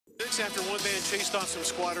after one man chased off some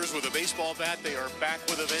squatters with a baseball bat, they are back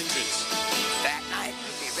with a vengeance. That night,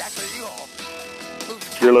 we'll be back with you all.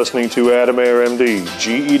 You're listening to Adam Air MD,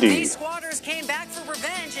 GED. These squatters came back for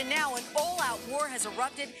revenge, and now an all-out war has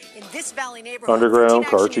erupted in this Valley neighborhood. Underground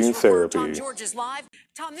 13 Action Cartoon News reporter Therapy. Tom George is live.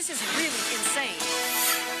 Tom, this is really insane.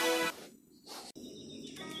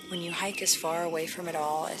 When you hike as far away from it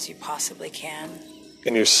all as you possibly can.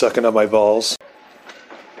 And you're sucking up my balls.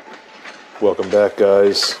 Welcome back,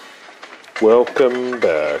 guys. Welcome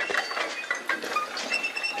back.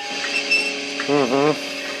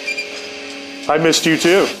 I missed you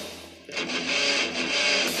too.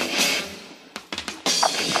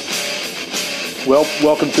 Well,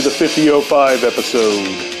 welcome to the 5005 episode.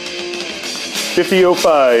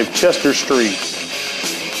 5005 Chester Street,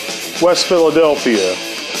 West Philadelphia.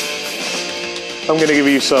 I'm going to give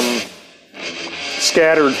you some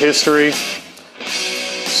scattered history,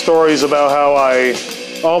 stories about how I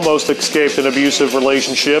almost escaped an abusive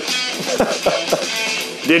relationship.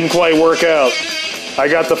 Didn't quite work out. I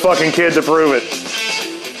got the fucking kid to prove it.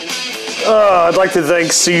 I'd like to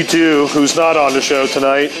thank C2, who's not on the show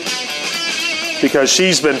tonight, because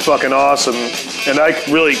she's been fucking awesome, and I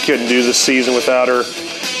really couldn't do this season without her,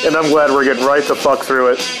 and I'm glad we're getting right the fuck through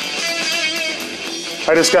it.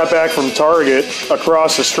 I just got back from Target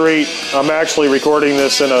across the street. I'm actually recording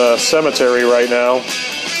this in a cemetery right now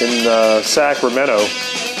in Sacramento.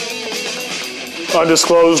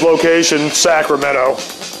 Undisclosed location, Sacramento.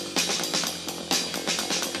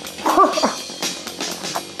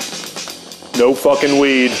 No fucking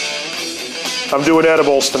weed. I'm doing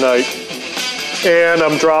edibles tonight. And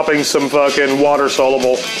I'm dropping some fucking water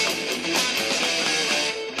soluble.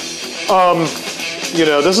 You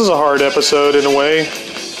know, this is a hard episode in a way.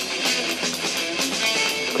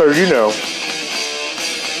 Cause you know,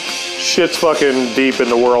 shit's fucking deep in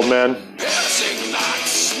the world, man.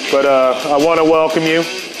 But I want to welcome you.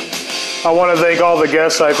 I want to thank all the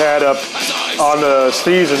guests I've had up on the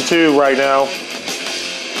season 2 right now.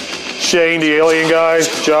 Shane, the alien guy,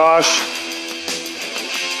 Josh,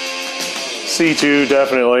 C2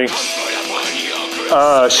 definitely.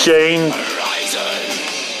 Shane.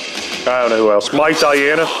 I don't know who else. Mike,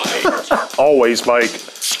 Diana. Always Mike.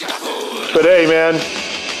 But hey, man.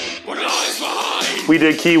 We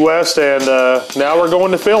did Key West, and now we're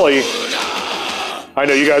going to Philly. I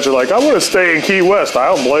know you guys are like, I want to stay in Key West. I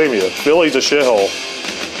don't blame you. Philly's a shithole.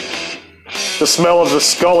 The smell of the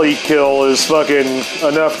Scully kill is fucking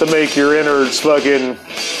enough to make your innards fucking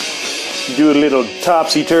do a little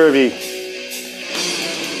topsy-turvy.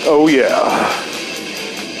 Oh, yeah.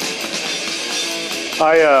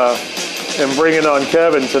 I am bringing on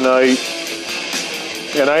Kevin tonight,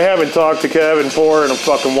 and I haven't talked to Kevin for in a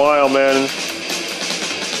fucking while, man.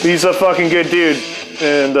 He's a fucking good dude,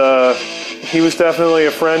 and he was definitely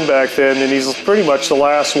a friend back then, and he's pretty much the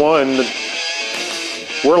last one.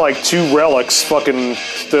 We're like 2 relics fucking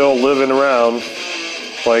still living around.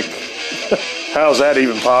 Like, how's that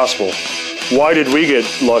even possible? Why did we get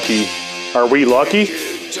lucky? Are we lucky?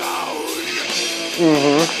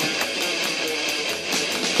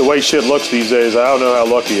 The way shit looks these days, I don't know how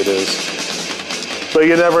lucky it is. But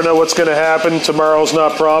you never know what's going to happen. Tomorrow's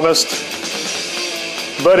not promised.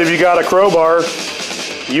 But if you got a crowbar,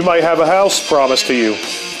 you might have a house promised to you.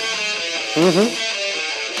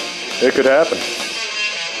 It could happen.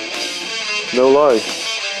 No lie.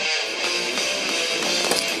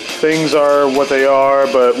 Things are what they are,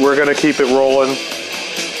 but we're going to keep it rolling.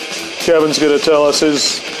 Kevin's going to tell us his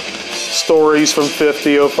stories from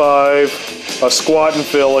 5005, a squat in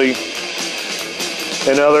Philly,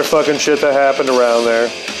 and other fucking shit that happened around there.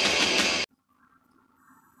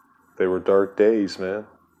 They were dark days, man.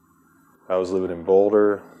 I was living in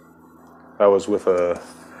Boulder. I was with a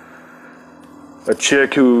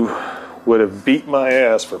chick who would have beat my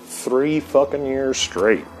ass for 3 fucking years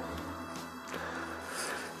straight.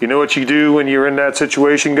 You know what you do when you're in that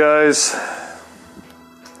situation, guys?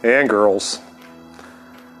 And girls.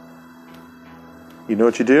 You know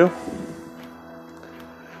what you do?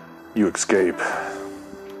 You escape.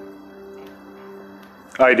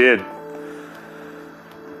 I did.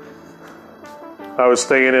 I was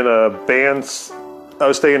staying in a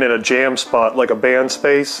jam spot, like a band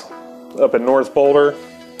space, up in North Boulder.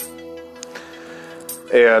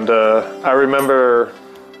 And I remember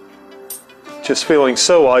just feeling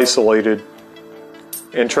so isolated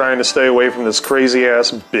and trying to stay away from this crazy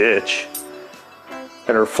ass bitch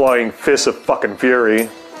and her flying fists of fucking fury.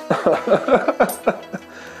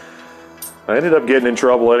 I ended up getting in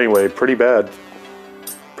trouble anyway, pretty bad.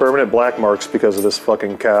 Permanent black marks because of this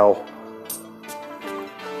fucking cow.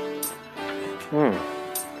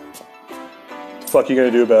 fuck you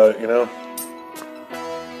gonna do about it, you know?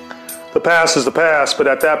 The past is the past, but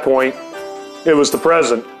at that point, it was the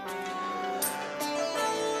present.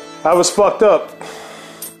 I was fucked up.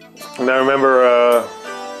 And I remember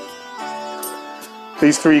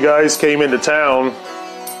these three guys came into town,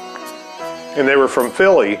 and they were from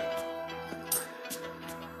Philly.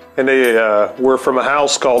 And they were from a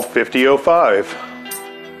house called 5005.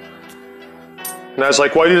 And I was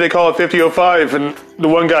like, why do they call it 5005? And the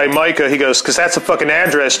one guy, Micah, he goes, because that's a fucking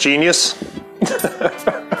address, genius.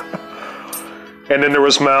 And then there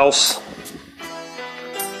was Mouse.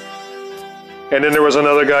 And then there was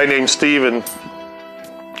another guy named Steven.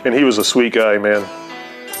 And he was a sweet guy, man.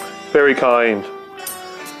 Very kind.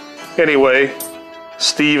 Anyway,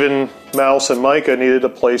 Steven, Mouse, and Micah needed a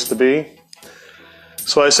place to be.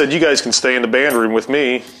 So I said, you guys can stay in the band room with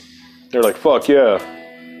me. They're like, fuck yeah.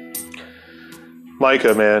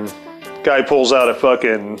 Micah, man. Guy pulls out a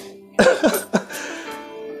fucking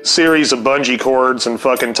series of bungee cords and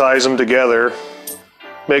fucking ties them together.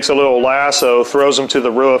 Makes a little lasso, throws them to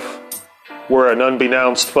the roof, where an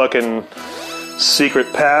unbeknownst fucking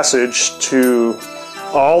secret passage to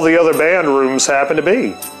all the other band rooms happen to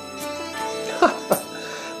be.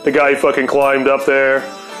 The guy fucking climbed up there,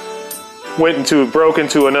 broke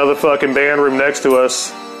into another fucking band room next to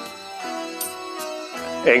us,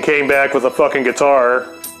 and came back with a fucking guitar,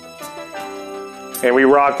 and we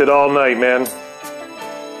rocked it all night, man.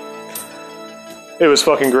 It was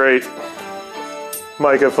fucking great.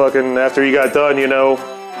 Micah fucking, after he got done, you know,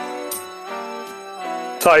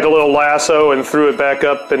 tied a little lasso and threw it back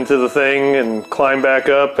up into the thing and climbed back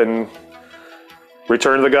up and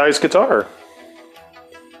returned the guy's guitar.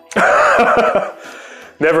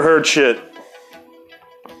 Never heard shit.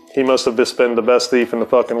 He must have just been the best thief in the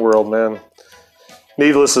fucking world, man.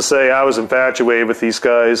 Needless to say, I was infatuated with these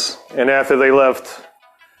guys, and after they left,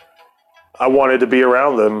 I wanted to be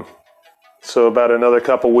around them. So about another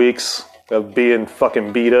couple weeks of being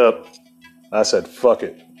fucking beat up, I said, fuck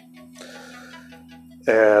it.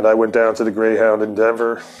 And I went down to the Greyhound in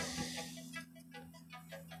Denver.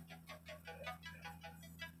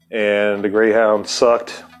 And the Greyhound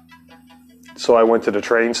sucked. So I went to the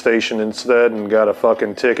train station instead and got a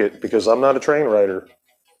fucking ticket because I'm not a train rider.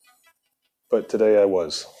 But today I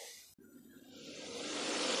was.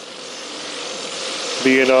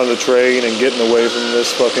 Being on the train and getting away from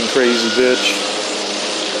this fucking crazy bitch.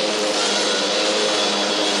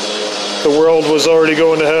 The world was already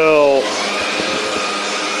going to hell.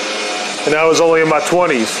 And I was only in my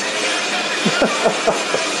 20s.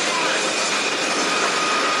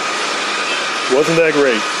 Wasn't that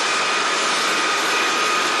great.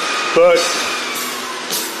 But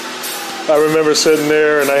I remember sitting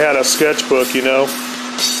there and I had a sketchbook, you know.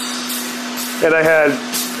 And I had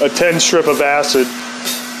a 10 strip of acid.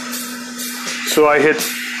 So I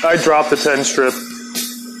dropped the 10 strip.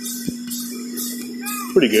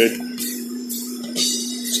 Pretty good.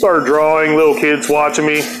 Started drawing, little kids watching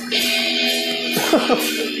me.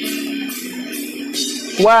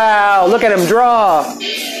 Wow, look at him draw.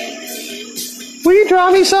 Will you draw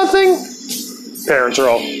me something? Parents are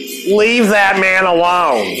all, leave that man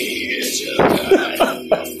alone.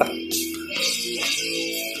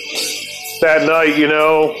 That night, you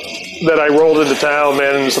know, that I rolled into town,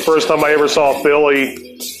 man, and it's the first time I ever saw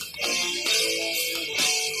Philly.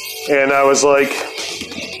 And I was like,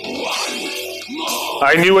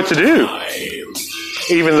 I knew what to do,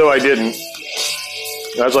 even though I didn't.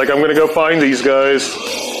 I was like, I'm going to go find these guys.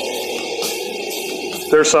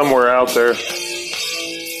 They're somewhere out there.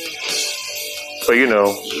 But, you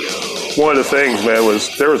know, one of the things, man, was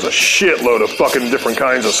there was a shitload of fucking different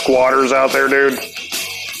kinds of squatters out there, dude.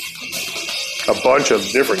 A bunch of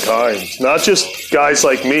different kinds. Not just guys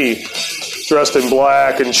like me, dressed in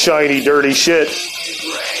black and shiny, dirty shit,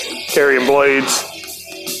 carrying blades.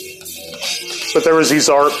 But there was these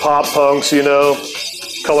art pop punks, you know,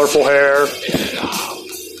 colorful hair.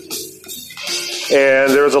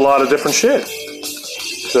 And there was a lot of different shit.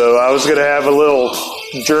 So I was going to have a little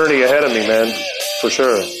journey ahead of me, man, for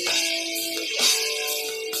sure.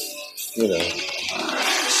 You know.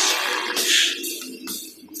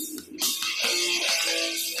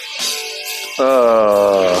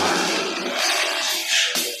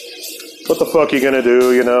 What the fuck you going to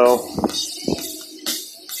do, you know?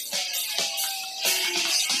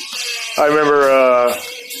 I remember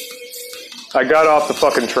I got off the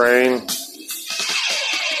fucking train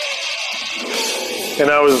and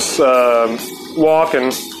I was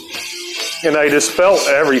walking and I just felt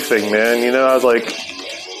everything, man. You know, I was like,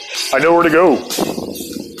 I know where to go.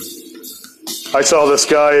 I saw this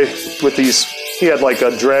guy with he had like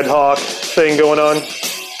a dreadhawk thing going on.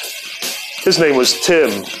 His His name was Tim.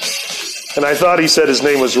 And I thought he said his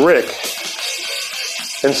name was Rick.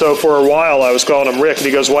 And so for a while I was calling him Rick. And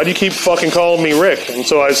he goes, why do you keep fucking calling me Rick? And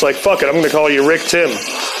so I was like, fuck it, I'm going to call you Rick Tim.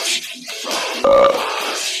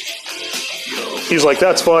 He's like,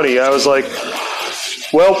 that's funny. I was like,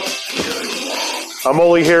 well, I'm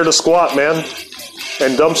only here to squat, man.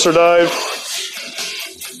 And dumpster dive.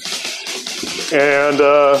 And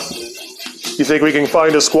you think we can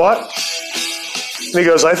find a squat? And he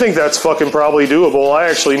goes, I think that's fucking probably doable. I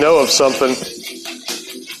actually know of something.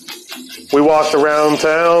 We walked around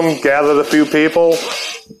town, gathered a few people,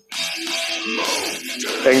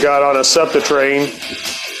 and got on a SEPTA train,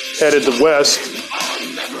 headed to west.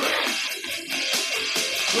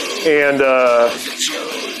 And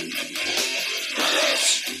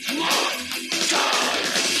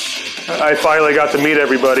I finally got to meet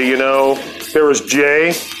everybody, you know. There was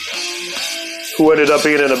Jay, who ended up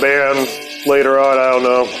being in a band later on, I don't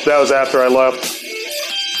know. That was after I left.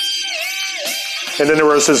 And then there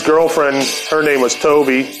was his girlfriend. Her name was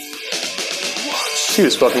Toby. She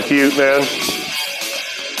was fucking cute, man.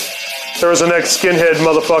 There was an ex-skinhead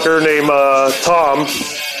motherfucker named Tom.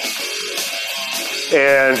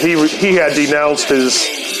 And he had denounced his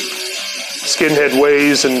skinhead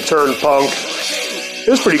ways and turned punk. It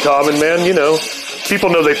was pretty common, man, you know. People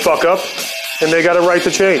know they fuck up, and they got a right to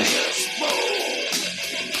change.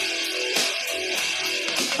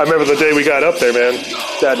 I remember the day we got up there, man,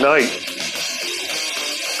 that night.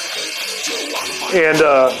 And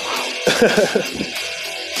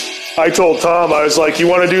I told Tom, I was like, you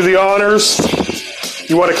want to do the honors?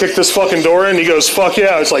 You want to kick this fucking door in? He goes, fuck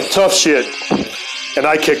yeah. I was like, tough shit. And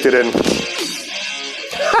I kicked it in.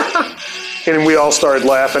 And we all started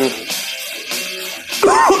laughing.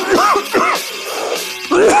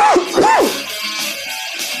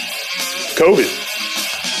 COVID.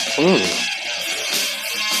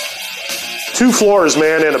 2 floors,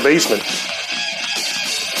 man, and a basement.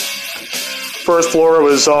 First floor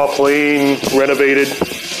was all clean, renovated.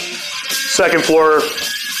 Second floor,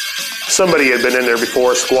 somebody had been in there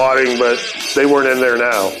before squatting, but they weren't in there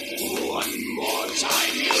now.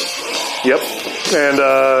 Yep. And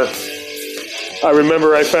I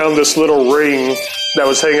remember I found this little ring that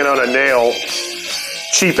was hanging on a nail.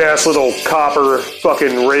 Cheap-ass little copper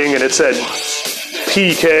fucking ring, and it said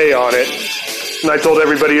PK on it. And I told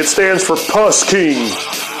everybody, it stands for Puss King.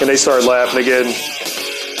 And they started laughing again.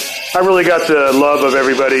 I really got the love of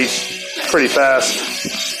everybody pretty fast.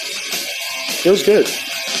 It was good.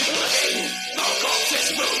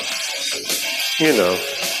 You know.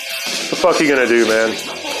 What the fuck are you gonna do, man?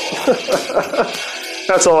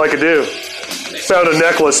 That's all I could do. Found a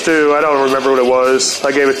necklace, too. I don't remember what it was.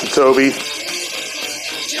 I gave it to Toby.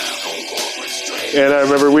 And I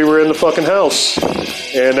remember we were in the fucking house.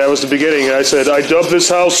 And that was the beginning. I said, I dubbed this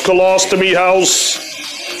house Colostomy House.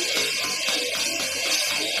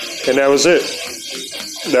 And that was it.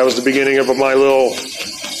 That was the beginning of my little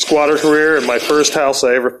squatter career and my first house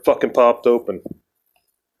I ever fucking popped open.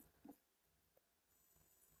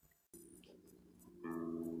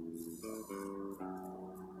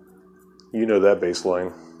 You know that bass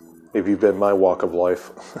line, if you've been my walk of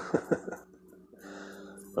life.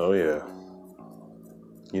 Oh yeah.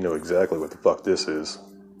 You know exactly what the fuck this is.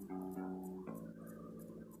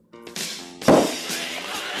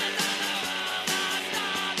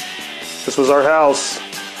 This was our house.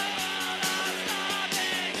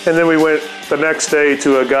 And then we went the next day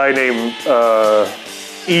to a guy named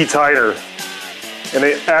E. Tyner. And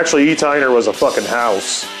actually E. Tyner was a fucking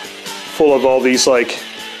house full of all these like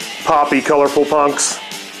poppy, colorful punks.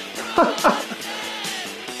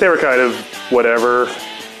 They were kind of whatever.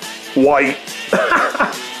 White.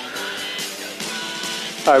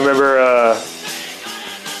 I remember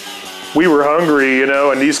we were hungry, you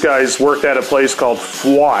know, and these guys worked at a place called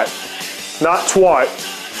Fwat. Not twat,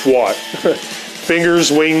 Fwat.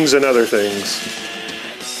 Fingers, wings, and other things.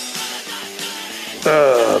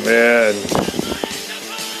 Oh, man.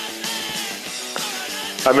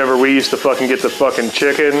 I remember we used to fucking get the fucking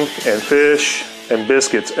chicken and fish and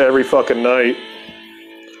biscuits every fucking night.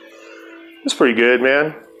 It's pretty good,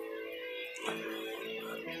 man.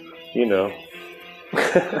 You know.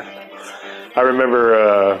 I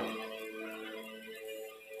remember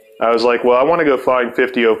I was like, well, I want to go find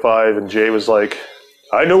 5005, and Jay was like,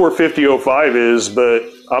 I know where 5005 is, but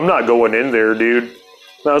I'm not going in there, dude.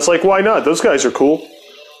 And I was like, why not? Those guys are cool.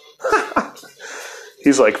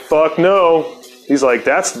 He's like, fuck no. He's like,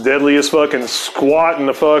 that's the deadliest fucking squat in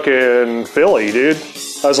the fucking Philly, dude.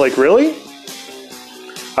 I was like, really?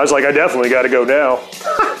 I was like, I definitely got to go now.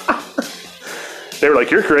 They were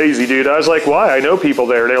like, you're crazy, dude. I was like, why? I know people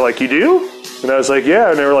there. They're like, you do? And I was like, yeah.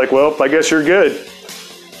 And they were like, well, I guess you're good.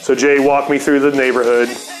 So Jay walked me through the neighborhood.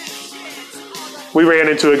 We ran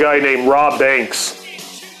into a guy named Rob Banks.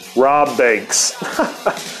 Rob Banks.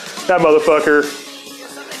 That motherfucker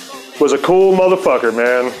was a cool motherfucker,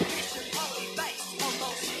 man.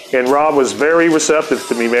 And Rob was very receptive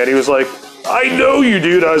to me, man. He was like, I know you,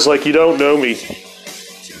 dude. I was like, you don't know me.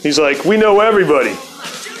 He's like, we know everybody.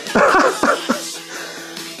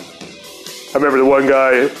 I remember the one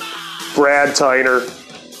guy, Brad Tyner.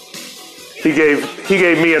 He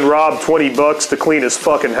gave me and Rob $20 to clean his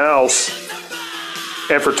fucking house.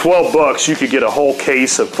 And for $12, you could get a whole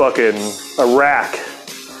case of fucking a rack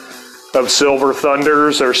of Silver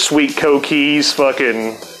Thunders or Sweet Cokeys,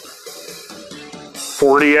 fucking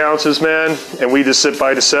 40 ounces, man. And we just sit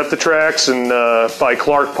by the septic tracks and by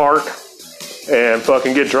Clark Park and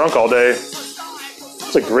fucking get drunk all day.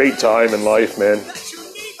 It's a great time in life, man.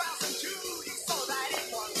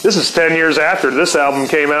 This is 10 years after this album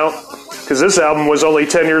came out, because this album was only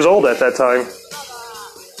 10 years old at that time.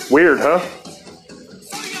 Weird, huh?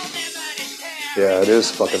 Yeah, it is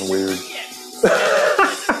fucking weird.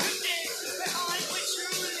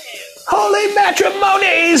 Holy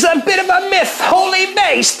matrimony's a bit of a myth, wholly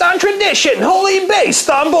based on tradition, wholly based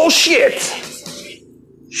on bullshit.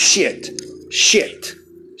 Shit.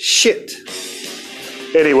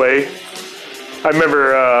 Anyway, I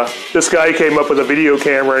remember this guy came up with a video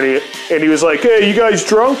camera and he was like, hey, you guys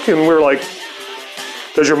drunk? And we were like,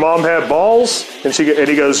 does your mom have balls? And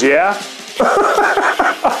he goes, yeah.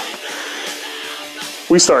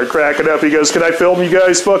 We started cracking up. He goes, can I film you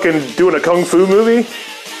guys fucking doing a kung fu movie?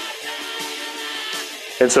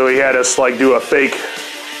 And so he had us like do a fake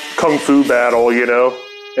kung fu battle, you know?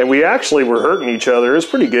 And we actually were hurting each other. It was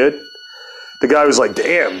pretty good. The guy was like,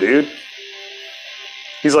 damn, dude.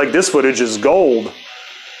 He's like, this footage is gold.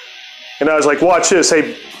 And I was like, watch this.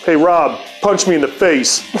 Hey, Rob, punch me in the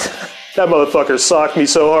face. That motherfucker socked me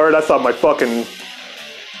so hard, I thought my fucking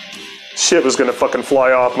shit was gonna fucking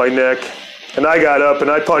fly off my neck. And I got up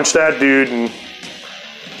and I punched that dude, and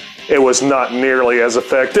it was not nearly as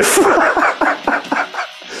effective.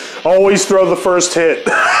 Always throw the first hit.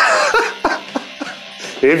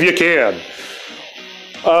 If you can.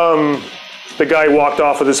 The guy walked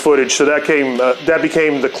off with his footage, so that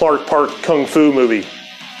became the Clark Park Kung Fu movie.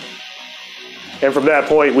 And from that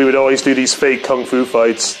point, we would always do these fake Kung Fu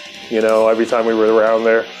fights, you know, every time we were around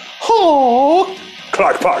there. Oh,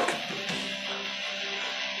 Clark Park.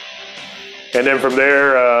 And then from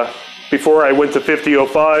there, before I went to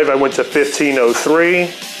 5005, I went to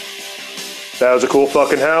 1503. That was a cool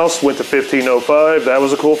fucking house. Went to 1505. That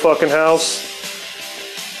was a cool fucking house.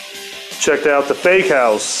 Checked out the fake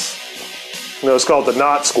house. No, it's called the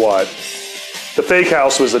Knot Squat. The fake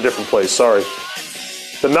house was a different place, sorry.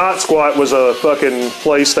 The Knot Squat was a fucking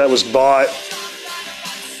place that was bought.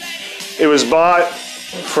 It was bought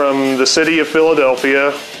from the city of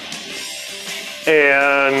Philadelphia,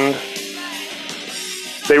 and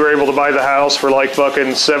they were able to buy the house for like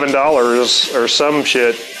fucking $7 or some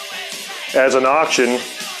shit as an auction.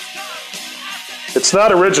 It's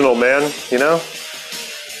not original, man, you know?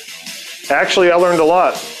 Actually, I learned a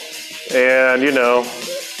lot. And, you know,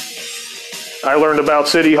 I learned about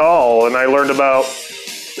City Hall, and I learned about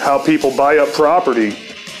how people buy up property.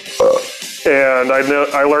 And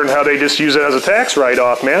I learned how they just use it as a tax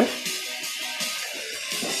write-off, man.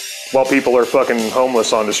 While people are fucking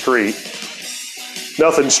homeless on the street.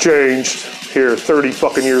 Nothing's changed here 30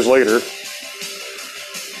 fucking years later.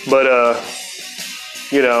 But,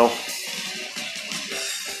 you know,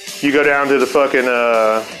 you go down to the fucking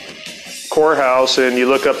courthouse and you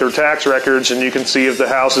look up their tax records and you can see if the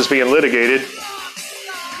house is being litigated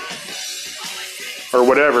or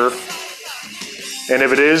whatever. And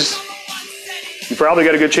if it is, you probably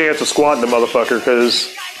got a good chance of squatting the motherfucker,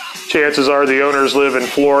 because chances are the owners live in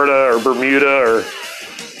Florida or Bermuda or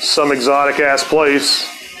some exotic ass place,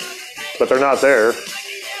 but they're not there.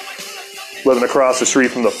 Living across the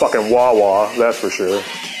street from the fucking Wawa, that's for sure.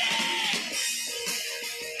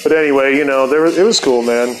 But anyway, you know, it was cool,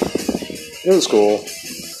 man. It was cool.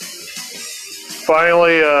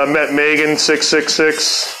 Finally met Megan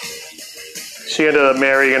 666. She ended up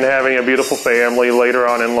marrying and having a beautiful family later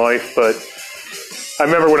on in life. But I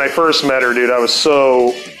remember when I first met her, dude, I was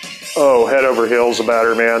so, head over heels about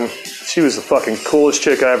her, man. She was the fucking coolest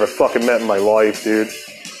chick I ever fucking met in my life, dude.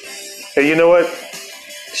 Hey, you know what?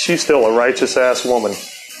 She's still a righteous ass woman.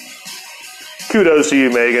 Kudos to you,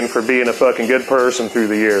 Megan, for being a fucking good person through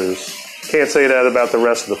the years. Can't say that about the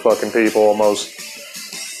rest of the fucking people, almost.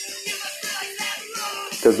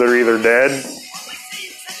 Because they're either dead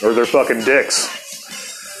or they're fucking dicks.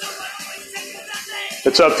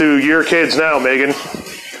 It's up to your kids now, Megan.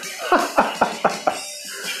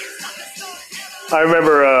 I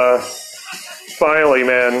remember, finally,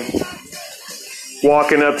 man,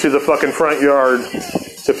 walking up to the fucking front yard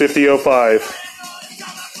to 5005.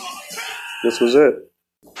 This was it.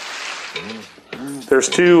 There's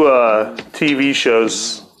two TV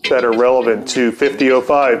shows that are relevant to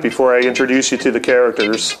 5005 before I introduce you to the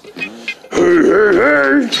characters.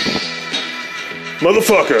 Hey.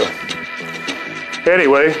 Motherfucker.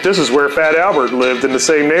 Anyway, this is where Fat Albert lived in the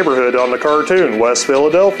same neighborhood on the cartoon, West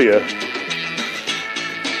Philadelphia.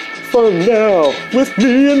 Fun now, with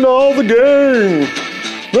me and all the gang.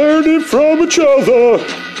 Learning from each other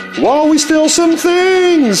while we steal some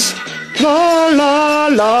things. La la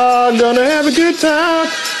la, gonna have a good time.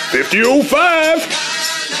 5005.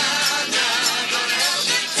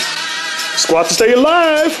 Squat to stay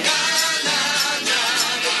alive.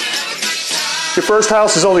 Your first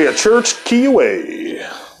house is only a church key away.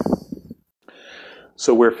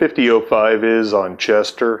 So where 5005 is on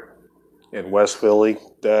Chester in West Philly,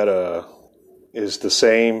 that is the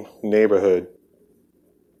same neighborhood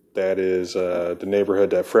that is the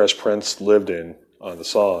neighborhood that Fresh Prince lived in on the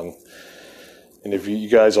song. And if you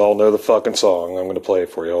guys all know the fucking song, I'm going to play it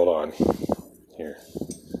for you. Hold on. Here.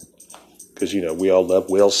 Because, you know, we all love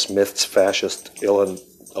Will Smith's fascist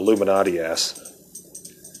Illuminati ass.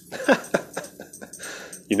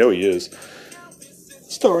 You know he is.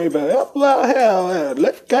 Story about outlaw hell and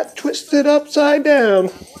left got twisted upside down.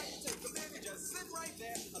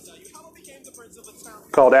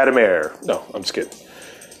 Called Adam Air. No, I'm just kidding.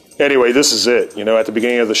 Anyway, this is it. You know, at the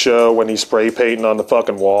beginning of the show when he's spray painting on the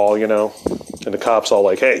fucking wall, you know, and the cop's all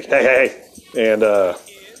like, hey. And there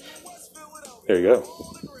you go.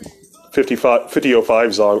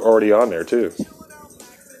 5005's already on there, too.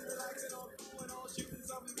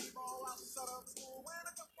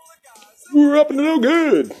 We're up to no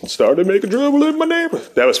good. Started making trouble in my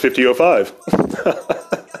neighborhood. That was 5005.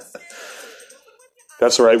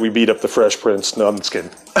 That's right, we beat up the Fresh Prince. No, I'm just kidding.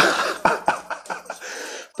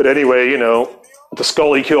 But anyway, you know, the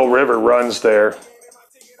Scullykill River runs there.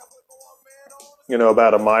 You know,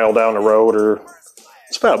 about a mile down the road, or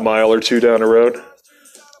it's about a mile or two down the road.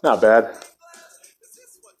 Not bad.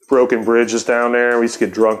 Broken bridges down there. We used to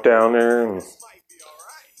get drunk down there. And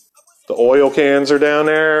the oil cans are down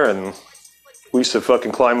there. And we used to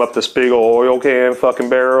fucking climb up this big old oil can fucking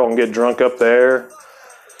barrel and get drunk up there.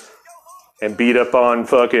 And beat up on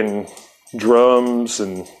fucking drums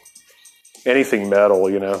and anything metal,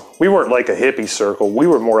 you know. We weren't like a hippie circle. We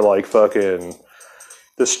were more like fucking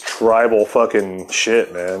this tribal fucking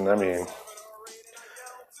shit, man. I mean,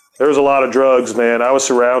 there was a lot of drugs, man. I was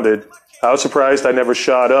surrounded. I was surprised I never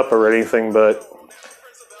shot up or anything, but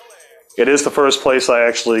it is the first place I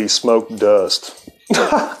actually smoked dust.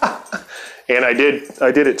 And I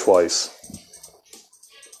did it twice.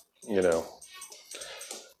 You know.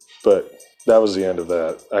 But that was the end of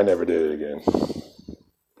that. I never did it again.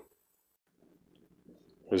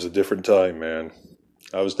 It was a different time, man.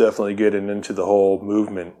 I was definitely getting into the whole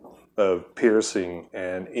movement of piercing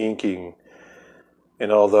and inking.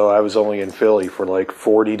 And although I was only in Philly for like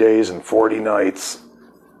 40 days and 40 nights,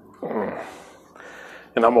 and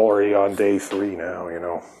I'm already on day 3 now, you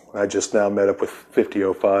know. I just now met up with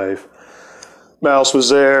 5005. Mouse was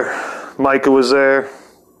there. Micah was there.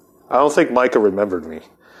 I don't think Micah remembered me.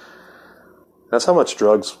 That's how much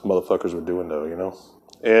drugs motherfuckers were doing, though, you know.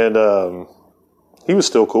 And he was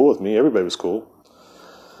still cool with me. Everybody was cool.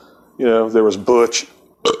 You know, there was Butch.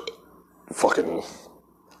 Fucking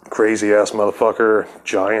crazy-ass motherfucker.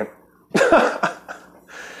 Giant.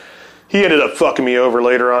 He ended up fucking me over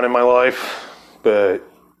later on in my life. But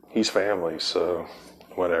he's family, so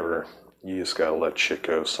whatever. You just gotta let shit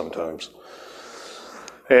go sometimes.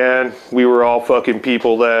 And we were all fucking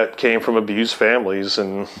people that came from abused families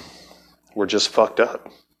and were just fucked up.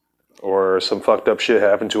 Or some fucked up shit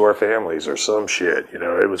happened to our families or some shit. You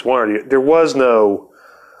know, it was one or the... There was no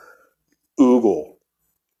oogle.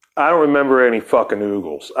 I don't remember any fucking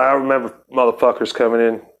oogles. I don't remember motherfuckers coming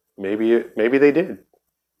in. Maybe they did.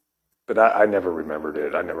 But I never remembered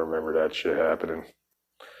it. I never remember that shit happening.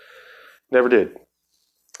 Never did.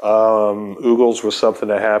 Oogles was something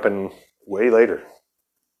that happened way later.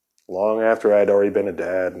 Long after I'd already been a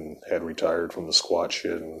dad and had retired from the squat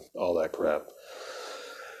shit and all that crap.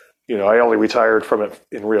 You know, I only retired from it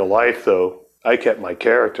in real life, though. I kept my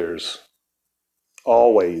characters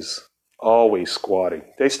always squatting.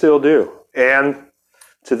 They still do. And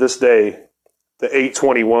to this day, the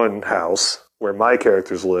 821 house where my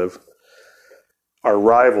characters live are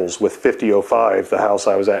rivals with 5005, the house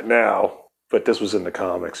I was at now. But this was in the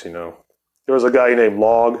comics, you know. There was a guy named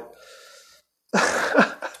Log.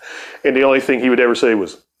 And the only thing he would ever say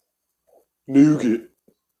was, nougat.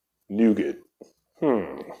 Nougat. I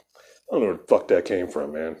don't know where the fuck that came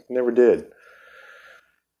from, man. Never did.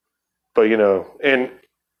 But, you know, and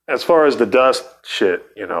as far as the dust shit,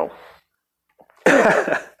 you know,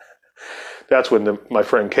 that's when my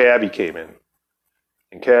friend Cabby came in.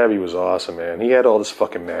 And Cabby was awesome, man. He had all this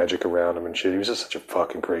fucking magic around him and shit. He was just such a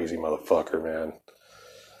fucking crazy motherfucker, man.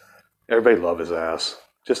 Everybody loved his ass.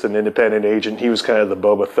 Just an independent agent. He was kind of the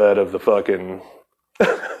Boba Fett of the fucking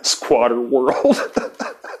squatter world.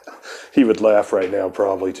 He would laugh right now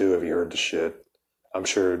probably too if he heard the shit. I'm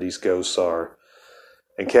sure these ghosts are.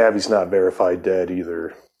 And Cabby's not verified dead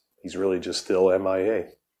either. He's really just still MIA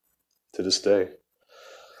to this day.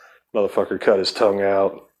 Motherfucker cut his tongue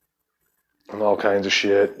out and all kinds of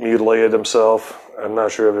shit. Mutilated himself. I'm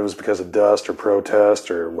not sure if it was because of dust or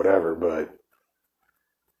protest or whatever, but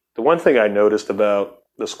the one thing I noticed about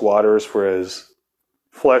the squatters, for as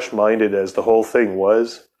flesh-minded as the whole thing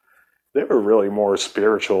was, they were really more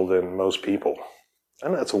spiritual than most people. I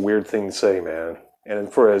know that's a weird thing to say, man.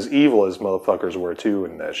 And for as evil as motherfuckers were too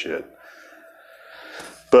in that shit.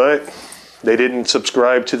 But they didn't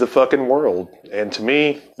subscribe to the fucking world. And to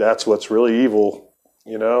me, that's what's really evil.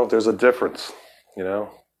 You know, there's a difference. You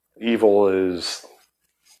know, evil is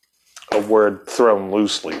a word thrown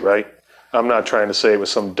loosely, right? I'm not trying to say it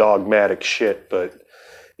was some dogmatic shit, but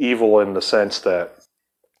evil in the sense that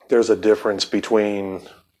there's a difference between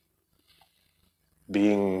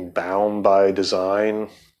being bound by design,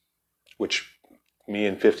 which me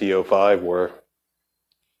and 5005 were,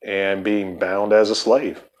 and being bound as a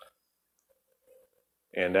slave.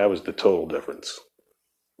 And that was the total difference.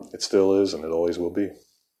 It still is, and it always will be.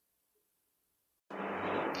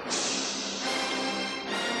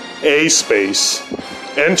 A-Space.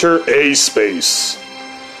 Enter A-Space.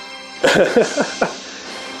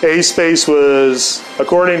 A-Space was,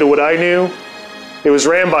 according to what I knew, it was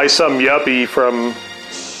ran by some yuppie from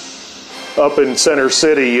up in Center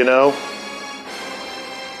City, you know.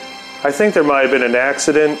 I think there might have been an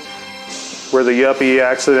accident where the yuppie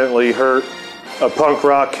accidentally hurt a punk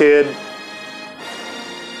rock kid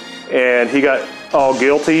and he got all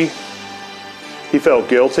guilty. He felt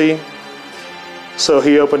guilty. So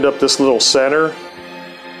he opened up this little center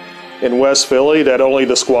in West Philly that only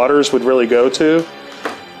the squatters would really go to.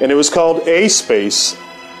 And it was called A-Space.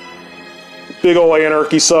 Big ol'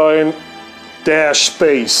 anarchy sign,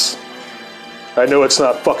 -space. I know it's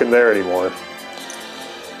not fucking there anymore.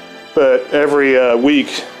 But every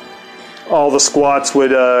week, all the squats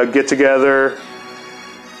would get together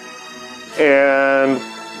and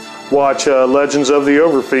watch Legends of the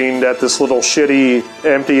Overfiend at this little shitty,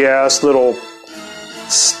 empty-ass little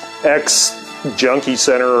ex-junkie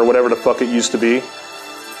center or whatever the fuck it used to be.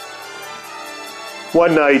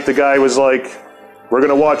 One night, the guy was like, "We're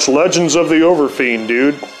gonna watch Legends of the Overfiend,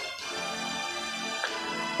 dude."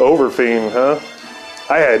 Overfiend, huh?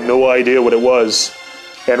 I had no idea what it was.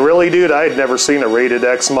 And really, dude, I had never seen a rated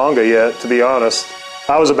X manga yet, to be honest.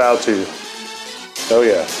 I was about to. Oh,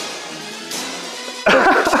 yeah.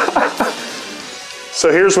 So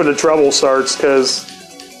here's where the trouble starts, because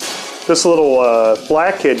this little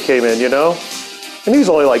black kid came in, you know? And he was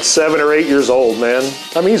only like 7 or 8 years old, man.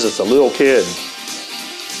 I mean, he's just a little kid.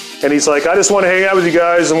 And he's like, "I just want to hang out with you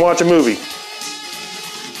guys and watch a movie."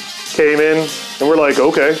 Came in, and we're like,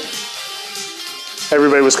 okay.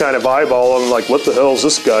 Everybody was kind of eyeballing, like, what the hell is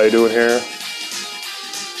this guy doing here?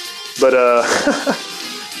 But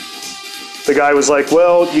the guy was like,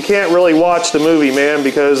 "Well, you can't really watch the movie, man,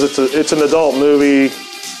 because it's an adult movie,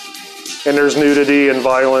 and there's nudity and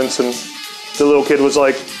violence." And the little kid was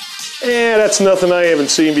like, "That's nothing I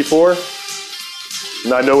haven't seen before."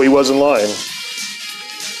 And I know he wasn't lying.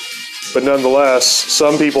 But nonetheless,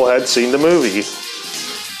 some people had seen the movie.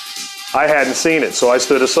 I hadn't seen it, so I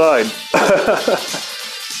stood aside.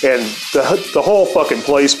 And the whole fucking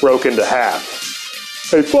place broke into half.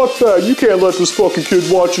 "Hey, fuck that, you can't let this fucking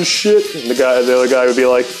kid watch his shit." And the other guy would be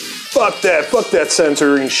like, fuck that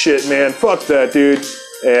censoring shit, man, fuck that, dude."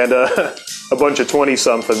 And a bunch of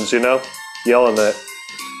 20-somethings, you know, yelling that.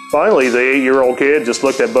 Finally, the 8-year-old kid just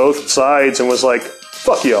looked at both sides and was like,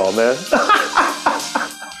 "Fuck y'all, man."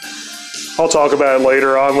 I'll talk about it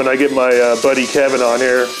later on when I get my buddy Kevin on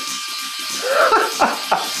here.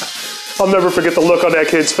 I'll never forget the look on that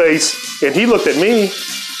kid's face. And he looked at me,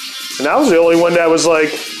 and I was the only one that was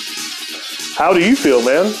like, "How do you feel,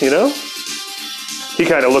 man?" You know? He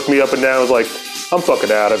kind of looked me up and down and was like, "I'm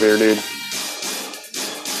fucking out of here, dude."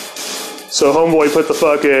 So homeboy put the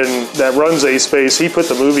fucking, that runs A-Space, he put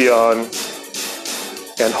the movie on,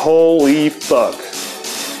 and holy fuck.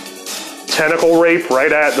 Tentacle rape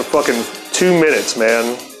right at the fucking 2 minutes,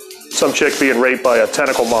 man. some chick being raped by a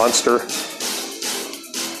tentacle monster.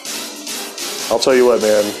 I'll tell you what,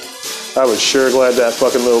 man. I was sure glad that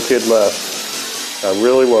fucking little kid left. I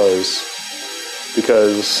really was.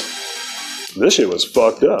 Because this shit was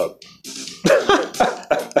fucked up.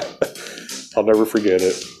 I'll never forget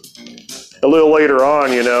it. A little later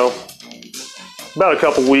on, you know, about a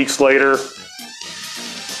couple weeks later,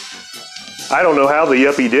 I don't know how the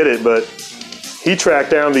yuppie did it, but he tracked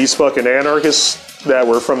down these fucking anarchists that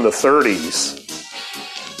were from the 30s.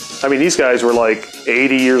 I mean, these guys were like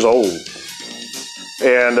 80 years old.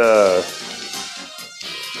 And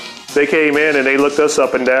they came in and they looked us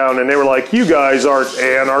up and down and they were like, you guys aren't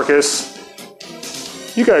anarchists.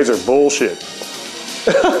 You guys are bullshit.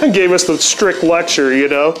 Gave us the strict lecture, you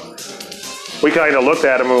know. We kind of looked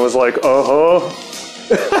at him and was like, uh-huh.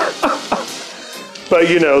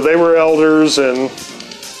 But, you know, they were elders, and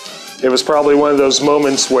it was probably one of those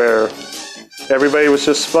moments where everybody was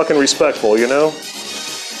just fucking respectful, you know?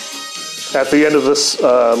 At the end of this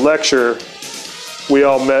lecture, we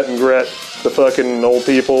all met and met the fucking old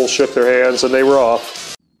people, shook their hands, and they were off.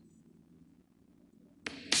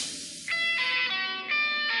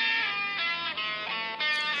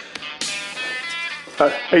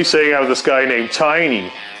 I used to hang out with this guy named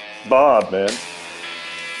Tiny, Bob, man.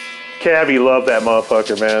 Cabby loved that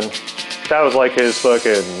motherfucker, man. That was like his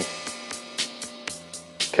fucking...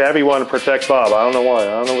 Cabby wanted to protect Bob. I don't know why. I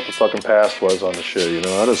don't know what the fucking past was on the shit, you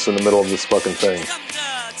know? I'm just in the middle of this fucking thing.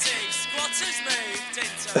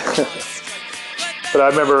 But I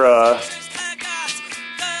remember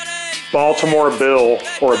Baltimore Bill,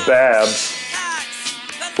 or Babs,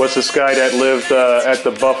 was this guy that lived at the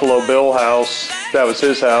Buffalo Bill house. That was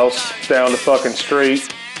his house, down the fucking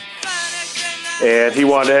street. And he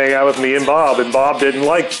wanted to hang out with me and Bob didn't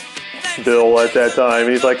like Bill at that time.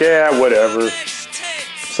 He's like, yeah, whatever.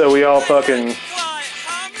 So we all fucking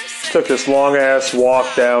took this long-ass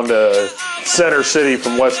walk down to Center City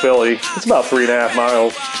from West Philly. It's about 3.5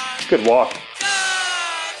 miles. Good walk.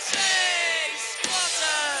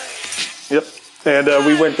 Yep. And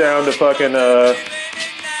we went down to fucking, I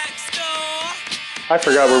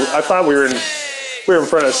forgot, I thought we were in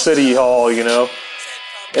front of City Hall, you know.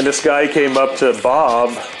 And this guy came up to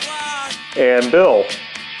Bob and Bill.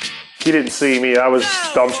 He didn't see me. I was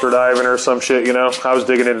dumpster diving or some shit, you know. I was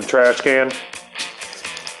digging in the trash can.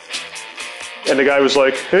 And the guy was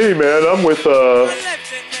like, hey man, I'm with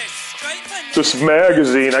this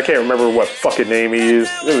magazine. I can't remember what fucking name he used.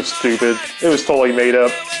 It was stupid. It was totally made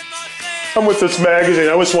up. I'm with this magazine.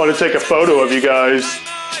 I just want to take a photo of you guys.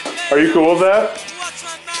 Are you cool with that?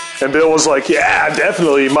 And Bill was like, yeah,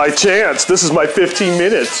 definitely, my chance. This is my 15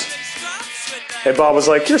 minutes. And Bob was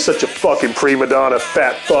like, you're such a fucking prima donna,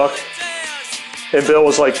 fat fuck. And Bill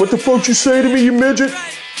was like, what the fuck you say to me, you midget?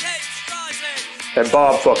 And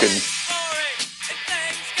Bob fucking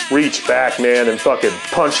reached back, man, and fucking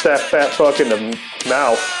punched that fat fuck in the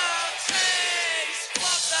mouth.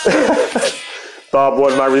 Bob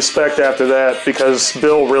won my respect after that because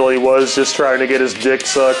Bill really was just trying to get his dick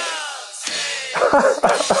sucked.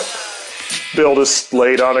 Bill just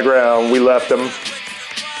laid on the ground. We left him.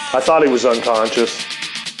 I thought he was unconscious.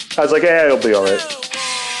 I was like, yeah, he'll be all right.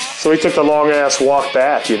 So we took the long-ass walk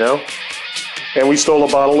back, you know? And we stole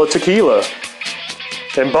a bottle of tequila.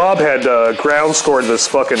 And Bob had ground scored this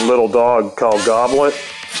fucking little dog called Goblet.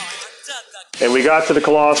 And we got to the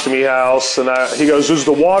colostomy house, and he goes, is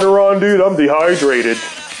the water on, dude? I'm dehydrated.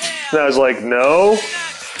 And I was like, no.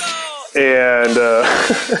 And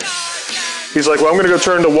he's like, well, I'm going to go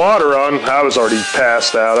turn the water on. I was already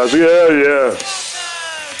passed out. I was like, yeah.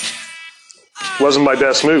 Wasn't my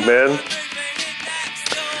best move, man.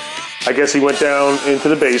 I guess he went down into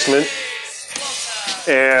the basement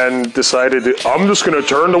and decided, I'm just going to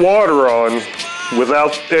turn the water on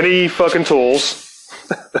without any fucking tools.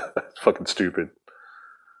 Fucking stupid.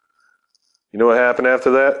 You know what happened after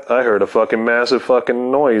that? I heard a fucking massive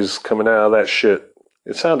fucking noise coming out of that shit.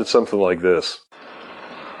 It sounded something like this.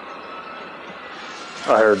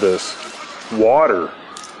 I heard this. Water.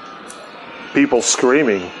 People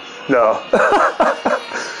screaming. No.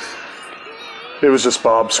 It was just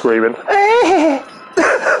Bob screaming.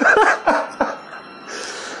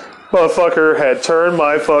 Motherfucker had turned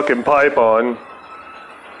my fucking pipe on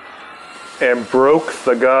and broke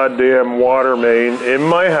the goddamn water main in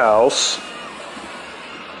my house.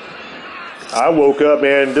 I woke up,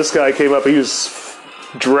 man. This guy came up. He was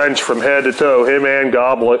drenched from head to toe. Him and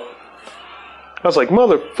Goblet. I was like,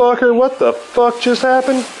 motherfucker, what the fuck just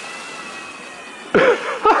happened?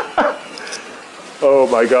 Oh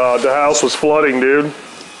my god, the house was flooding, dude.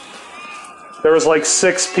 There was like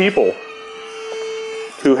 6 people.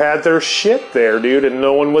 who had their shit there, dude, and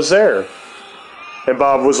no one was there. And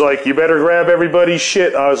Bob was like, you better grab everybody's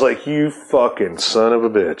shit. I was like, you fucking son of a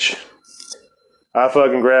bitch. I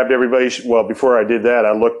fucking grabbed everybody's... Well, before I did that,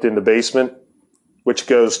 I looked in the basement, which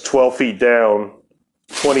goes 12 feet down,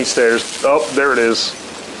 20 stairs. Oh, there it is.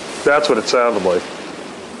 That's what it sounded like.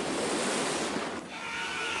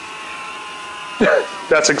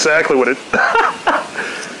 That's exactly what it...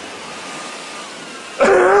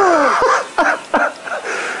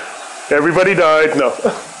 Everybody died. No.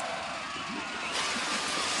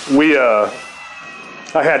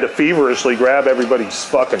 I had to feverishly grab everybody's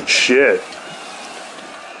fucking shit.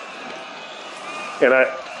 And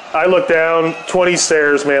I looked down 20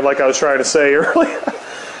 stairs, man, like I was trying to say earlier.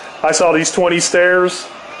 I saw these 20 stairs,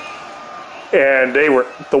 and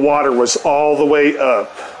the water was all the way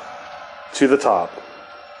up to the top.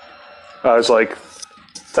 I was like,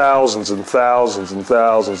 thousands and thousands and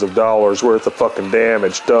thousands of dollars worth of fucking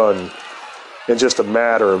damage done in just a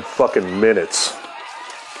matter of fucking minutes.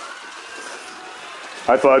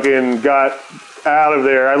 I fucking got out of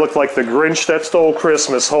there. I looked like the Grinch that stole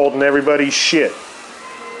Christmas, holding everybody's shit.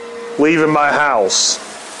 Leaving my house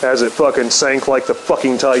as it fucking sank like the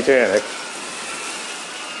fucking Titanic.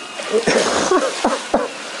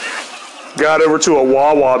 Got over to a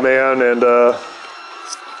Wawa, man, and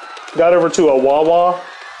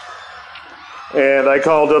and I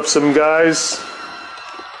called up some guys,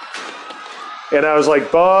 and I was like,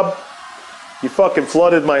 Bob, you fucking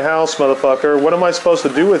flooded my house, motherfucker. What am I supposed to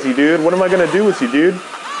do with you, dude? What am I gonna do with you, dude?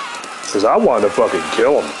 Because I wanted to fucking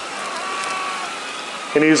kill him.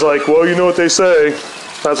 And he's like, well, you know what they say.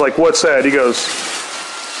 I was like, what's that? He goes,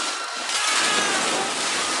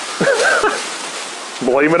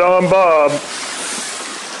 blame it on Bob.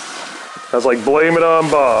 I was like, blame it on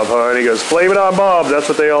Bob, huh? And he goes, blame it on Bob. That's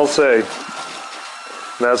what they all say.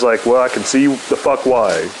 And I was like, well, I can see the fuck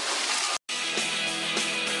why.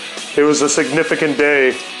 It was a significant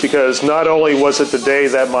day because not only was it the day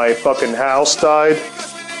that my fucking house died,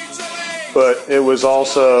 but it was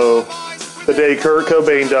also the day Kurt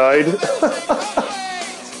Cobain died.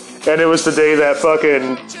 And it was the day that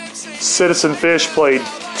fucking Citizen Fish played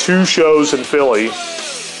 2 shows in Philly.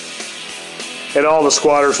 And all the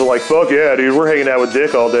squatters were like, fuck yeah, dude, we're hanging out with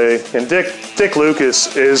Dick all day. And Dick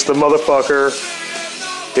Lucas is the motherfucker.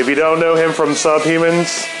 If you don't know him from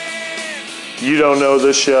Subhumans, you don't know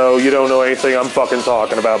this show, you don't know anything I'm fucking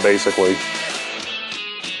talking about, basically.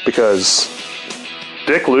 Because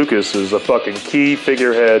Dick Lucas is a fucking key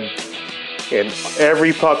figurehead in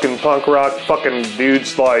every fucking punk rock fucking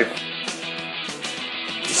dude's life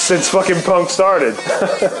since fucking punk started.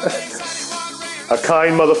 A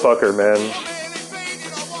kind motherfucker, man.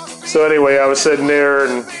 So anyway, I was sitting there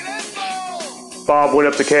and Bob went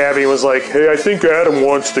up to Cabby and was like, hey, I think Adam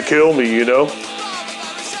wants to kill me, you know?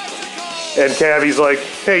 And Cabby's like,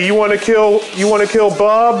 hey, you want to kill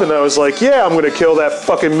Bob? And I was like, yeah, I'm going to kill that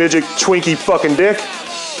fucking midget Twinkie fucking Dick.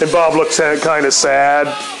 And Bob looked kind of sad.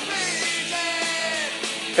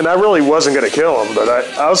 And I really wasn't going to kill him, but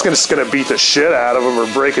I was just going to beat the shit out of him or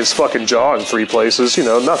break his fucking jaw in 3 places. You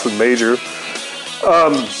know, nothing major.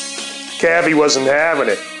 Cabby wasn't having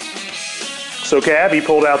it. So Cabby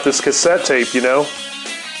pulled out this cassette tape, you know?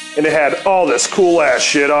 And it had all this cool ass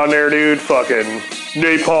shit on there, dude. Fucking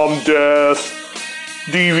Napalm Death,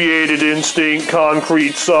 Deviated Instinct,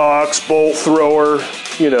 Concrete Socks, Bolt Thrower,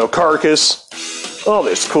 you know, Carcass. All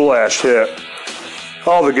this cool ass shit.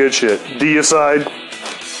 All the good shit. Deicide.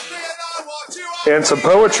 And some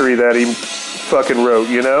poetry that he fucking wrote,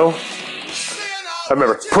 you know? I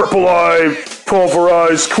remember Purple Eye,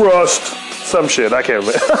 Pulverized Crust, some shit, I can't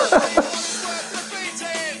remember.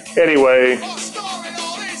 Anyway,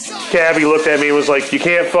 Cabby looked at me and was like, you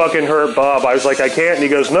can't fucking hurt Bob. I was like, I can't, and he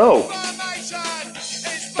goes, no.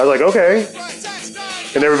 I was like, okay.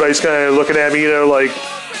 And everybody's kind of looking at me, you know, like,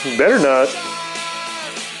 better not.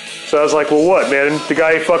 So I was like, well, what, man? The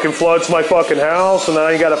guy fucking floods my fucking house, and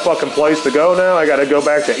I ain't got a fucking place to go now? I got to go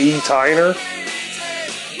back to E. Tyner?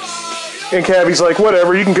 And Cabby's like,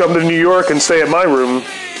 whatever, you can come to New York and stay at my room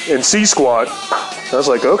and C-squat. I was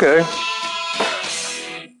like, okay.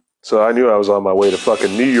 So I knew I was on my way to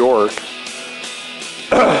fucking New York.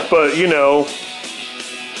 But, you know,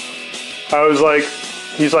 I was like,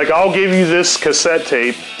 he's like, I'll give you this cassette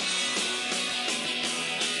tape.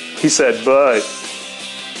 He said, but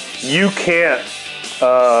you can't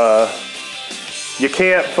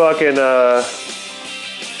fucking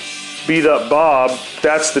beat up Bob.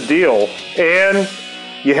 That's the deal. And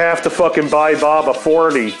you have to fucking buy Bob a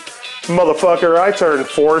 40. Motherfucker, I turned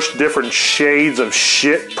 4 different shades of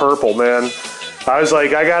shit purple, man. I was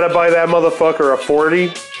like, I gotta buy that motherfucker a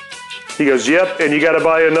 40. He goes, yep, and you got to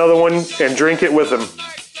buy another one and drink it with him.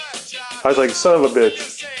 I was like, son of a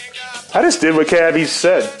bitch. I just did what Cabby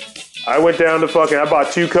said. I went down to I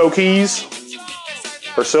bought 2 Cokeys,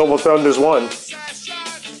 or Silver Thunders 1.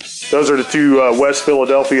 Those are the 2 West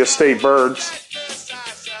Philadelphia State birds.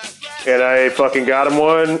 And I fucking got him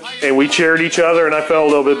one, and we cheered each other, and I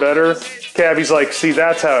felt a little bit better. Cabby's like, see,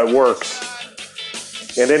 that's how it works.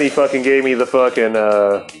 And then he fucking gave me the fucking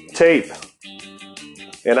tape.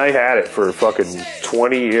 And I had it for fucking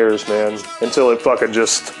 20 years, man. Until it fucking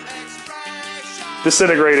just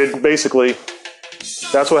disintegrated, basically.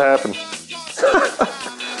 That's what happened.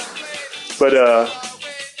 But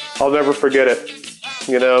I'll never forget it.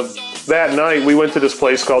 You know, that night we went to this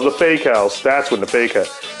place called the Fake House. That's when the Fake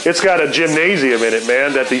House. It's got a gymnasium in it,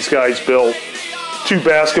 man, that these guys built. 2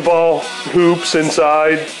 basketball hoops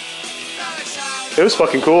inside. It was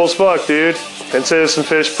fucking cool as fuck, dude. And Citizen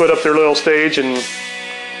Fish put up their little stage and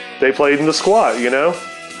they played in the squat, you know?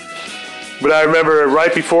 But I remember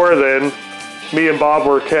right before then, me and Bob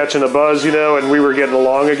were catching a buzz, you know, and we were getting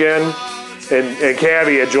along again. And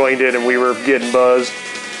Cabby had joined in and we were getting buzzed.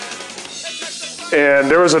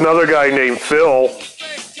 And there was another guy named Phil.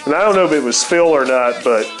 And I don't know if it was Phil or not,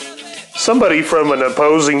 but somebody from an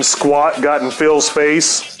opposing squat got in Phil's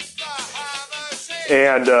face.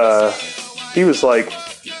 And he was like,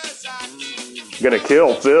 gonna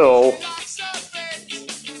kill Phil.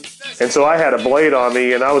 And so I had a blade on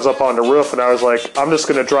me, and I was up on the roof, and I was like, I'm just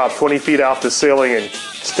gonna drop 20 feet off the ceiling and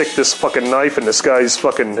stick this fucking knife in this guy's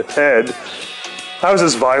fucking head. I was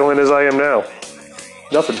as violent as I am now.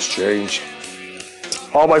 Nothing's changed.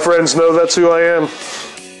 All my friends know that's who I am.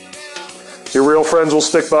 Your real friends will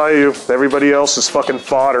stick by you. Everybody else is fucking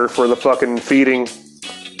fodder for the fucking feeding.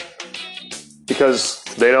 Because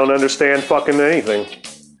they don't understand fucking anything.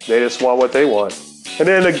 They just want what they want. And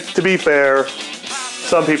then to be fair,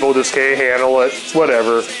 some people just can't handle it.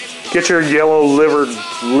 Whatever. Get your yellow-livered,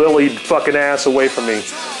 lilied fucking ass away from me.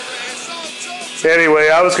 Anyway,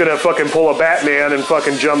 I was gonna fucking pull a Batman and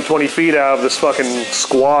fucking jump 20 feet out of this fucking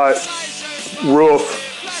squat roof.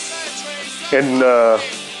 And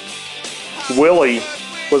Willie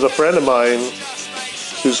was a friend of mine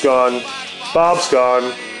who's gone. Bob's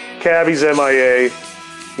gone. Cabby's MIA.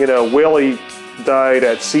 You know, Willie died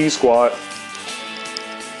at C-Squat.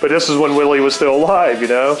 But this is when Willie was still alive, you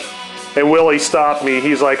know? And Willie stopped me.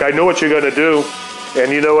 He's like, I know what you're going to do.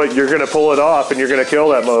 And you know what? You're going to pull it off and you're going to kill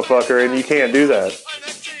that motherfucker. And you can't do that.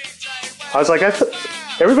 I was like,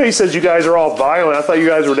 everybody says you guys are all violent. I thought you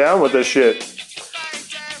guys were down with this shit.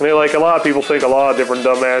 I mean, like, a lot of people think a lot of different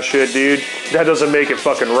dumbass shit, dude. That doesn't make it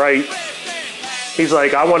fucking right. He's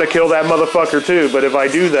like, I want to kill that motherfucker too, but if I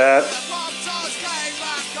do that,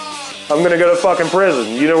 I'm going to go to fucking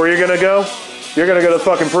prison. You know where you're going to go? You're going to go to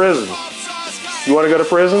fucking prison. You want to go to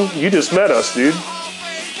prison? You just met us, dude.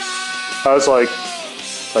 I was like,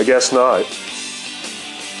 I guess not.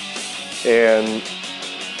 And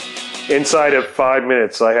inside of 5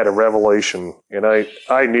 minutes, I had a revelation, and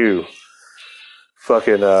I knew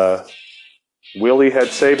fucking Willie had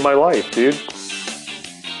saved my life, dude.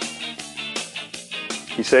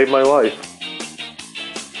 He saved my life.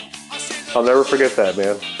 I'll never forget that,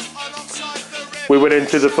 man. We went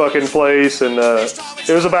into the fucking place, and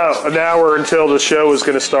it was about an hour until the show was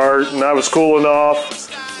going to start, and I was cooling off.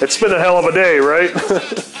 It's been a hell of a day, right?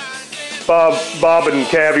 Bob and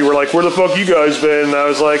Cabby were like, where the fuck you guys been? And I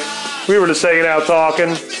was like, we were just hanging out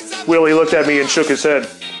talking. Willie looked at me and shook his head.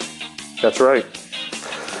 That's right.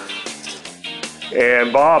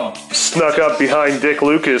 And Bob snuck up behind Dick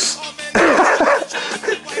Lucas.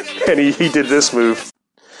 And he did this move.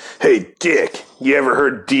 Hey, Dick, you ever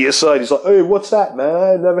heard deicide? He's like, hey, what's that, man?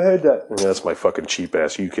 I never heard that. And that's my fucking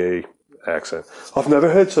cheap-ass UK accent. I've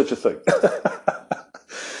never heard such a thing.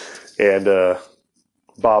 And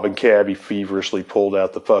Bob and Cabby feverishly pulled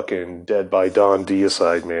out the fucking Dead by Dawn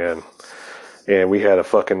deicide, man. And we had a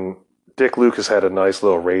fucking... Dick Lucas had a nice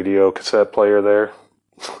little radio cassette player there.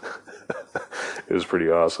 It was pretty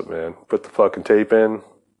awesome, man. Put the fucking tape in.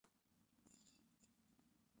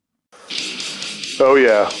 Oh,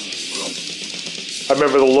 yeah. I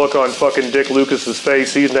remember the look on fucking Dick Lucas's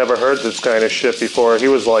face. He's never heard this kind of shit before. He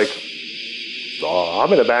was like, oh,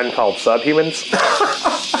 I'm in a band called Subhumans.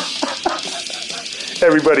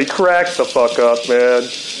 Everybody cracked the fuck up, man.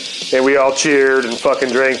 And we all cheered and fucking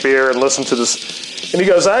drank beer and listened to this. And he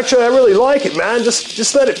goes, actually, I really like it, man.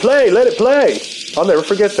 Just let it play. Let it play. I'll never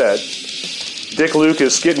forget that. Dick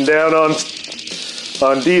Lucas getting down on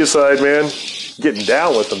deicide, man. Getting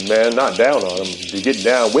down with him, man. Not down on him. You're getting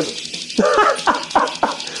down with him.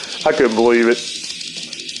 I couldn't believe it.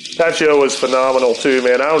 That show was phenomenal, too,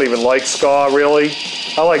 man. I don't even like ska, really.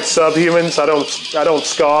 I like Subhumans. I don't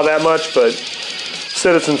ska that much, but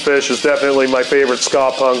Citizen Fish is definitely my favorite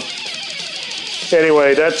ska punk.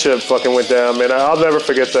 Anyway, that shit fucking went down, man. I'll never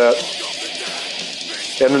forget that.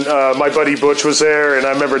 And my buddy Butch was there, and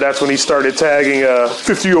I remember that's when he started tagging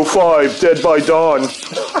 5005 Dead by Dawn.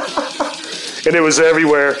 And it was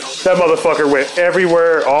everywhere. That motherfucker went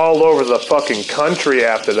everywhere, all over the fucking country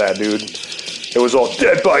after that, dude. It was all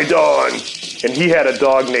Dead by Dawn. And he had a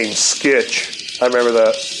dog named Skitch. I remember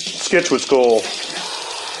that. Skitch was cool.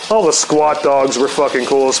 All the squat dogs were fucking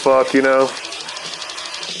cool as fuck, you know?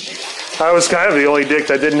 I was kind of the only dick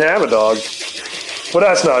that didn't have a dog. Well,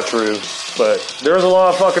 that's not true. But there was a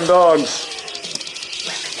lot of fucking dogs.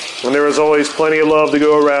 And there was always plenty of love to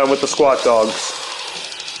go around with the squat dogs.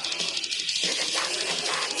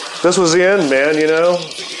 This was the end, man, you know?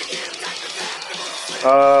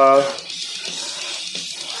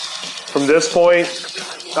 From this point,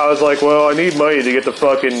 I was like, well, I need money to get to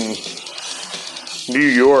fucking New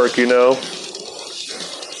York, you know?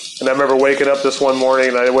 And I remember waking up this one morning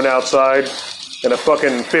and I went outside and a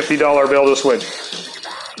fucking $50 bill just went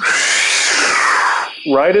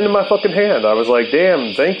right into my fucking hand. I was like,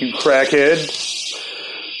 damn, thank you, crackhead,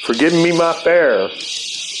 for giving me my fare.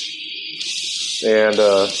 And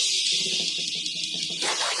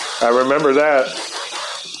I remember that.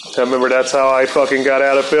 I remember that's how I fucking got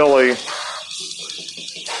out of Philly.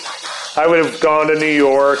 I would have gone to New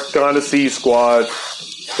York, gone to C Squad.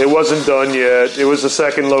 It wasn't done yet. It was the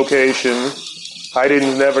second location. I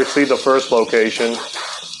didn't never see the first location.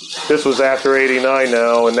 This was after 89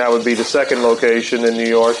 now, and that would be the second location in New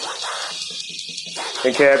York.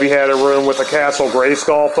 And Cabby had a room with a Castle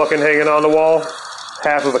Grayskull fucking hanging on the wall.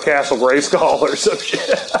 Half of a Castle Grayskull or some shit.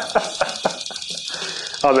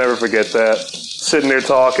 I'll never forget that. Sitting there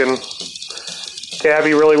talking.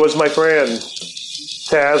 Cabby really was my friend.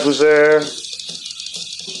 Taz was there.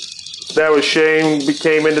 That was Shane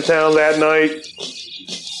came into town that night.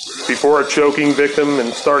 Before a choking victim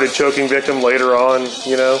and started choking victim later on,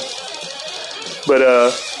 you know. But,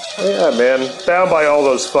 yeah, man. Down by all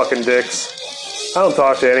those fucking dicks. I don't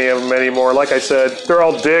talk to any of them anymore. Like I said, they're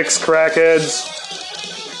all dicks, crackheads,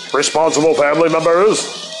 responsible family members,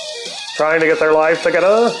 trying to get their life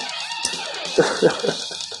together.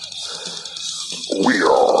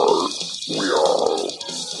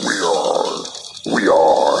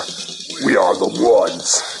 We are the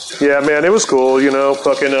ones. Yeah, man, it was cool, you know,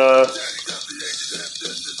 fucking,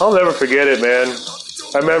 I'll never forget it, man.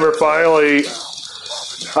 I remember finally,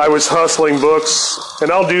 I was hustling books,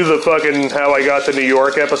 and I'll do the fucking How I Got to New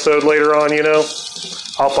York episode later on, you know?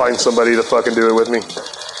 I'll find somebody to fucking do it with me.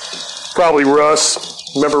 Probably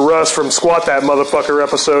Russ. Remember Russ from Squat That Motherfucker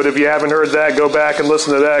episode? If you haven't heard that, go back and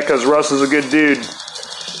listen to that, because Russ is a good dude,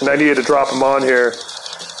 and I needed to drop him on here.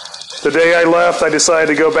 The day I left, I decided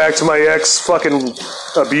to go back to my ex-fucking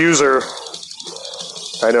abuser.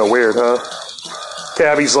 I know, weird, huh?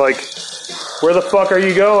 Cabby's like, where the fuck are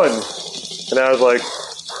you going? And I was like,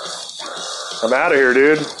 I'm out of here,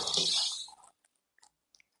 dude.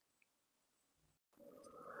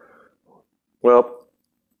 Well,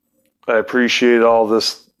 I appreciate all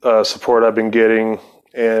this support I've been getting.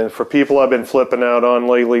 And for people I've been flipping out on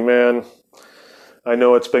lately, man, I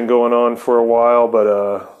know it's been going on for a while, but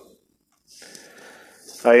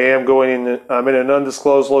I'm in an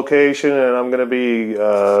undisclosed location, and I'm going to be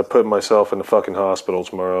putting myself in the fucking hospital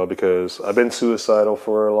tomorrow because I've been suicidal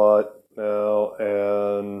for a lot now,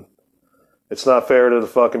 and it's not fair to the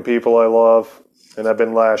fucking people I love, and I've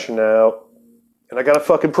been lashing out, and I got a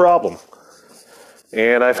fucking problem,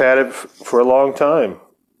 and I've had it for a long time.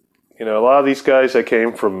 You know, a lot of these guys that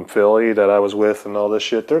came from Philly that I was with and all this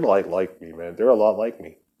shit, they're like me, man. They're a lot like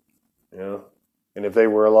me, you know, and if they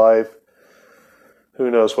were alive, who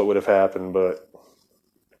knows what would have happened, but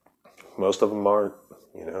most of them aren't,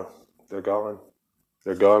 you know. They're gone.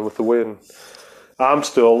 They're gone with the wind. I'm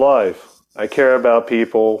still alive. I care about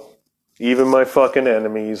people, even my fucking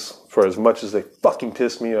enemies, for as much as they fucking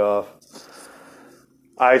piss me off.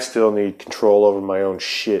 I still need control over my own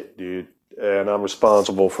shit, dude. And I'm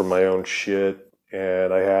responsible for my own shit.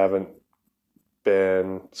 And I haven't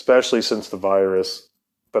been, especially since the virus.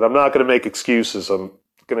 But I'm not going to make excuses. I'm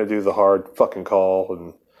going to do the hard fucking call,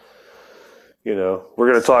 and you know, we're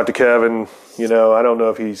going to talk to Kevin. You know, I don't know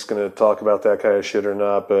if he's going to talk about that kind of shit or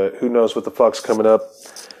not, but who knows what the fuck's coming up.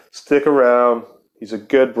 Stick around. He's a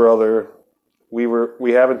good brother.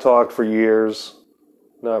 We haven't talked for years.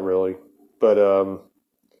 Not really, but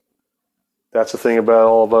that's the thing about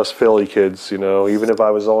all of us Philly kids, you know. Even if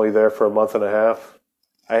I was only there for a month and a half,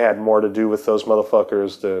 I had more to do with those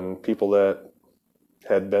motherfuckers than people that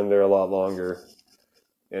had been there a lot longer.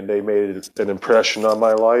 and they made an impression on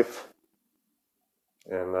my life.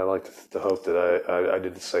 And I like to hope that I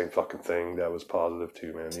did the same fucking thing that was positive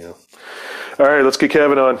too, man, you know. All right, let's get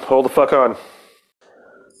Kevin on. Hold the fuck on.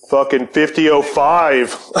 Fucking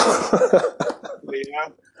 50:05. Yeah.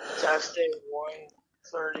 Testing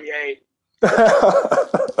 138.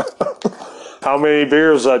 How many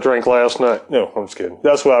beers I drank last night? No, I'm just kidding.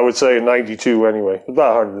 That's what I would say in 92 anyway.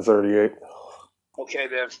 About 138. Okay,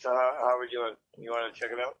 man. How are we doing? You want to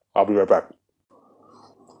check it out? I'll be right back.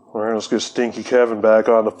 All right, let's get Stinky Kevin back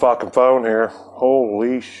on the fucking phone here.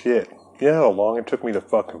 Holy shit. You know how long it took me to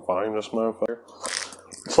fucking find this motherfucker?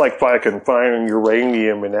 It's like fucking finding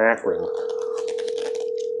uranium in Akron.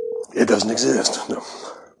 It doesn't exist. No.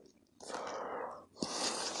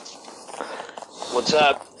 What's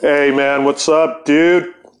up? Hey, man, what's up,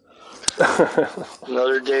 dude?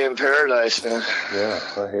 Another day in paradise, man. Yeah,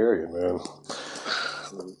 I hear you, man.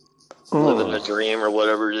 Living the dream or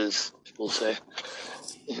whatever it is people say.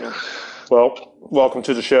 Yeah. Well, welcome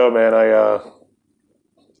to the show, man.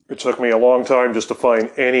 It took me a long time just to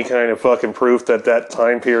find any kind of fucking proof that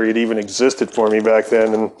time period even existed for me back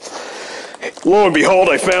then, and lo and behold,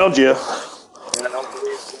 I found you. And I don't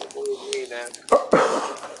believe me, man.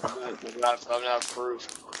 I'm not proof.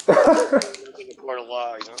 In the court of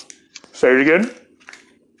law, you know. Say it again?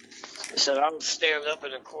 I said I don't stand up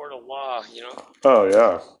in a court of law, you know. Oh,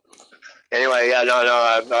 yeah. Anyway, yeah,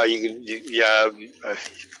 no, you can, yeah,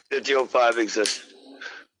 5005 exists.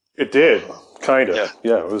 It did, kind of.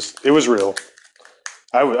 Yeah, it was real.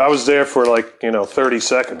 I was there for 30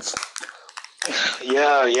 seconds.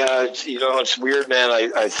 Yeah, it's weird, man.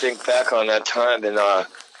 I think back on that time and I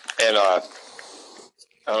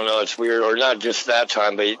don't know, it's weird, or not just that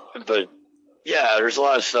time, but yeah, there's a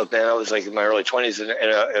lot of stuff, man. I was like in my early 20s, and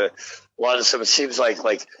a lot of stuff. It seems like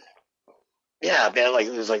yeah, man, like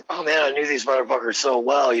it was like, oh man, I knew these motherfuckers so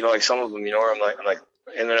well, you know, like some of them, you know. I'm like,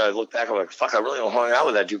 and then I look back, I'm like, fuck, I really only hung out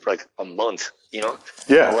with that dude for like a month, you know,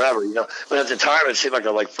 yeah, or whatever, you know. But at the time, it seemed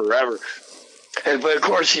like forever. But of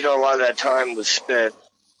course, you know, a lot of that time was spent.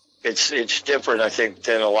 It's different, I think,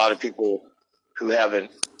 than a lot of people who you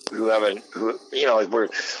know, we're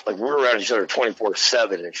around each other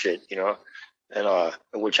 24/7 and shit, you know, and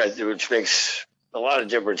which makes a lot of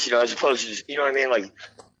difference, you know, as opposed to just, you know what I mean, like,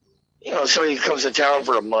 you know, somebody comes to town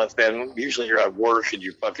for a month, man. Usually you're at work and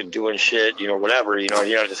you're fucking doing shit, you know, whatever, you know,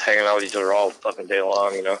 you're not just hanging out with each other all fucking day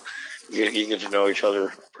long, you know. You get to know each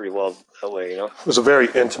other pretty well that way, you know. It was a very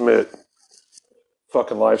intimate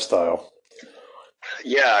fucking lifestyle.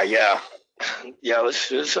 Yeah. It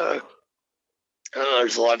was I don't know,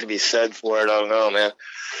 there's a lot to be said for it. I don't know, man.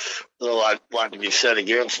 There's a lot to be said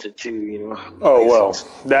against it, too, you know. Oh, well,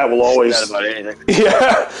 that will always... That about anything.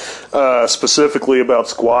 Yeah. Specifically about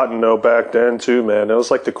squatting, though, back then, too, man. It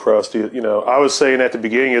was like the crusty, you know. I was saying at the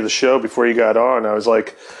beginning of the show, before you got on, I was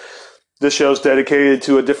like, this show's dedicated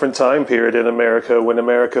to a different time period in America, when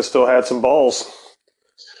America still had some balls.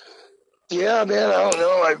 Yeah, man, I don't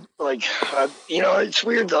know. You know, it's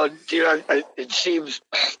weird, though, dude. It seems...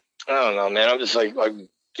 I don't know, man. I'm just like, I'm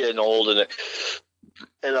getting old, and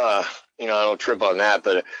you know, I don't trip on that,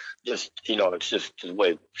 but just, you know, it's just the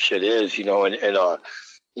way shit is, you know, and you know,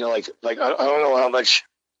 like I don't know how much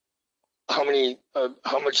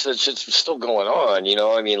that shit's still going on, you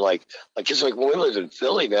know. I mean, like just like when we lived in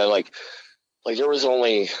Philly, man, like there was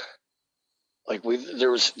only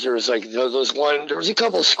there was a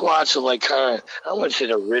couple of squats of like kind of, I don't want to say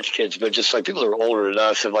they're rich kids, but just like people that are older than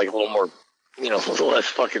us and like a little more, you know, a little less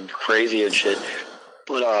fucking crazy and shit.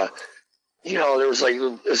 But, you know, there was like,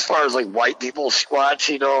 as far as like white people squats,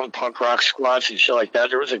 you know, and punk rock squats and shit like that,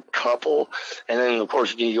 there was a couple. And then, of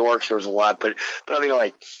course, New York, there was a lot. But I mean,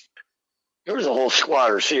 like, there was a whole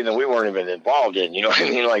squatter scene that we weren't even involved in. You know what I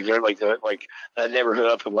mean? Like, they're like that neighborhood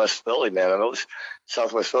up in West Philly, man. And those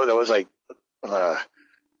Southwest Philly, that was like,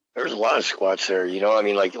 there was a lot of squats there, you know. I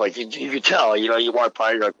mean, like you could tell, you know, you walk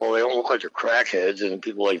by, you're like, well, they don't look like they're crackheads, and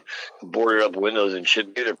people like boarded up windows and shit.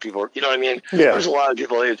 Either people, you know what I mean? Yeah. There's a lot of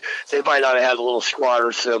people. They might not have had the little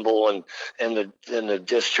squatter symbol and the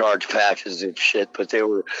discharge patches and shit, but they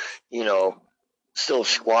were, you know, still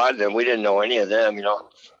squatting, and we didn't know any of them, you know.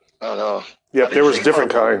 I don't know. Yeah, there was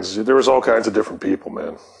different kinds. There was all kinds of different people,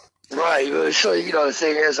 man. Right. So, you know, the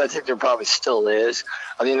thing is, I think there probably still is.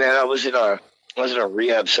 I mean, man, I was in a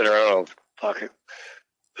rehab center. I don't know. Fuck it.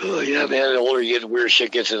 Oh, yeah, man. The older you get, the weird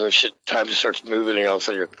shit gets in, the shit time just starts moving, and all of a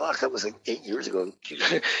sudden you're, fuck, that was like 8 years ago.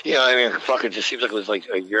 You know, I mean, fuck, it just seems like it was like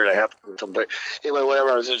a year and a half or something. But anyway,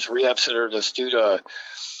 whatever. I was in this rehab center. This dude,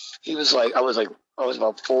 he was like, I was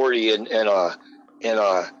about 40, and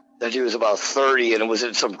that dude was about 30, and it was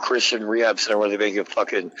in some Christian rehab center where they make it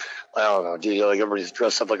fucking, I don't know, dude, like everybody's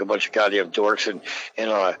dressed up like a bunch of goddamn dorks, and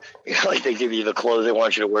like they give you the clothes they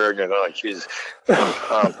want you to wear, and you're like, Jesus,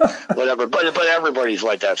 whatever. But everybody's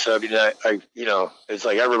like that. So I mean, I it's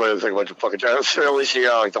like everybody looks like a bunch of fucking dorks. At least you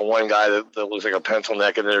got like the one guy that looks like a pencil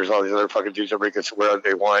neck, and then there's all these other fucking dudes that can wear what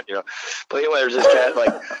they want, But anyway, there's this cat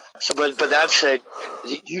like, so but that said,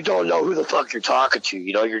 you don't know who the fuck you're talking to,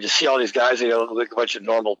 You just see all these guys, they look like a bunch of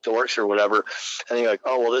normal dorks or whatever, and you're like,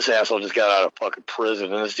 oh well, this asshole just got out of fucking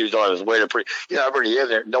prison, and this dude's on his way to everybody in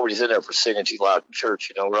there. Nobody's in there for singing too loud in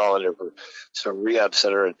church, We're all in there for some rehab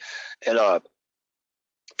center, and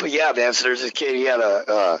but yeah, man. So there's this kid. He had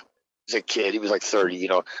he was like 30,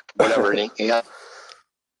 whatever, and he had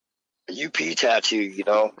a UP tattoo,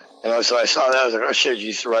 and so I saw that. I was like, oh shit, you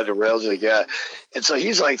used to ride the rails, like yeah, and so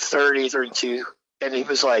he's like 30, 32, and he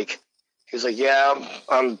was like, yeah,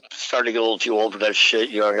 I'm starting to get a little too old for that shit.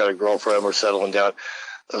 I got a girlfriend. We're settling down.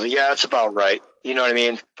 I was like, yeah, that's about right. You know what I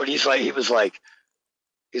mean? But he's like, yeah,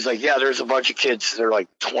 there's a bunch of kids that are like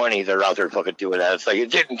 20 that are out there fucking doing that. It's like, it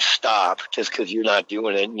didn't stop just because you're not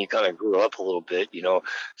doing it and you kind of grew up a little bit,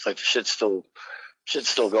 It's like the shit's still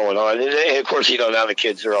going on. And of course, now the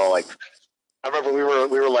kids are all like, I remember we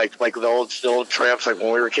were like the old tramps, like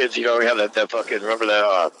when we were kids, we had that fucking, remember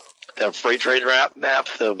that freight train map,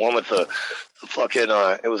 the one with the fucking,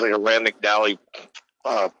 it was like a Rand McNally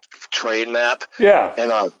train map. Yeah.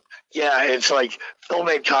 And yeah, it's like Phil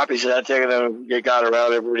made copies of that thing, and then it got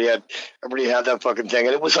around. Everybody had that fucking thing,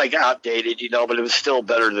 and it was like outdated, but it was still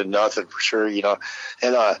better than nothing for sure, And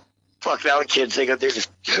fuck, now the kids, they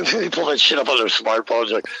pull that shit up on their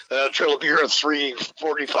smartphones, like trail will be here at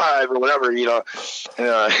 3:45 or whatever, And what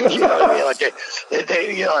I mean, like they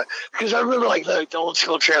because I remember like the old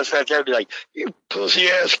school tramps back there would be like, you pussy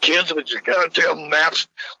ass kids with your goddamn maps.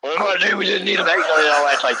 What am I do? We didn't need a magnet and all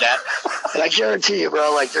that like that. And I guarantee you,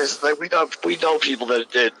 bro, like there's like we know people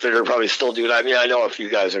that are probably still doing. I mean, I know a few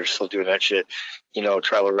guys that are still doing that shit,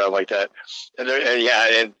 traveling around like that, and they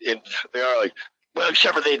are like. Well,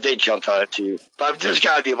 except for they jumped on it too. But there's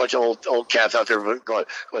got to be a bunch of old cats out there going,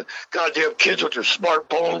 goddamn kids with their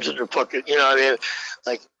smartphones and their fucking, what I mean?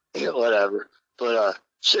 Like, whatever. But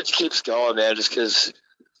shit keeps going, man, just because,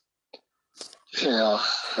 I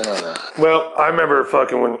don't know. Well, I remember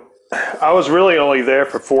fucking when I was really only there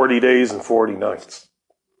for 40 days and 40 nights.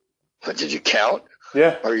 But did you count?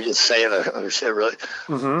 Yeah. Or are you just saying that shit, really?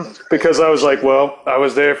 Mm-hmm. Because I was like, well, I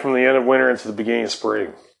was there from the end of winter into the beginning of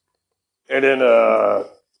spring. And then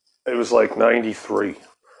it was like 93.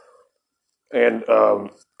 And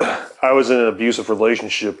I was in an abusive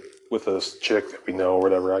relationship with this chick that we know or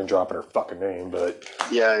whatever. I ain't dropping her fucking name, but...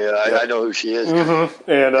 Yeah. I know who she is. Mm-hmm.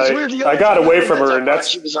 And I got away from her, and that's...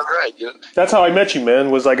 She was all right, That's how I met you, man,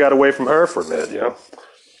 was I got away from her for a minute,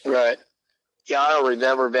 Right. Yeah, I don't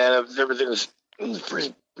remember, man. Everything was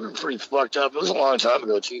pretty fucked up. It was a long time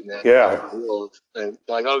ago, too, man. Yeah. And,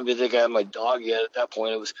 like, I don't even think I had my dog yet at that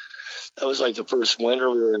point. That was like the first winter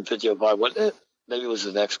we were in 5005, wasn't it? Maybe it was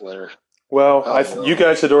the next winter. Well, you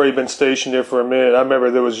guys had already been stationed there for a minute. I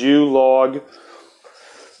remember there was you, Log,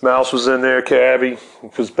 Mouse was in there, Cabby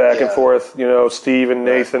was back and forth, Steve and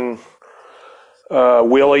Nathan,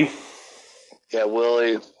 Willie. Yeah,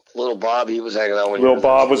 Willie, little Bob, he was hanging out when Little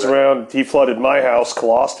Bob was around. He flooded my house,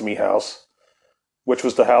 Colostomy House, which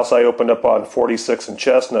was the house I opened up on 46 and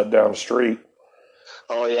Chestnut down the street.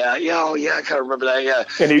 Oh, yeah. I kind of remember that, yeah.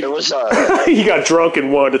 And there was, he got drunk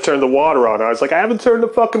and wanted to turn the water on. I was like, I haven't turned the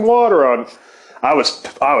fucking water on. I was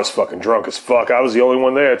fucking drunk as fuck. I was the only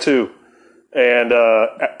one there, too. And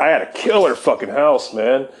I had a killer fucking house,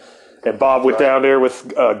 man. And Bob went down there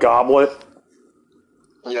with a goblet.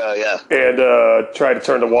 Yeah. And tried to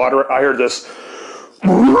turn the water. I heard this. I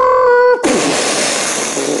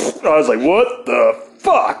was like, what the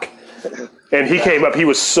fuck? And he came up. He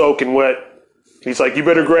was soaking wet. He's like, you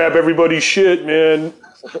better grab everybody's shit, man.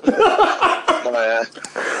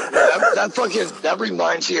 That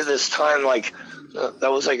reminds me of this time, like,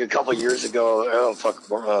 that was like a couple years ago. Oh, fuck, it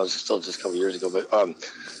was still just a couple years ago, but,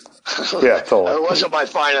 yeah, totally. It wasn't my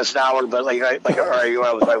finest hour, but I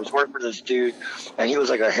was working for this dude, and he was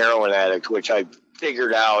like a heroin addict, which I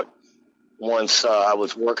figured out once I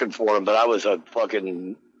was working for him, but I was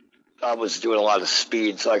doing a lot of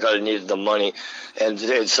speed, so I kind of needed the money, and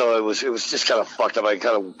so it was just kind of fucked up. I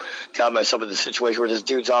kind of got myself in the situation where this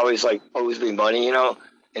dude's always me money, and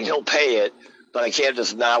he'll pay it, but I can't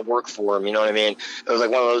just not work for him, you know what I mean? It was like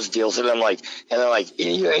one of those deals, and then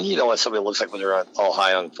you know what somebody looks like when they're all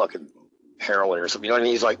high on fucking heroin or something, you know what I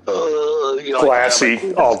mean? He's like,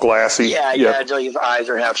 glassy, all glassy. Yeah, his eyes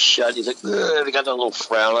are half shut. He's like, they got that little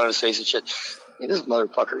frown on his face and shit. this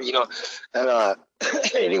motherfucker, you know. And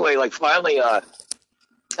anyway, like finally, I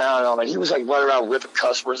don't know, man. He was like running around ripping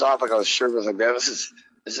customers off. Like I was sure, I was like, man, this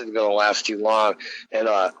isn't gonna last too long. And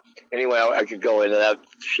anyway, I could go into that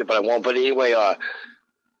shit, but I won't. But anyway,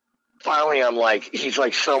 finally, I'm like, he's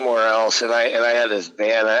like somewhere else, and I had this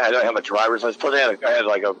van. I don't have a driver's license, but I had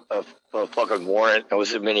like a fucking warrant. I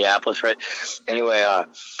was in Minneapolis, right? Anyway,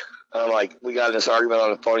 I'm like, we got in this argument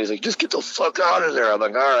on the phone. He's like, just get the fuck out of there. I'm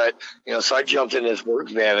like, all right, you know. So I jumped in his work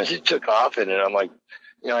van, and he took off in it. I'm like,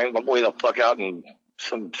 you know, I'm way the fuck out in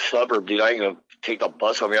some suburb, dude. I ain't gonna take the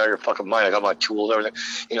bus home. You're out of your fucking mind. I got my tools, everything,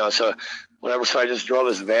 you know. So whatever. So I just drove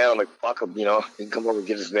his van. I'm like, fuck him, you know. He can come over and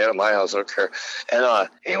get his van at my house. I don't care. And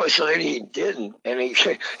anyway, so then he didn't, and he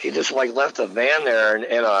just like left the van there,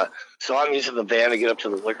 and so I'm using the van to get up to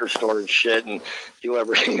the liquor store and shit and do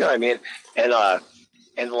whatever, you know what I mean?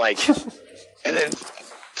 And like, and then.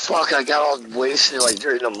 Fuck, I got all wasted like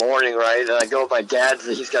during the morning, right? And I go with my dad,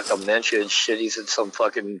 he's got dementia and shit. He's in some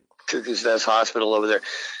fucking cuckoo's nest hospital over there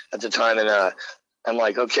at the time. And I'm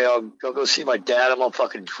like, okay, I'll go see my dad. I'm all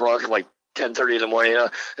fucking drunk, like 10:30 in the morning, you know,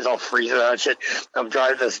 it's all freezing out and shit. I'm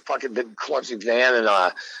driving this fucking big clumsy van, and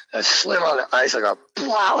I slam on the ice. I go,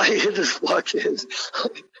 wow, I hit this fucking,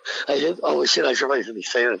 oh shit, I should be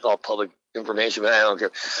saying it's all public information, but I don't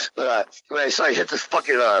care. But when I hit this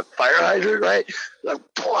fucking fire hydrant, right? Like,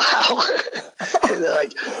 wow. and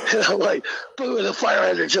I'm like, boom, and the fire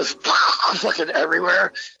hydrant just fucking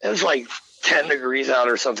everywhere. It was like 10 degrees out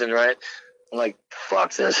or something, right? I'm like,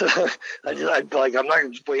 fuck this. I'm not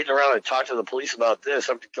waiting around to talk to the police about this.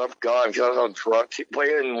 I'm gone because I was on drunk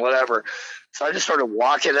playing and whatever. So I just started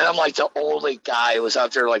walking, and I'm like the only guy who was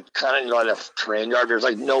out there, like kind of on a train yard. There's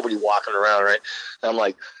like nobody walking around, right? And I'm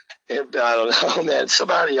like, I don't know, man.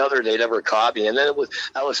 Somehow or the other, they never caught me. And then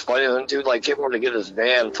that was funny. And the dude like came over to get his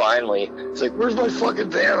van finally. He's like, where's my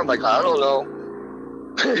fucking van? I'm like, I don't know.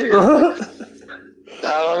 I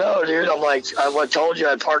don't know, dude. I'm like, I told you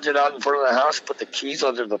I parked it out in front of the house, put the keys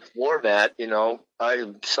under the floor mat, you know.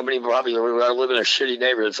 Somebody probably, I live in a shitty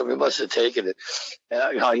neighborhood, somebody must have taken it.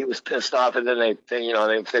 How he was pissed off, and then they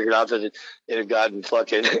figured out that it had gotten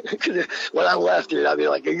fucking, when I left, dude, I mean,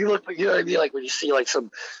 like, you know what I mean? Like, when you see, like,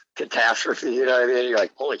 some catastrophe, you know what I mean? You're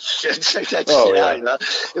like, holy shit, check that shit out, you know?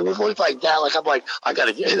 It would look like that, like, I'm like, I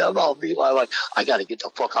gotta get, I'm all meanwhile, like, I gotta get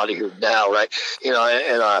the fuck out of here now, right? You know,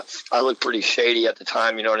 and I look pretty shady at the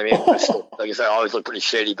time, you know what I mean? Like I said, I always look pretty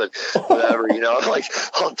shady, but whatever, you know, like,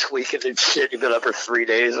 I'm tweaking and shit. You've been up for 3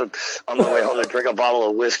 days, and I'm on my way home to drink a bottle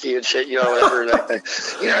of whiskey and shit, you know, whatever.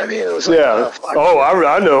 You know what I mean? It was like,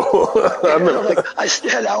 I know. I remember, like, I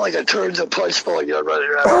stand out like a turns and punch bowl, you know, running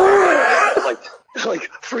around, like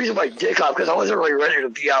freezing my dick off because I wasn't really ready to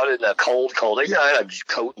be out in the cold. You know, I had a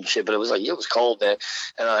coat and shit, but it was like, it was cold, man,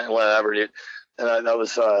 and whatever, dude. And that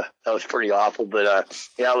was pretty awful, but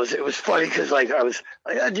yeah, it was funny because like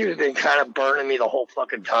that dude had been kind of burning me the whole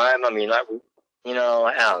fucking time. I mean, I don't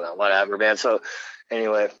know, whatever, man. So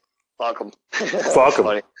anyway, fuck him. Fuck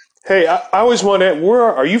him. Hey, I always wanted. Where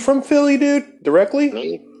are you from? Philly, dude? Directly?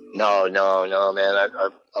 Me? No, man.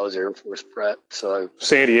 I was Air Force brat, so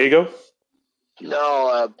San Diego.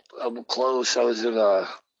 No, I'm close. I was in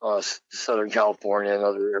Southern California,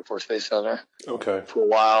 another Air Force base down there. Okay. For a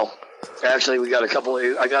while. Actually, we got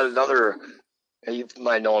I got another. You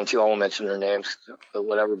might know them too. I won't mention their names, but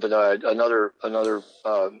whatever. But another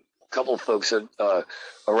couple of folks that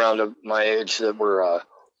around my age that were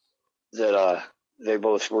they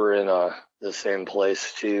both were in the same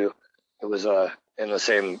place too. It was in the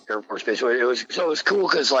same Air Force base. It was cool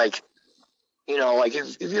because like, you know, like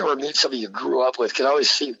if you ever meet somebody you grew up with, can always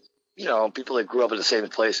see, you know, people that grew up in the same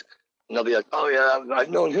place, and they'll be like, oh yeah, I've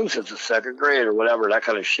known him since the second grade or whatever, that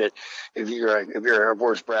kind of shit. If you're an Air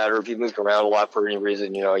Force brat, or if you moved around a lot for any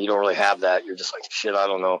reason, you know, you don't really have that. You're just like, shit, I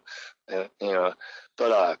don't know, you know.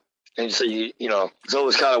 But and so you know, so it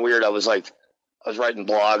was kind of weird. I was writing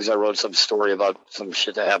blogs. I wrote some story about some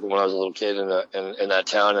shit that happened when I was a little kid in that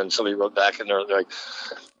town, and somebody wrote back in there, they're like,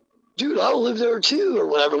 dude, I live there too, or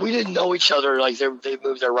whatever. We didn't know each other. Like they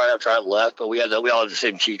moved there right after I left, but we all had the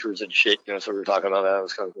same teachers and shit, you know. So we were talking about that. It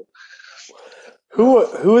was kind of cool.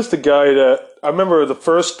 Who is the guy that I remember the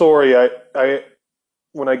first story I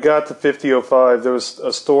when I got to 5005, there was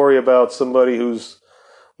a story about somebody who's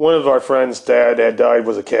one of our friends' dad had died,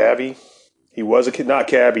 was a cabbie. He was not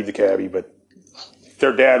cabbie the cabbie, but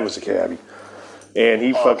their dad was a cabbie, and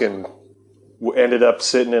he fucking ended up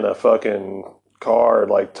sitting in a fucking car,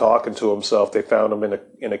 like talking to himself. They found him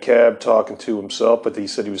in a cab talking to himself, but he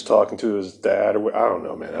said he was talking to his dad. Or I don't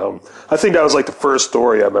know, man. I think that was like the first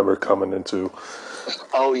story I remember coming into.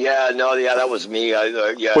 Oh yeah, no, yeah, that was me.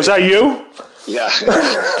 Yeah. Was that you? Yeah.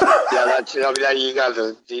 Yeah, that's, I mean, you got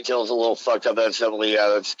the details a little fucked up. That's definitely,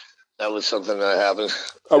 that was something that happened.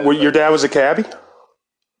 Well, your dad was a cabbie?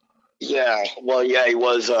 Yeah. Well, yeah, he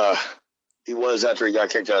was after he got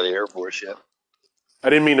kicked out of the Air Force, yeah. I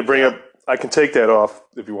didn't mean to bring up. I can take that off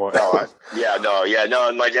if you want. No,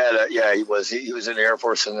 and my dad, he was in the Air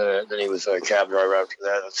Force, and then he was a cab driver after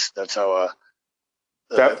that. That's how.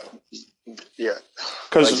 Yeah,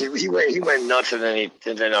 because he went nuts, and then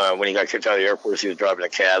when he got kicked out of the Air Force, he was driving a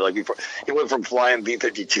cab. Like before, he went from flying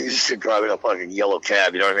B-52s to driving a fucking yellow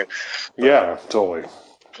cab. You know what I mean? Yeah, totally.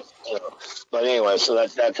 But anyway, so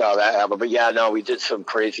that's how that happened. But yeah, no, we did some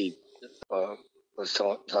crazy. Was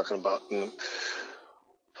talking about.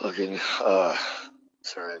 Fucking,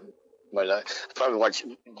 sorry, I probably watch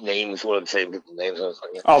names, what I'm saying, people's names.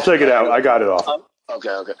 I'll take it out. I got it off.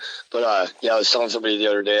 Okay. But, yeah, I was telling somebody the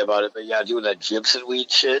other day about it, but yeah, doing that gypsum weed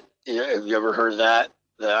shit. Have you ever heard of that?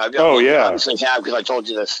 Yeah. I obviously have, because I told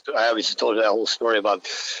you this. I obviously told you that whole story about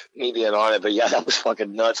me being on it, but yeah, that was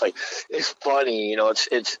fucking nuts. Like, it's funny, you know,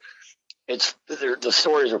 the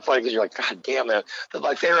stories are funny because you're like, God damn, man. But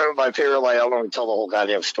my favorite, like, I don't want to tell the whole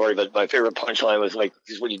goddamn story, but my favorite punchline was like,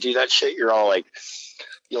 because when you do that shit, you're all like,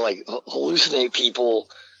 you like hallucinate people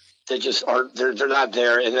that just aren't, they're not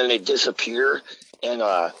there, and then they disappear, and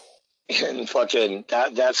fucking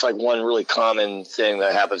that's like one really common thing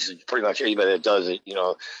that happens to pretty much anybody that does it. You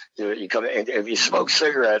know, you come, and if you smoke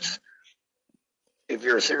cigarettes. If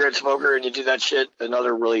you're a cigarette smoker and you do that shit,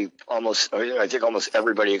 another really I think almost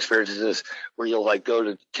everybody experiences this, where you'll like go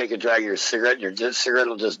to take a drag of your cigarette and your cigarette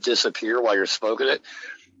will just disappear while you're smoking it.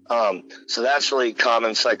 So that's really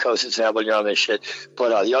common psychosis to have when you're on this shit.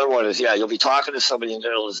 But the other one is, you'll be talking to somebody and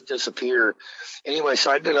it'll just disappear. Anyway,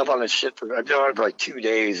 so I've been up on this shit I've been on it for like 2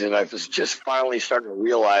 days, and I was just finally starting to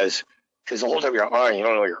realize, because the whole time you're on it, you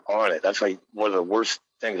don't know you're on it. That's like one of the worst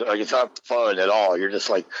things. Like, it's not fun at all. You're just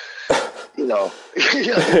like, you know,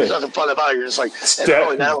 there's nothing fun about it. You're just like,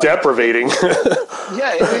 deprivating.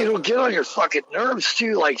 Yeah, it'll get on your fucking nerves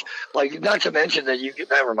too. Like not to mention that you can,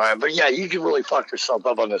 never mind, but yeah, you can really fuck yourself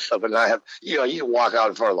up on this stuff. And I have, you know, you can walk out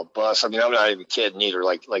in front of the bus. I mean, I'm not even kidding either.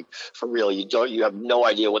 Like for real, you have no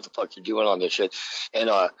idea what the fuck you're doing on this shit. And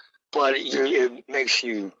but it makes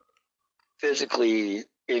you physically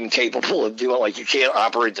incapable of doing, like, you can't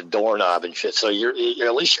operate the doorknob and shit. So you're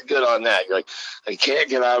at least you're good on that. You're like, I can't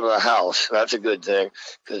get out of the house. That's a good thing,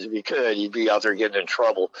 because if you could, you'd be out there getting in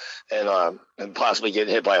trouble and possibly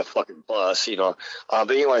getting hit by a fucking bus, you know. But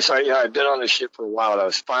anyway, so I've been on this shit for a while, and I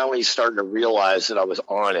was finally starting to realize that I was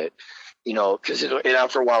on it. You know, because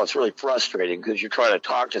after a while, it's really frustrating, because you're trying to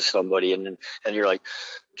talk to somebody and you're like,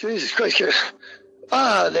 Jesus Christ,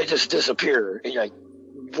 they just disappear. And you're like,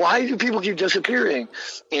 why do people keep disappearing?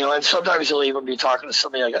 You know, and sometimes you'll even be talking to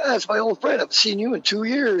somebody like, that's my old friend. I haven't seen you in 2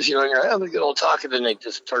 years. You know, and you're having a good old talk, and then they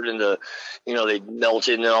just turn into, you know, they melt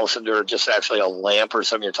in, and all of a sudden they're just actually a lamp or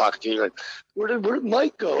something you're talking to. You're like, where did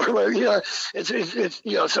Mike go? Or whatever. You know, it's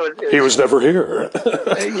you know, so he was never here.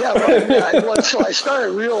 Yeah, well, so I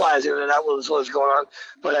started realizing that was what was going on,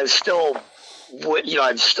 but I still. You know,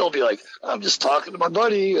 I'd still be like, I'm just talking to my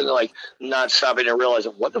buddy, and like not stopping and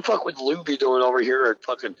realizing, what the fuck would Lou be doing over here at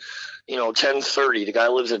fucking, you know, 10:30? The guy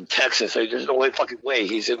lives in Texas. There's no fucking way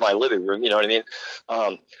he's in my living room. You know what I mean?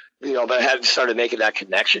 You know, but I hadn't started making that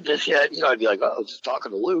connection just yet. You know, I'd be like, oh, I was just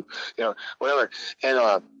talking to Lou, you know, whatever.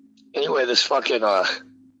 And anyway, this fucking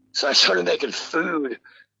so I started making food.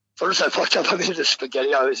 First, I fucked up. I made the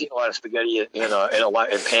spaghetti. I was eating a lot of spaghetti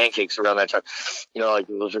and pancakes around that time. You know, like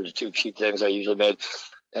those are the two cheap things I usually made.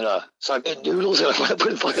 And so I made noodles, and I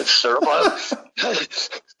put fucking syrup on them.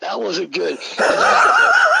 That wasn't good. But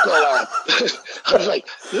I was like,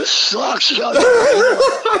 this sucks.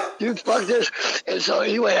 Dude, fuck this. And so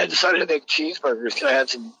anyway, I decided to make cheeseburgers, because I had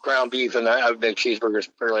some ground beef, and I would make cheeseburgers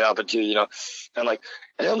fairly often too, you know. And I'm like,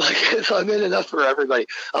 so I made enough for everybody.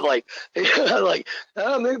 I'm like, might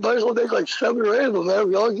as well make like 7 or 8 of them,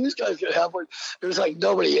 man. All these guys can have one. There's like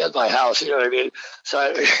nobody at my house, you know what I mean?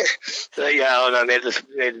 So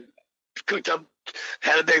and I cooked up,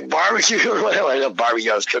 had a big barbecue or whatever. I know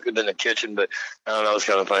barbecue, I was cooking in the kitchen, but I don't know, it's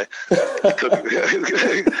kind of funny.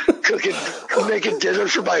 Making dinner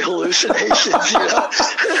for my hallucinations, you know?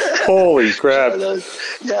 Holy crap.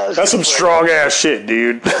 Yeah, that's some strong ass shit,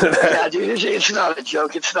 dude. Yeah, dude, it's not a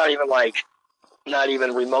joke. It's not even not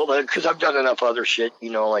even remotely, because I've done enough other shit,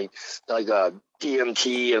 you know, like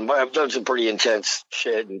DMT, and I've done some pretty intense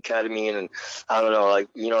shit, and ketamine, and I don't know, like,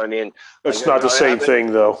 you know what I mean? It's not the same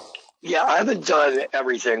thing, though. Yeah, I haven't done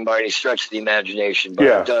everything by any stretch of the imagination, but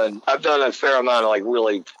yeah. I've done a fair amount of like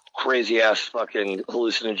really crazy ass fucking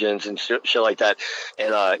hallucinogens and shit like that,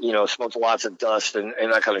 and smoked lots of dust and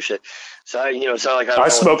that kind of shit. So it's not like I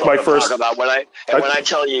smoked my first. Talk about when I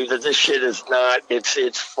tell you that this shit is not,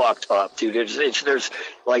 it's fucked up, dude. There's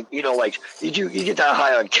like you get that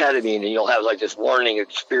high on ketamine and you'll have like this warning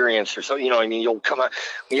experience or something. You'll come out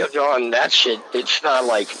on that shit. It's not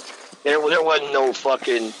like there wasn't no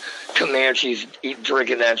fucking Comanches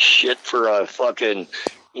drinking that shit for a fucking.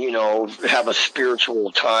 Have a spiritual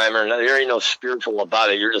time or there ain't no spiritual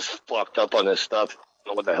about it. You're just fucked up on this stuff. I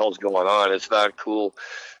don't know what the hell's going on. It's not cool.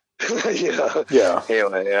 Yeah.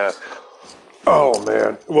 Anyway, yeah. Oh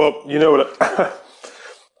man. Well, you know what?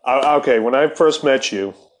 Okay, when I first met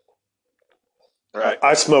you, right.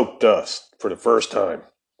 I smoked dust for the first time.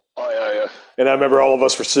 Oh yeah. And I remember all of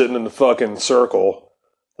us were sitting in the fucking circle,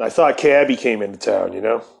 and I thought Cabby came into town,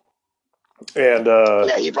 And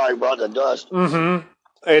yeah, he probably brought the dust. Mm-hmm.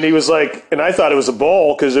 And he was like, and I thought it was a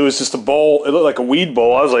bowl because it was just a bowl. It looked like a weed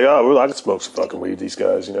bowl. I was like, oh, well, I can smoke some fucking weed, these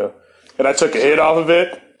guys, And I took a hit off of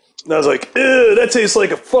it, and I was like, ew, that tastes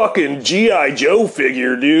like a fucking G.I. Joe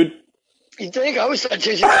figure, dude. You think? I was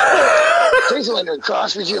tasting like a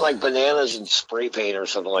cross between like bananas and spray paint or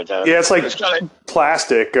something like that. Yeah, it's like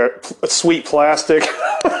plastic, sweet plastic.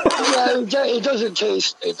 Yeah, it doesn't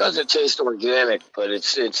taste organic, but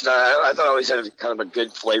it's not. I thought it always had kind of a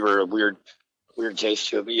good flavor, a weird taste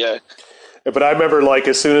to it. But yeah. But I remember, like,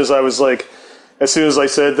 as soon as I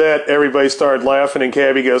said that, everybody started laughing, and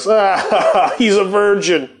Cabby goes, he's a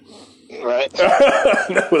virgin. Right.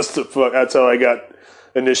 That was the fuck. That's how I got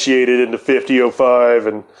initiated into 5005,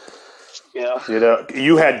 and yeah,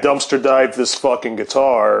 you had dumpster dived this fucking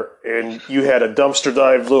guitar, and you had a dumpster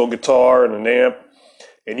dived little guitar and an amp,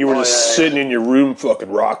 and you were sitting in your room fucking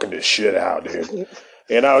rocking this shit out, dude.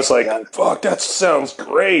 And I was like, fuck, that sounds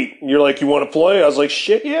great. And you're like, you want to play? I was like,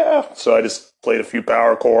 shit, yeah. So I just played a few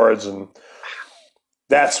power chords, and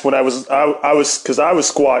that's when I was because I was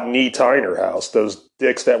squatting E. Tyner house, those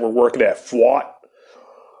dicks that were working at FWAT.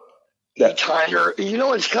 E. Tyner,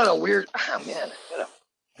 it's kind of weird. Oh, man.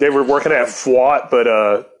 They were working at FWAT, but,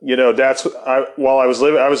 while I was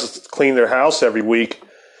living, I was cleaning their house every week.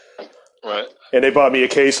 Right. And they bought me a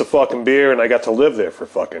case of fucking beer, and I got to live there for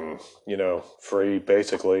fucking, free,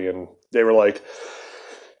 basically. And they were like,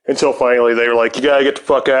 until finally they were like, you gotta get the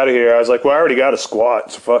fuck out of here. I was like, well, I already got a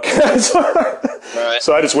squat, so fuck. Right.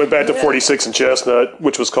 So I just went back to 46 and Chestnut,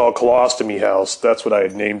 which was called Colostomy House. That's what I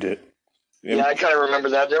had named it. Yeah, I kind of remember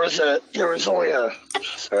that. There was only a.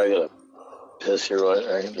 Sorry, I got to piss here.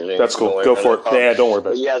 That's cool. Go for it. Yeah, don't worry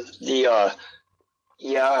about it.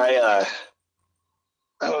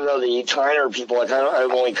 I don't know, the E. Tyner people, I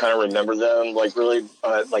only kind of remember them, really,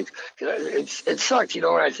 it sucked, and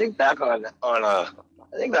I think back on a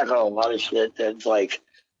lot of shit that's I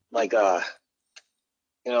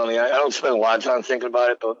don't spend a lot of time thinking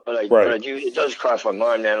about it, but I do, it does cross my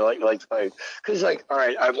mind, man, because, all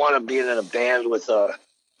right, I want to be in a band with a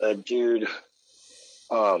dude,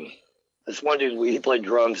 this one dude, he played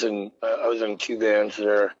drums, and I was in 2 bands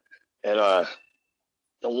there, and,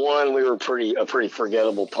 the one, we were a pretty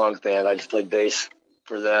forgettable punk band. I just played bass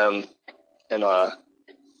for them, and the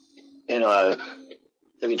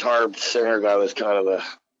guitar singer guy was kind of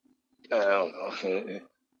I don't know.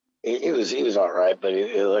 He was all right, but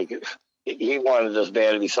he wanted this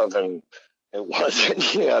band to be something it wasn't.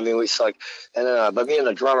 We sucked. And then, but me and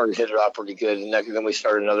the drummer hit it off pretty good. And then we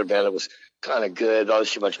started another band that was kind of good. I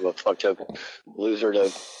was too much of a fucked up loser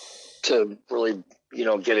to really.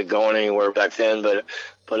 Get it going anywhere back then, but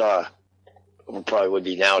probably would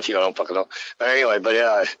be now too. I don't fucking know. But anyway,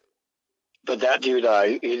 but that dude,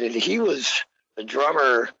 he was the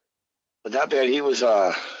drummer with that band. He was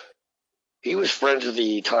friends with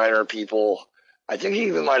the Tyner people. I think he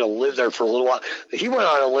even might have lived there for a little while. He went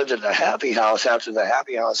on and lived at the Happy House after the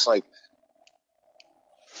Happy House. Like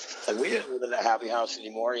we didn't live in the Happy House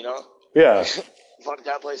anymore, Yeah. Fuck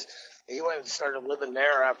that place. He went and started living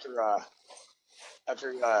there after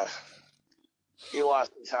he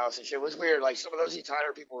lost his house and shit. It was weird. Some of those E.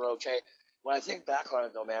 Tyner people were okay. When I think back on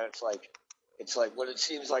it, though, man, it's like what it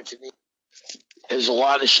seems like to me is a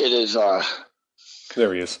lot of shit is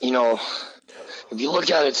there he is. If you look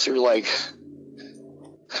at it through I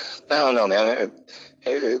don't know, man.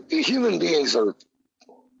 Human beings are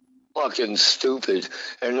fucking stupid,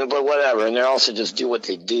 but whatever. And they also just do what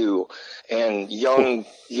they do. And young.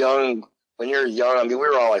 When you're young, we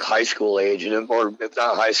were all high school age, or if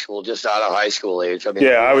not high school, just out of high school age. I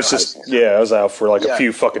was out for a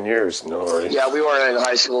few fucking years. No worries. Yeah, we weren't in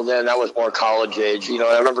high school then. That was more college age.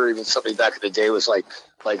 I remember even somebody back in the day was we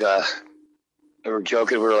were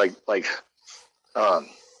joking. We were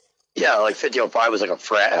Yeah, like 5005 was like a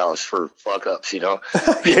frat house for fuck ups, you know.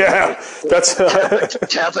 Yeah, that's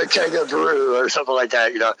Tapakega Brew or something like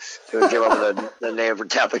that, you know. They would give them the name for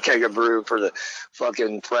Tapakega Brew for the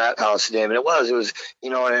fucking frat house name, and it was, you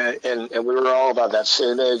know, and we were all about that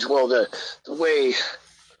same age. Well, the way,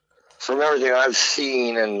 from everything I've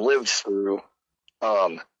seen and lived through,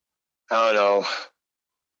 I don't know.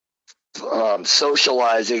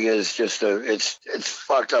 Socializing is just it's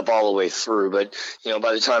fucked up all the way through. But you know,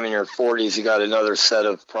 by the time in your 40s, you got another set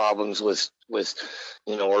of problems with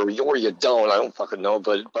you know, or you don't. I don't fucking know,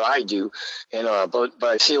 but I do. And but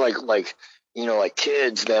I see like you know, like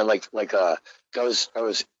kids, man, like I was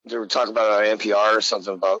they were talking about it on NPR or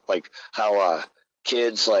something about like how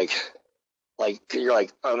kids like you're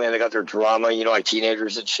like, oh man, they got their drama, you know, like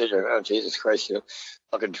teenagers and shit. Oh Jesus Christ, you know,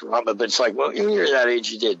 fucking drama. But it's like, well, when you're that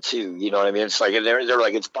age, you did too. You know what I mean? It's like, and they're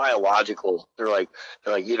like, it's biological. They're like,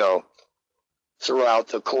 you know, throughout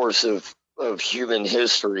the course of human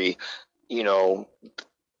history, you know,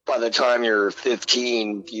 by the time you're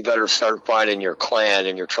 15, you better start finding your clan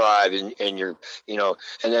and your tribe and your, you know,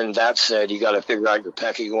 and then that said, you got to figure out your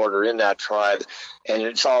pecking order in that tribe. And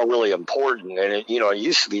it's all really important. And it, you know, it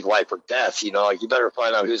used to be life or death, you know, like you better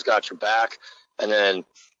find out who's got your back. And then,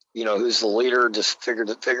 you know, who's the leader, just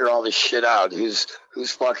figure all this shit out. Who's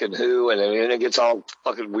fucking who. And then it gets all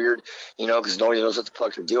fucking weird, you know, because nobody knows what the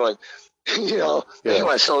fuck they're doing. You know, yeah.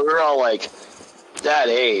 Anyway, so they're all like that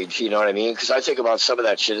age, you know what I mean? Because I think about some of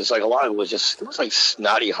that shit. It's like a lot of it was like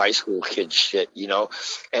snotty high school kid shit, you know.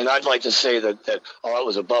 And I'd like to say that I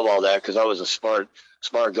was above all that because I was a smart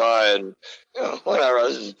guy, and you know, whatever. I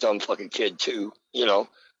was a dumb fucking kid too, you know.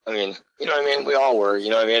 I mean, you know what I mean? We all were, you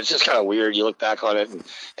know what I mean? It's just kind of weird. You look back on it,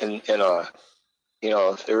 and you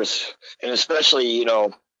know, there was, and especially, you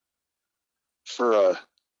know, for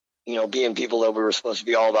you know, being people that we were supposed to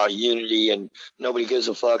be all about unity and nobody gives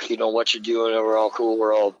a fuck, you know, what you're doing. And we're all cool.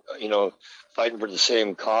 We're all, you know, fighting for the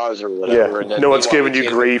same cause or whatever. Yeah. And then no one's giving you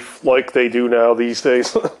grief like they do now these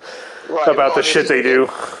days about the shit they do.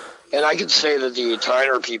 And I could say that the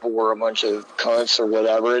Tyner people were a bunch of cunts or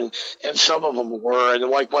whatever, and some of them were.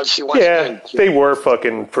 And like once they were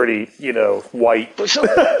fucking pretty, you know, white. But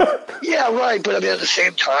yeah, right. But I mean, at the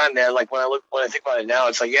same time, man, like when I think about it now,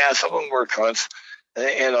 it's like, yeah, some of them were cunts.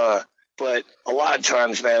 And but a lot of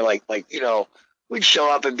times, man, like you know, we'd show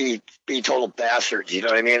up and be total bastards. You know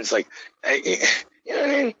what I mean? It's like, you know what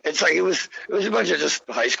I mean? It's like it was a bunch of just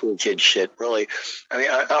high school kid shit, really. I mean,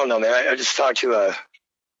 I don't know, man. I just talked to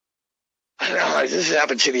I don't know. This has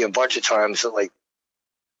happened to me a bunch of times. That like,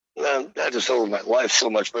 not just over my life so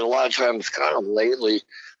much, but a lot of times, kind of lately,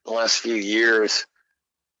 the last few years,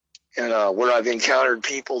 and where I've encountered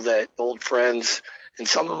people that old friends. And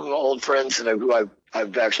some of them old friends who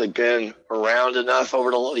I've actually been around enough over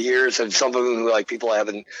the years, and some of them who like people I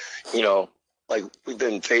haven't, you know, like we've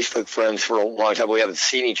been Facebook friends for a long time. But we haven't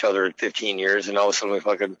seen each other in 15 years, and all of a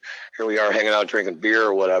sudden here we are hanging out drinking beer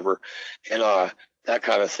or whatever, and that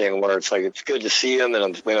kind of thing where it's like it's good to see them,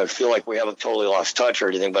 and I feel like we haven't totally lost touch or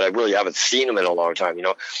anything, but I really haven't seen them in a long time, you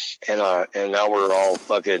know, and now we're all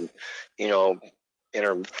fucking, you know, in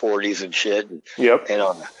our 40s and shit. And, yep. And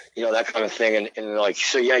you know, that kind of thing. And like,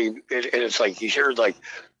 so yeah, and it's like you hear like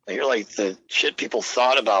the shit people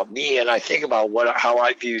thought about me, and I think about how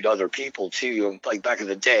I viewed other people too, like back in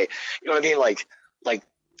the day. You know what I mean? Like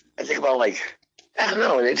I think about like, I don't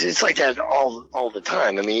know, it's like that all the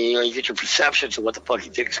time. I mean, you know, you get your perceptions of what the fuck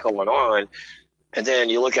you think is going on, and then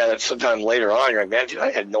you look at it sometime later on, you're like, man, dude,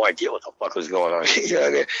 I had no idea what the fuck was going on. You know what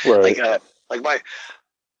I mean? Right. Like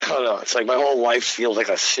I don't know. It's like my whole life feels like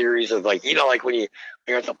a series of like, you know, like when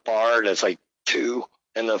you're at the bar and it's like 2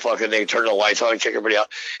 and the fucking they turn the lights on and kick everybody out.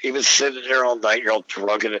 You've been sitting there all night, you're all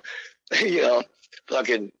drunk and, you know,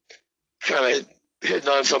 fucking kind of hitting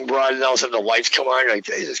on some broad, and all of a sudden the lights come on. You're like,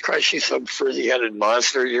 Jesus Christ, she's some frizzy-headed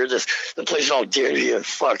monster. The place is all dirty and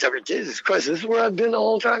fucked up. Jesus Christ, this is where I've been the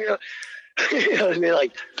whole time. You know? You know what I mean?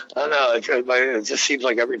 Like, I don't know. It just seems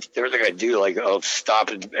like everything I do, like, I'll stop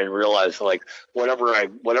and realize, like, whatever I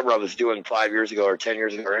was doing 5 years ago or 10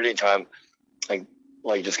 years ago or any time,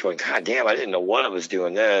 like just going, God damn, I didn't know what I was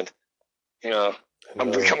doing then. You know,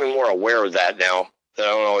 I'm becoming more aware of that now. That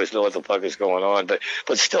I don't always know what the fuck is going on, but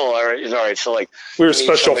still, all right. So like, we're a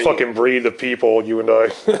special fucking breed of people, you and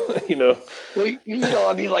I. You know. Well, you know,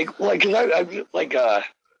 I mean, cause I like,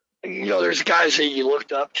 you know, there's guys that you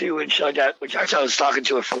looked up to and shit like that. Which actually, I was talking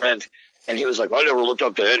to a friend, and he was like, "I never looked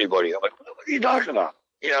up to anybody." I'm like, "What are you talking about?"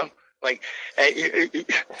 You know, like,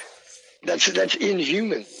 that's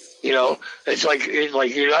inhuman. You know, it's like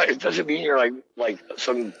you're not. It doesn't mean you're like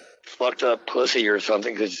some fucked up pussy or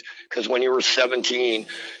something because Because when you were 17,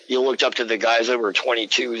 you looked up to the guys that were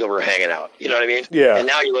 22 that were hanging out. You know what I mean? Yeah. And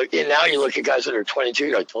now you look at guys that are 22,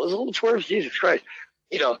 you're like, those little twerps, Jesus Christ.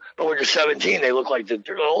 You know, but when you're 17, they look like they're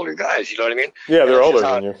older guys. You know what I mean? Yeah, they're older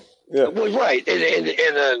than you. Yeah. Well, right.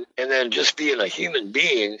 And then just being a human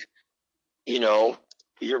being, you know,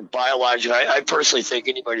 you're biological. I personally think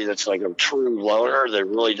anybody that's like a true loner that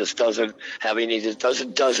really just doesn't have any,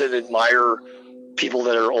 doesn't admire people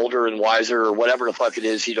that are older and wiser or whatever the fuck it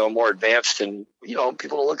is, you know, more advanced and, you know,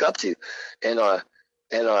 people to look up to. And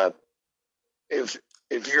if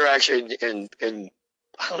you're actually, and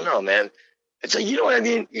I don't know, man, it's like, you know what I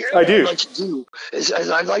mean? I do. What I'd like to do is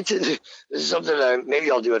I'd like to, this is something that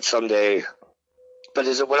maybe I'll do it someday. But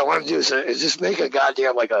what I want to do is just make a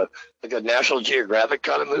goddamn like a National Geographic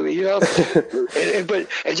kind of movie, you know,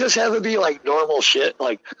 and just have it be like normal shit,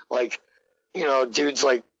 like you know,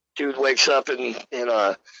 dude wakes up and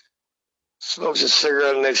smokes a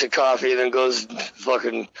cigarette and makes a coffee and then goes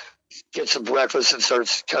fucking gets some breakfast and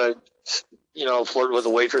starts kind of, you know, flirting with the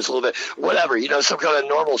waitress a little bit, whatever, you know, some kind of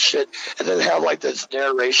normal shit, and then have like this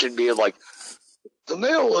narration being like, the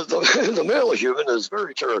male human is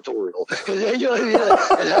very territorial. And, you know what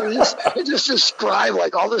I mean? And just describe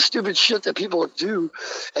like all the stupid shit that people do,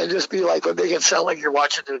 and just be like, make it sound like you're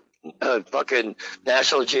watching a fucking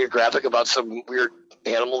National Geographic about some weird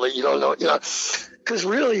animal that you don't know, you know? Because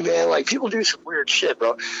really, man, like people do some weird shit,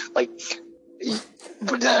 bro. Like,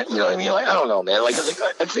 but that, you know what I mean? Like, I don't know, man. Like,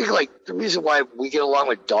 I think like the reason why we get along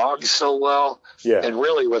with dogs so well, yeah, and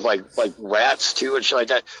really with like rats too and shit like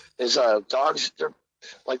that, is dogs. They're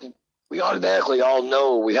like, we automatically all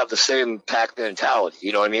know we have the same pack mentality.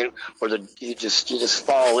 You know what I mean? Where you just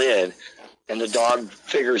fall in, and the dog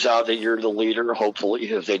figures out that you're the leader. Hopefully,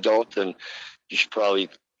 if they don't, then you should probably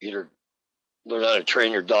either learn how to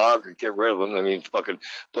train your dog or get rid of them. I mean, fucking.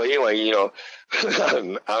 But anyway, you know, I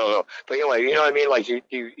don't know. But anyway, you know what I mean? Like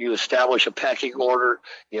you establish a pecking order.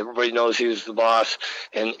 Everybody knows who's the boss,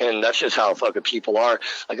 and that's just how fucking people are.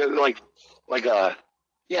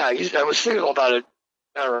 Yeah. I was thinking about it.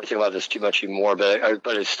 I don't really think about this too much anymore, but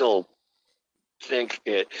I still think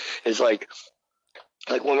it is like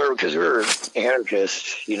when because we were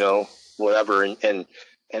anarchists, you know, whatever, and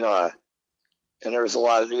there's a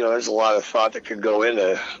lot of thought that could go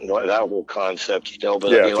into that whole concept, you know.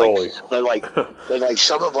 But yeah, I mean, totally. like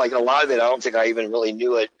some of like a lot of it, I don't think I even really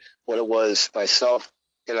knew what it was myself,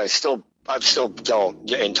 and I still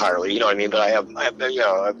don't entirely, you know what I mean. But I have you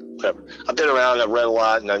know, whatever. I've been around, I've read a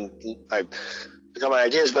lot, and I've got my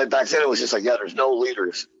ideas. But back then it was just like, yeah, there's no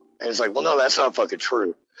leaders, and it's like, well, no, that's not fucking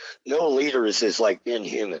true. No leaders is like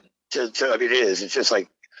inhuman. I mean, it is. It's just like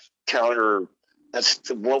counter. That's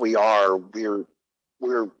what we are.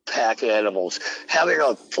 We're pack animals. Having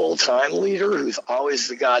a full-time leader who's always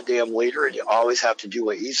the goddamn leader and you always have to do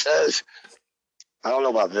what he says, I don't know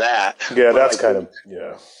about that. Yeah, that's like, kind of,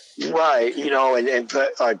 yeah. Right, you know,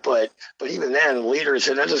 but even then, leaders,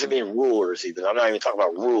 and that doesn't mean rulers even. I'm not even talking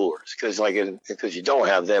about rulers, because you don't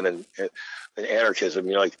have them in anarchism.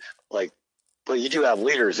 You know, like, but you do have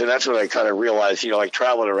leaders, and that's what I kind of realized, you know, like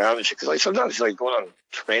traveling around and shit. Because like sometimes like going on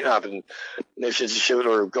train hopping missions and shit,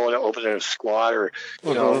 or going to open a squad, or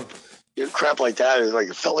you know, crap like that. Is like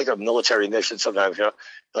it felt like a military mission sometimes, you know,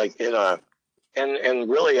 like and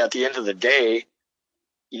really at the end of the day,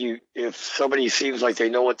 if somebody seems like they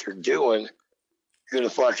know what they're doing, you're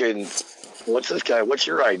gonna fucking, what's this guy? What's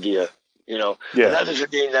your idea? You know, yeah. And that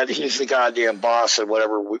doesn't mean that he's the goddamn boss and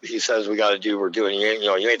whatever he says we got to do, we're doing.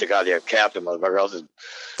 You ain't the goddamn captain, motherfucker. I'll just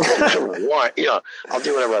do whatever I want. You know, I'll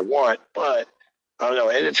do whatever I want. But I don't know,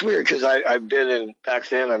 and it's weird because I've been in back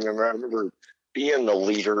then. I remember being the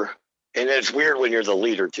leader, and it's weird when you're the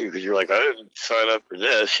leader too, because you're like, I didn't sign up for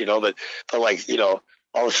this, you know. But like, you know,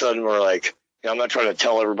 all of a sudden we're like, you know, I'm not trying to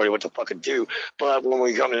tell everybody what to fucking do, but when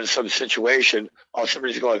we come into some situation, all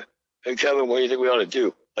somebody's going, hey Kevin, what do you think we ought to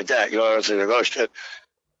do? Like that, you know, I was like, oh shit.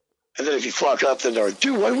 And then if you fuck up, then they're like,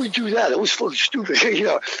 dude, why did we do that? It was fucking stupid, you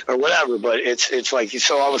know, or whatever. But it's like,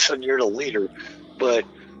 so all of a sudden you're the leader. But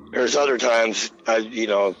there's other times, you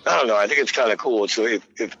know, I don't know. I think it's kind of cool. So if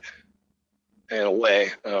in a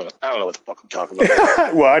way, I don't know what the fuck I'm talking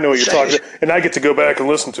about. Well, I know what you're talking about, and I get to go back and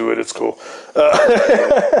listen to it. It's cool.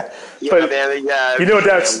 Yeah, man. Yeah. You know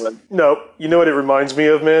what you know what it reminds me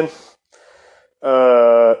of, man?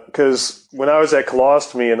 Because when I was at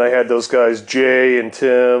Colostomy and I had those guys, Jay and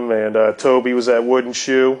Tim and Toby was at Wooden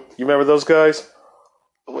Shoe. You remember those guys?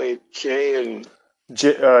 Wait, Jay and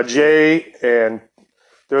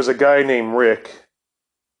there was a guy named Rick.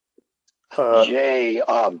 Jay,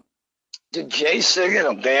 did Jay sing in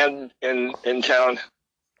a band in town?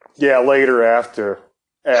 Yeah, later after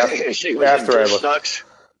I left. Sucks.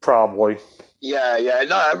 Probably. Yeah,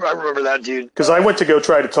 no, I remember that dude. Because I went to go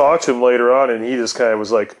try to talk to him later on, and he just kind of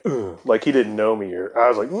was like, ugh, like he didn't know me. Or I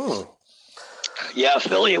was like, Yeah,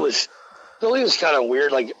 Philly was kind of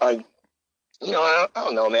weird. Like, I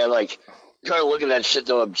don't know, man. Like, trying to look at that shit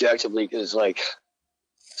though objectively, because like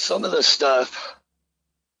some of the stuff,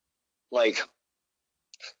 like,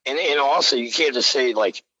 and also you can't just say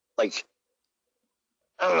like.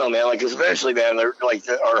 I don't know, man. Like, because eventually, man,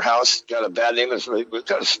 our house got a bad name. It was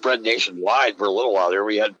kind of spread nationwide for a little while there.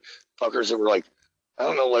 We had fuckers that were like, I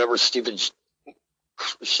don't know, whatever stupid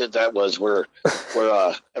shit that was, where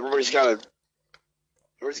everybody's got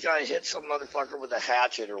to hit some motherfucker with a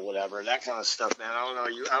hatchet or whatever, that kind of stuff, man. I don't know.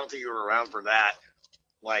 I don't think you were around for that.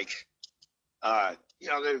 Like,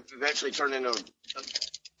 they eventually turned into a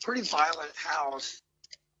pretty violent house,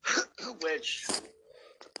 which,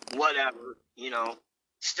 whatever,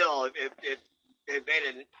 Still, it made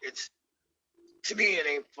it. It's, to me, it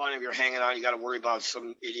ain't fun if you're hanging out. You got to worry about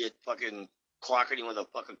some idiot fucking clocking you with a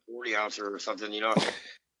fucking 40 ouncer or something, And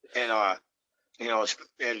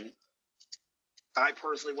and I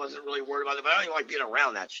personally wasn't really worried about it, but I don't even like being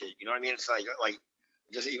around that shit. You know what I mean? It's like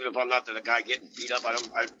just even if I'm not the guy getting beat up,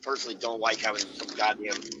 I personally don't like having some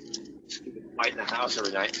goddamn stupid fight in the house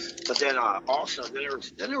every night. But then also there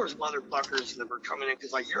was motherfuckers that were coming in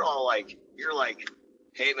because you're like.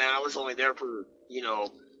 Hey man, I was only there for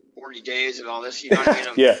 40 days and all this. You know what I mean?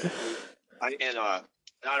 yeah.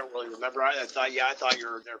 I don't really remember. I thought you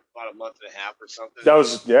were there for about a month and a half or something.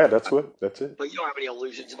 That's it. But you don't have any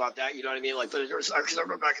illusions about that. You know what I mean? Like, but because I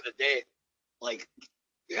remember back in the day, like,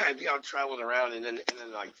 I'd be out traveling around, and then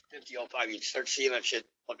like 5005, you'd start seeing that shit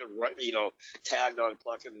fucking tagged on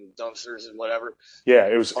fucking dumpsters and whatever. Yeah,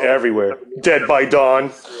 it was everywhere. Dead by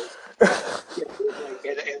dawn.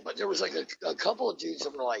 But there was like a couple of dudes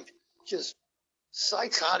that were like just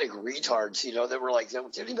psychotic retards, that were like,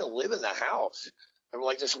 that didn't even live in the house. They were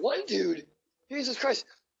like, this one dude, Jesus Christ,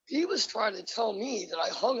 he was trying to tell me that I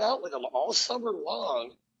hung out with him all summer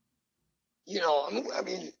long. I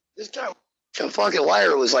mean, this guy, a fucking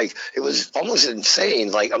liar, was like, it was almost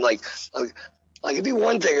insane. Like, I'm like, it'd be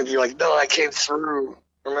one thing if you're like, no, I came through.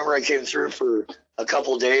 Remember, I came through for a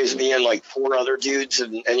couple of days, me and like 4 other dudes,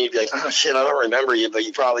 and you'd be like, oh shit, I don't remember you, but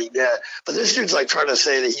you probably did. But this dude's like trying to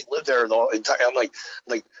say that he lived there the entire. I'm like,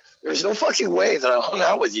 there's no fucking way that I hung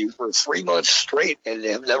out with you for 3 months straight and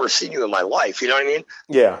have never seen you in my life. You know what I mean?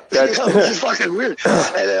 Yeah, it's fucking weird.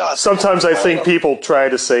 And, sometimes I think people try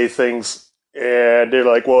to say things, and they're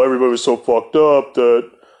like, well, everybody was so fucked up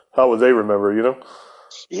that how would they remember?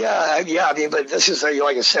 Yeah. I mean, but this is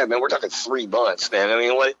like I said, man. We're talking 3 months, man. I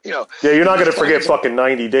mean, what Yeah, you're not gonna forget fucking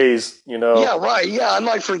 90 days, Yeah, right. Yeah, I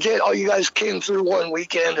might forget. Oh, you guys came through one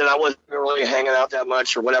weekend, and I wasn't really hanging out that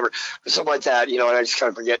much, or whatever, or something like that. And I just kind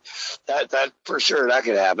of forget that for sure that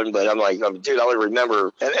could happen. But I'm like, dude, I would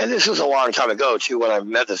remember. And this was a long time ago too when I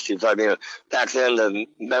met this dude. So, I mean, back then the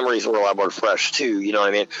memories were a lot more fresh too. You know what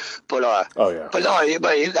I mean? But oh yeah. But no,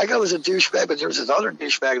 but that guy was a douchebag. But there was this other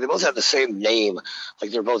douchebag. They both had the same name. Like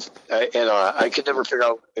they're both, and I could never figure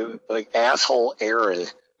out like asshole Aaron,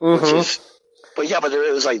 which is. But yeah, but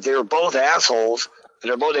it was like they were both assholes, and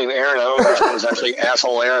they're both named Aaron. I don't know which one was actually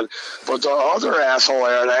asshole Aaron, but the other asshole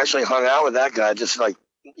Aaron, I actually hung out with that guy just like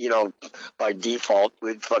by default.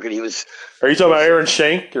 He was. Are you talking about Aaron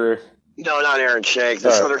Shank or? No, not Aaron Shank.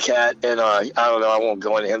 This other cat, and I don't know. I won't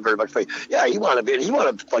go into him very much, but yeah, he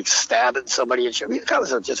wanted like stabbing somebody and shit. He kind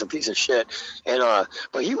of was just a piece of shit, and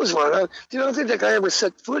but he was one of. I don't think that guy ever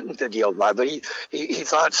set foot in 5005, but he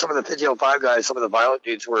thought some of the 5005 guys, some of the violent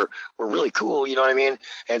dudes were really cool. You know what I mean?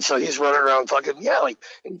 And so he's running around fucking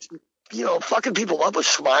fucking people up with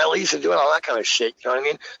smileys and doing all that kind of shit. You know what I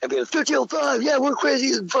mean? And being 5005, yeah, we're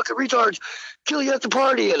crazy and fucking retards, kill you at the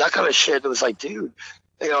party and that kind of shit. It was like, dude.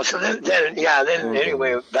 So then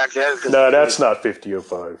anyway, back then. No, that's not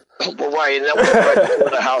 5005. Well, right, and that was right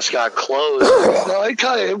before the house got closed. No,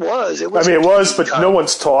 it was. I mean, it was, but no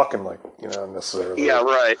one's talking necessarily. Yeah,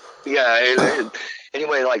 right. Yeah.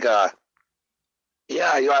 Anyway, like, I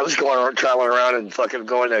was traveling around and fucking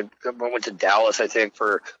went to Dallas, I think,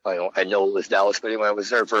 for, I know it was Dallas, but anyway, I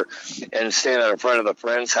was there and staying at a friend of a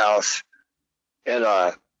friend's house, and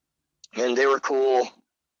they were cool.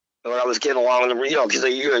 When I was getting along with them, because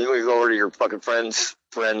you go over to your fucking friend's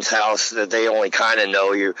house that they only kind of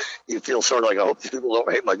know you. You feel sort of like, I hope these people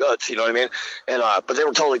don't hate my guts, you know what I mean? And but they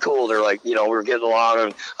were totally cool. They're like, we were getting along,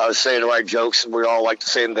 and I was saying the right jokes, and we all liked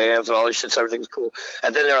the same bands and all this shit, so everything was cool.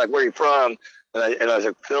 And then they're like, where are you from? And I was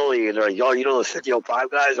like, Philly. And they're like, yo, you know those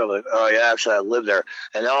 5005 guys? I'm like, oh yeah, actually I live there.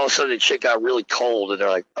 And then all of a sudden the shit got really cold, and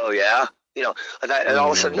they're like, oh yeah? And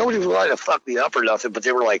all of a sudden nobody was trying to fuck me up or nothing, but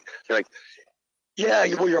they're like,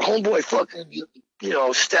 yeah, well, your homeboy fucking,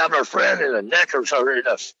 stabbed our friend in the neck or something, in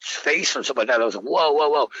the face or something like that. I was like,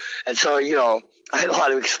 whoa. And so, I had a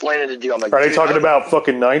lot of explaining to do. I'm like, are they talking about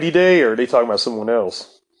fucking 90 Day, or are they talking about someone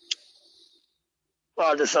else?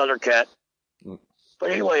 This other cat.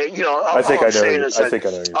 But anyway, I think I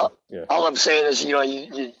know. All I'm saying is,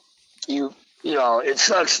 you it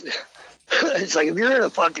sucks. It's like if you're in a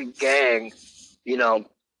fucking gang,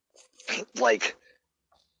 like,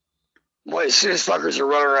 boy, as soon as fuckers are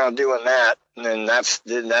running around doing that, then that's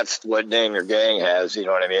what name your gang has. You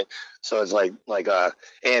know what I mean? So it's like,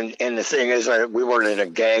 and the thing is, we weren't in a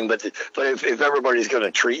gang, but if everybody's going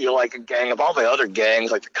to treat you like a gang, if all the other gangs,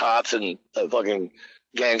 like the cops and the fucking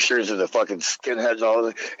gangsters and the fucking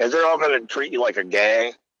skinheads, if they're all going to treat you like a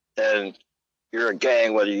gang, then you're a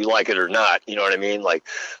gang whether you like it or not. You know what I mean? Like,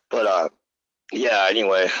 but yeah.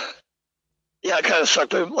 Anyway. Yeah, it kind of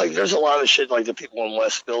sucked. Like, there's a lot of shit like the people in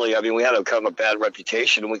West Philly. I mean, we had a kind of a bad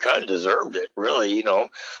reputation, and we kind of deserved it, really.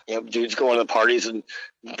 Dudes going to parties, and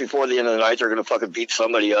before the end of the night, they're going to fucking beat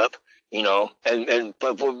somebody up.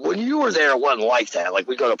 But when you were there, it wasn't like that. Like,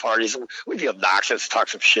 we'd go to parties, and we'd be obnoxious, talk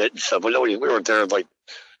some shit and stuff. But we weren't there, like,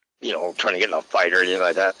 trying to get in a fight or anything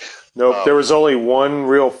like that. Nope, there was only one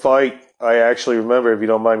real fight I actually remember, if you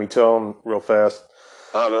don't mind me telling real fast.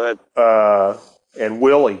 Oh, go ahead. And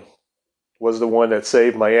Willie was the one that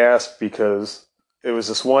saved my ass, because it was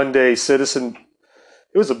this one day Citizen.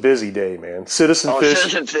 It was a busy day, man. Citizen Fish.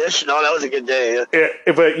 Citizen Fish? No, that was a good day.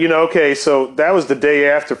 But, okay, so that was the day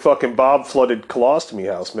after fucking Bob flooded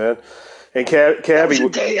Colostomy House, man. And Cabby... That was the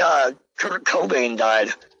day Kurt Cobain died.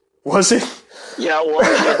 Was it? Yeah, well,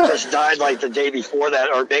 he just died like the day before that,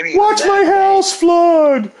 or maybe... Watch my house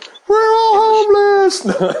flood! We're all homeless!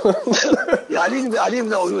 Yeah, I didn't even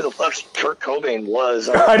know who the fuck Kurt Cobain was.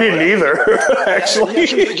 I didn't either, actually.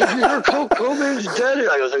 Kurt Cobain's dead.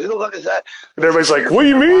 I was like, who the fuck is that? And everybody's like, what do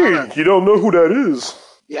you mean? You don't know who that is?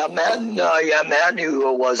 Yeah, Matt knew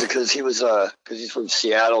who it was because he's from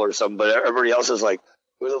Seattle or something. But everybody else is like,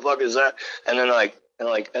 who the fuck is that? And then I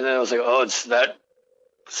was like, oh, it's that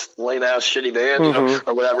lame ass shitty band,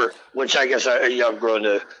 or whatever. Which I guess I've grown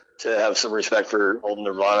to have some respect for old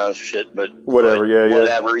Nirvana shit, but whatever.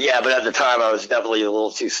 Yeah, but at the time I was definitely a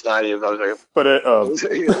little too snotty. I was like, but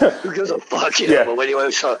who gives a fuck? But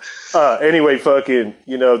anyway, so anyway, fucking,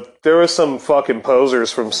 there were some fucking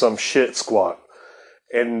posers from some shit squat,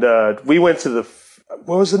 and we went to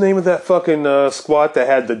what was the name of that fucking squat that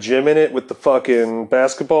had the gym in it with the fucking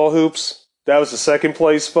basketball hoops? That was the second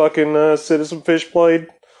place fucking Citizen Fish played.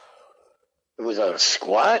 It was a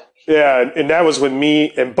squat? Yeah, and that was when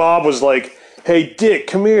me and Bob was like, hey, Dick,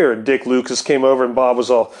 come here. And Dick Lucas came over, and Bob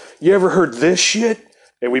was all, you ever heard this shit?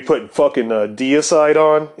 And we put fucking Deicide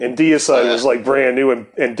on, and Deicide was like brand new,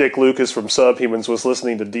 and Dick Lucas from Subhumans was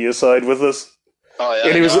listening to Deicide with us. Oh,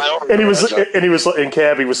 yeah. And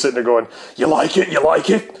Cabby was sitting there going, you like it? You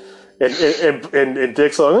like it? And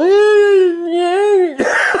Dick's like, yeah.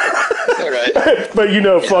 All right. But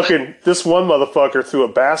fucking this one motherfucker threw a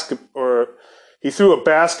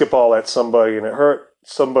basketball at somebody, and it hurt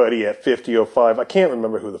somebody at 50:05. I can't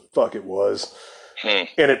remember who the fuck it was. And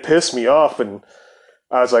it pissed me off, and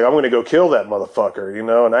I was like, I'm going to go kill that motherfucker,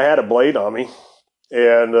 and I had a blade on me,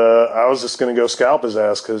 and I was just going to go scalp his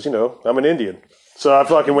ass because, I'm an Indian. So I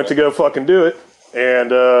fucking went to go fucking do it,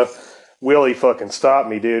 and Willie fucking stopped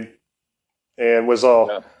me, dude, and was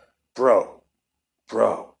all, bro,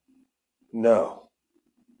 no.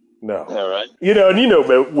 All right.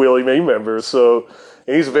 And Willie, man, you remember. So,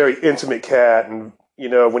 and he's a very intimate cat, and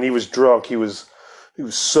when he was drunk, he was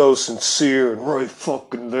so sincere and right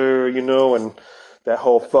fucking there, and that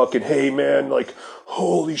whole fucking, hey man, like,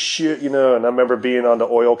 holy shit, and I remember being on the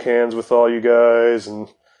oil cans with all you guys and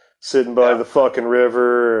sitting by the fucking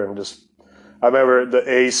river, and I remember the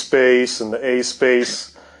A space, and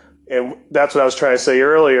that's what I was trying to say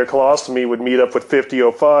earlier. Colostomy would meet up with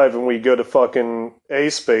 50:05, and we'd go to fucking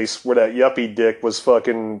A space where that yuppie dick was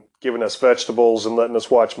fucking giving us vegetables and letting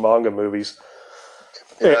us watch manga movies.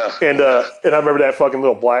 Yeah. And I remember that fucking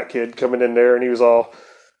little black kid coming in there, and he was all,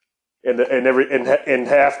 and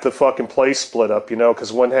half the fucking place split up,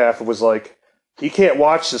 because one half was like, you can't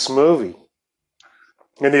watch this movie.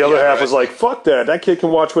 And the other half was like, fuck that. That kid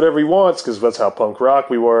can watch whatever he wants, because that's how punk rock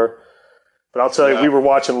we were. But I'll tell you, we were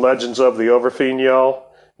watching Legends of the Overfiend, y'all.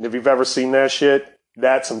 And if you've ever seen that shit,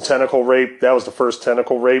 that's some tentacle rape. That was the first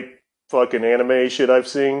tentacle rape fucking anime shit I've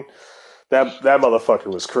seen. That motherfucker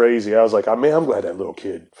was crazy. I was like, I'm glad that little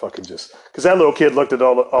kid fucking just... Because that little kid looked at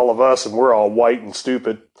all of us, and we're all white and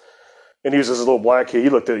stupid. And he was this little black kid. He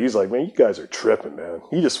looked at it, he's like, man, you guys are tripping, man.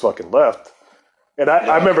 He just fucking left. And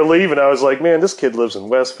I remember leaving. I was like, man, this kid lives in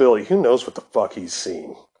West Philly. Who knows what the fuck he's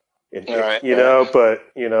seen? You know, but,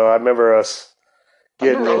 you know, I remember us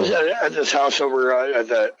getting I was at this house over at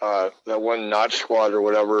that one Notch Squad or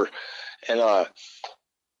whatever, and I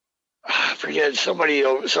forget, somebody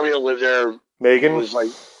who lived there. Megan? Was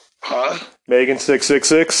like, huh? Megan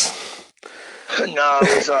 666? No,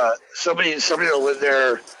 it was somebody that lived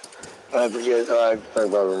there. I forget. I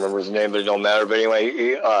don't remember his name, but it don't matter. But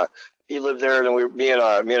anyway, he lived there, and then me and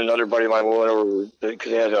another buddy of mine went over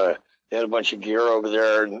because they had a bunch of gear over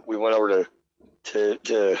there, and we went over to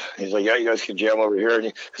he's like, yeah, you guys can jam over here,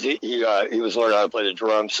 because he was learning how to play the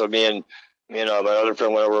drums. So me and my other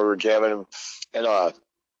friend went over, we were jamming, and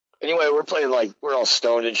anyway, we're all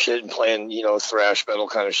stoned and shit and playing, you know, thrash metal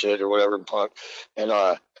kind of shit or whatever, punk, and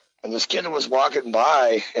this kid that was walking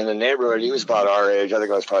by in the neighborhood, he was about our age. I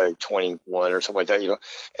think I was probably 21 or something like that, you know.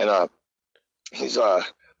 And he's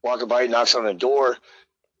walking by, he knocks on the door.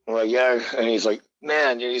 I'm like, yeah. And he's like,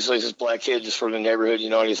 man, he's like this black kid just from the neighborhood,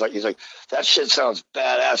 you know. And he's like, that shit sounds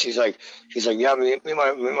badass. He's like, yeah, me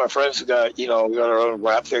and my friends got, you know, we got our own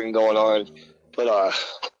rap thing going on, but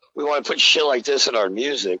we want to put shit like this in our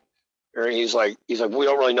music. Or he's like, we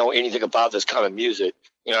don't really know anything about this kind of music.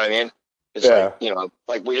 You know what I mean? It's like, you know,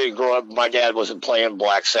 like we didn't grow up. My dad wasn't playing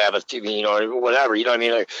Black Sabbath TV, you know, whatever. You know what I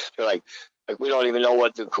mean? Like, they're like we don't even know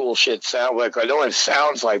what the cool shit sounds like. I know what it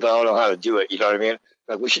sounds like, but I don't know how to do it. You know what I mean?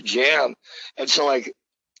 Like, we should jam. And so, like,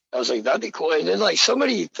 I was like, that'd be cool. And then, like,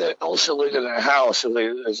 somebody that also lived in a house, so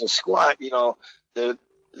there's a squat, you know, and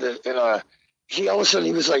he all of a sudden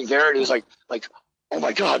he was like there, and he was like, oh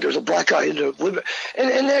my God, there's a black guy in the living.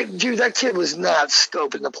 And that kid was not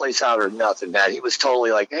scoping the place out or nothing, man. He was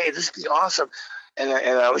totally like, hey, this would be awesome. And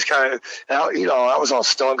I was kind of, you know, I was all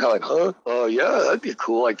stoned, kind of like, huh? Oh yeah, that'd be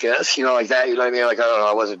cool, I guess. You know, like that. You know what I mean? Like, I don't know,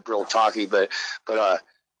 I wasn't real talky, but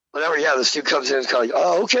whatever. Yeah, this dude comes in and is kind of like,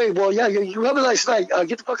 oh, okay, well, yeah, you have a nice night.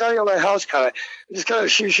 Get the fuck out of my house, kind of. Just kind of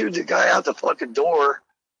shoot the guy out the fucking door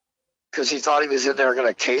because he thought he was in there going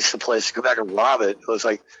to case the place, go back and rob it. It was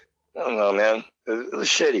like, I don't know, man. It was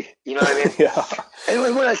shitty. You know what I mean? Yeah.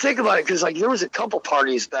 Anyway, when I think about it, because, like, there was a couple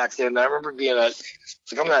parties back then. I remember being at,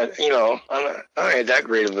 like, I'm not that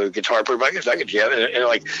great of a guitar player, but I guess I could jam.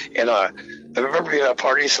 And I remember being at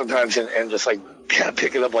parties sometimes and just, like,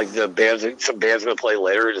 picking up, like, some band's going to play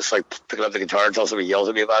later, and just, like, picking up the guitar until somebody yells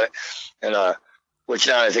at me about it. And, which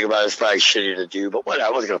now I think about it, is probably shitty to do, but what? I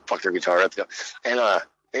wasn't going to fuck their guitar up. And,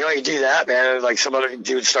 you know, you do that, man. And, like, some other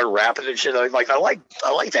dudes start rapping and shit. Like, I like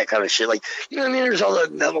that kind of shit. Like, you know what I mean? There's all the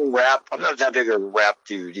metal rap. I'm not that big of a rap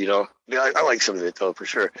dude, you know. I mean, I like some of it though, for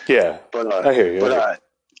sure. Yeah. But I hear you. But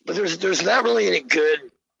there's not really any good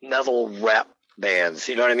metal rap bands.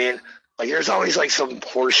 You know what I mean? Like, there's always like some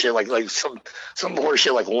horseshit, like some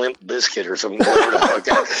horseshit like Limp Bizkit or something. Whatever the fuck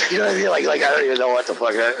that, you know what I mean? Like I don't even know what the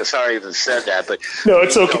fuck. Sorry I even said that, but no,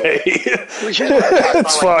 it's okay.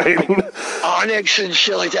 It's fine. Like Onyx and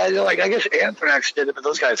shit like that. You know, like, I guess Anthrax did it, but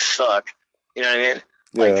those guys suck. You know what I mean?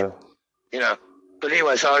 Like, yeah. You know. But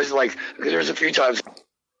anyway, so I was like, there's a few times.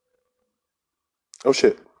 Oh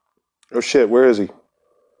shit! Where is he?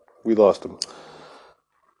 We lost him.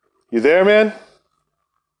 You there, man?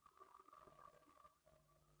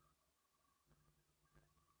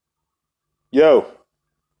 Yo.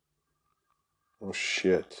 Oh,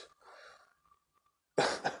 shit.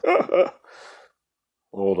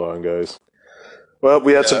 Hold on, guys. Well,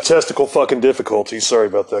 we had some testicle fucking difficulties. Sorry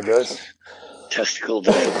about that, guys. Testicle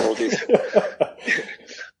difficulties.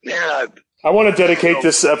 Man, I want to dedicate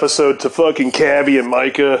this episode to fucking Cabby and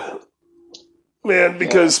Micah. Man,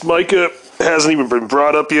 because Micah hasn't even been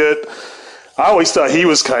brought up yet. I always thought he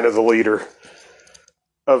was kind of the leader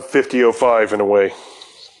of 5005 in a way.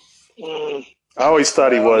 I always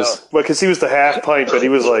thought he was, because he was the half pint, but he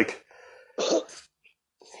was like,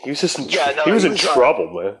 he was just, he was in trouble,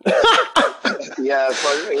 man.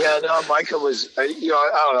 Micah was, you know,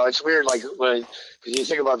 I don't know, it's weird, like, because you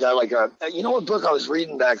think about that, like, you know what book I was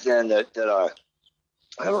reading back then that I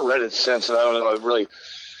haven't read it since, and I don't know, I really,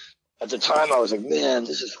 at the time I was like, man,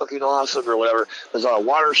 this is fucking awesome, or whatever. It was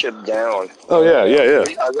Watership Down. Oh, yeah.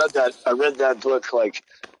 I read that book, like,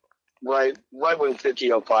 right when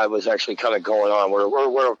 5005 was actually kind of going on, where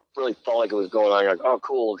it really felt like it was going on. Like, oh,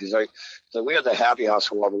 cool, because we had the Happy House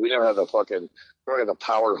for a while, but we never had the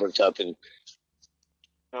power hooked up, and, you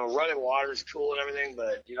know, running water is cool and everything,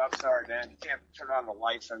 but, dude, I'm sorry, man, you can't turn on the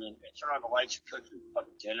lights. I mean, turn on the lights, you cook your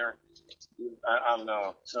fucking dinner. I don't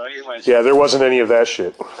know. So, anyways. Yeah, there wasn't any of that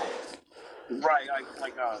shit. Right,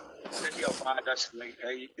 like 5005, that's, like,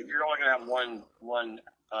 if you're only going to have one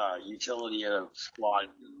utility in a squad,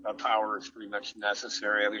 power is pretty much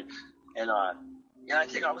necessary. I mean, and Yeah, I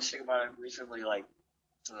think I was thinking about it recently. Like,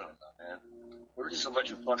 I don't know, man. We're just a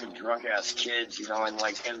bunch of fucking drunk ass kids, you know, and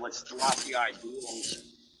let's drop the ideals.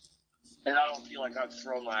 And I don't feel like I've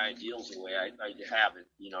thrown my ideals away. I haven't,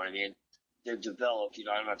 you know what I mean? They've developed, you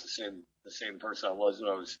know. I'm not the same person I was when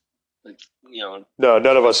I was, like, you know. No,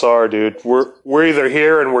 none of us are, dude. We're either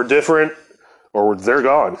here and we're different, or they're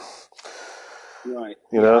gone. Right.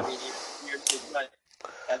 You know. I mean, but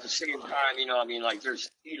at the same time, you know, I mean, like,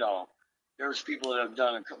 there's people that have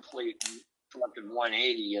done a complete fucking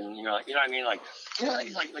 180, and you know what I mean, like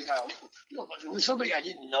with somebody I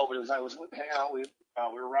didn't know, but I was hanging out. We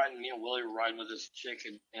were riding. Me and Willie were riding with this chick,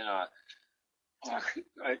 and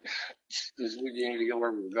because we didn't even get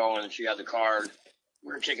where we were going, and she had the card.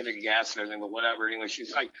 We were taking the gas and everything, but whatever. Anyway, she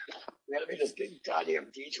was like, "We had to make this big goddamn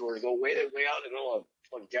detour to go way out in the middle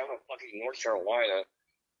of down in fucking North Carolina,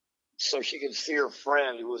 so she could see her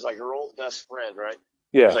friend, who was like her old best friend, right?"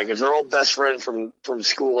 Yeah. Like, it's her old best friend from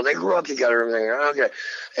school, and they grew up together and everything. Okay.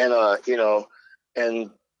 And, you know,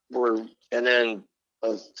 and then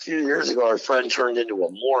a few years ago, our friend turned into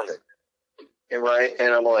a Mormon. And right.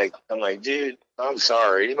 And I'm like, dude, I'm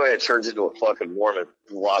sorry. Anybody that turns into a fucking Mormon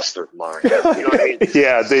lost their mind. You know what I mean?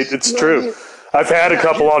 Yeah, it's true. I mean? I've had a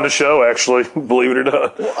couple on the show, actually, believe it or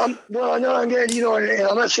not. Well, again, you know, and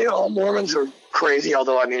I'm not saying all Mormons are crazy,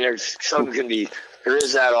 although, I mean, there's some there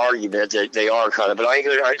is that argument that they are kind of, but I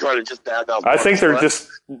try to just back up. I think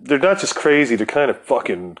they're not just crazy, they're kind of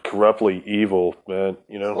fucking corruptly evil, man,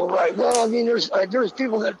 you know? Well, right. Well, I mean, there's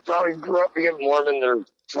people that probably grew up being Mormon, they're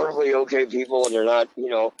perfectly okay people, and they're not, you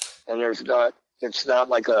know, and it's not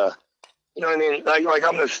like a, you know what I mean? Like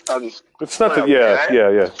it's not that,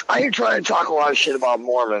 yeah. I ain't trying to talk a lot of shit about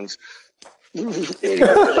Mormons.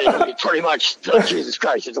 Pretty much, Jesus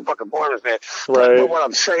Christ, it's a fucking Mormon, man. Right. But what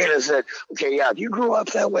I'm saying is that, okay, yeah, if you grew up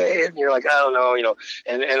that way and you're like, I don't know, you know,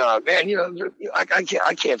 and man, you know, I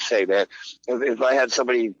can't say, man. If I had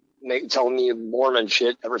somebody tell me Mormon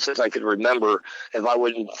shit ever since I could remember, if I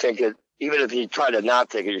wouldn't think it, even if you try to not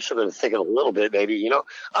think it, you're still going to think it a little bit, maybe, you know.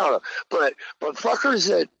 I don't know, but fuckers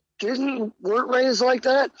that weren't raised like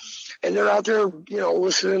that, and they're out there, you know,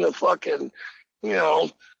 listening to fucking, you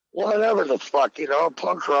know, whatever the fuck, you know,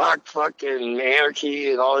 punk rock, fucking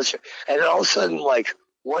anarchy and all this shit. And then all of a sudden, like,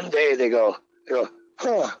 one day they go,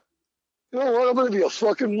 huh, you know what, I'm going to be a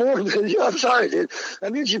fucking Mormon. Yeah, I'm sorry, dude.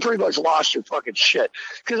 That means you pretty much lost your fucking shit.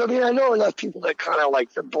 Because, I mean, I know enough people that kind of,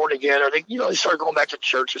 like, they're born again, or they, you know, they start going back to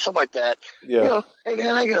church or something like that. Yeah. You know, hey,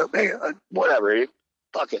 man, whatever.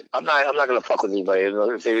 Fuck it. I'm not gonna fuck with anybody.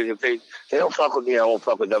 If they don't fuck with me, I won't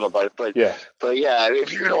fuck with them about it. But yeah,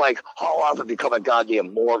 if you're gonna like haul off and become a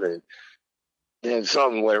goddamn Mormon, then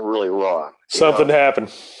something went really wrong. Something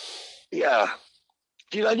happened. Yeah,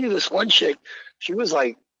 dude, I knew this one chick. She was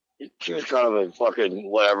kind of a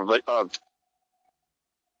fucking whatever, but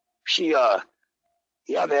she was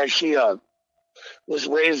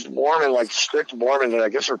raised Mormon, like strict Mormon, and I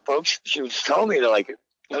guess her folks. She was telling me that like.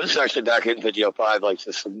 Now, this is actually back in video 5, like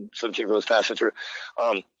some chick was passing through.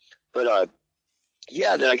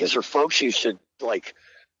 Yeah, then I guess her folks used to like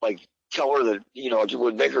tell her that, you know, it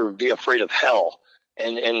would make her be afraid of hell.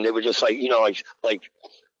 And they would just like, you know, like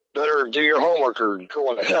better do your homework or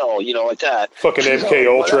go to hell, you know, like that. Fucking MK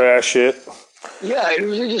Ultra ass shit. Yeah, it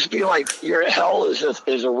would just be like your hell is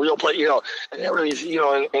a real place, you know, and everybody's, you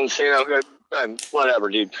know, and saying, whatever,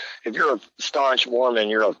 dude. If you're a staunch Mormon,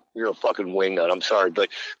 you're a fucking wingnut. I'm sorry, but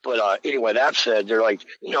anyway, that said, they're like,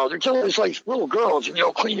 you know, they're telling us like little girls, if you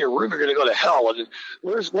don't clean your room, you're gonna go to hell. And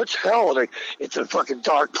what's hell? And like, it's a fucking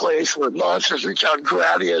dark place where monsters reach out and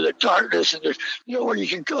grab you in the darkness, and there's nowhere you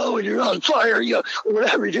can go, and you're on fire, you know, or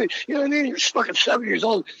whatever, dude. You know what I mean? You're fucking 7 years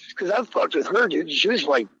old. Because I fucked with her, dude. She was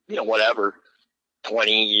like, you know, whatever.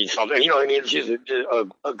 20 something, you know what I mean? She's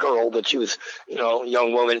a girl, but she was, you know, a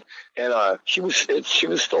young woman, and she was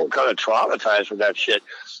still kind of traumatized with that shit.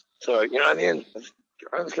 So, you know what I mean? It's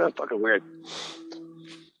kind of fucking weird.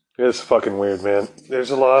 It's fucking weird, man.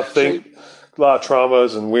 There's a lot of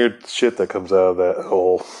traumas and weird shit that comes out of that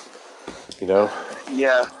whole, you know?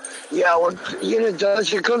 Yeah. Well, you know, it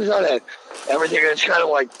does. It comes out of everything. It's kind of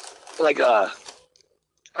like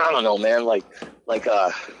I don't know, man. Like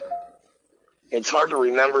it's hard to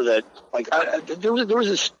remember that, like, there was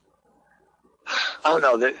this, I don't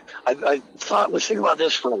know, that I was thinking about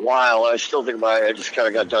this for a while. I still think about it. I just kind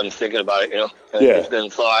of got done thinking about it, you know. Yeah. It's been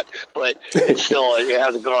thought, but it's still, it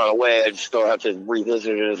hasn't gone away. I just still have to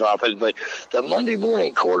revisit it as often. But the Monday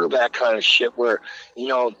morning quarterback kind of shit where, you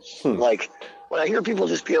know, like, when I hear people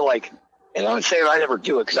just be like, and I'm not saying I never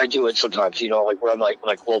do it, because I do it sometimes, you know, like where I'm like,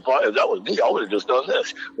 well, if that was me, I would have just done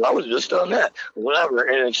this. Well, I would have just done that, whatever.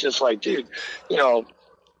 And it's just like, dude, you know,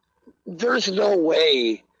 there's no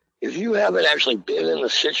way, if you haven't actually been in the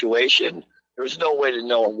situation, there's no way to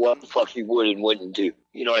know what the fuck you would and wouldn't do.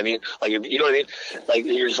 You know what I mean? Like, you know what I mean? Like,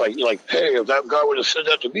 you're like, hey, if that guy would have said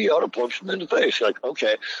that to me, I'd have punched him in the face. You're like,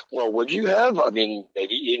 okay, well, would you have? I mean,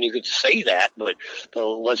 maybe you could say that, but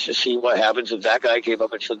let's just see what happens if that guy came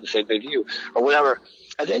up and said the same thing to you or whatever.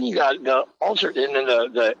 And then you got the alternate, and then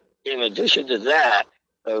the in addition to that,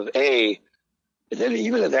 and then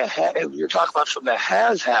even if you're talking about something that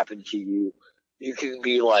has happened to you, you can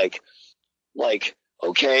be like,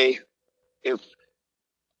 okay, if,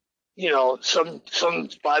 you know, some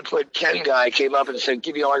 5'10" guy came up and said,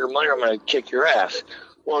 give me all your money or I'm going to kick your ass.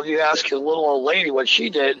 Well, if you ask a little old lady what she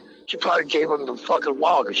did, she probably gave him the fucking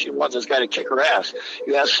wall because she wants this guy to kick her ass.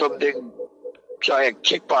 You ask some big, giant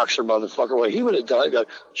kickboxer motherfucker what he would have done, he'd go,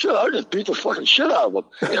 shit, I just beat the fucking shit out of him.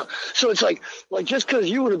 You know? So it's like just because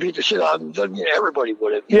you would have beat the shit out of him doesn't mean everybody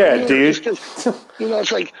would have. Yeah, you know, dude. You know,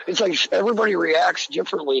 it's like everybody reacts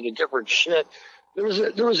differently to different shit. There was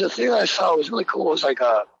a thing I saw. It was really cool. It was like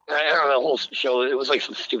I don't know, the whole show. It was like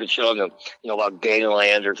some stupid shit on about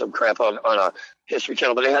Gangland or some crap on a History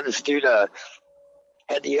Channel. But they had this dude at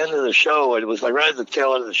the end of the show, and it was like right at the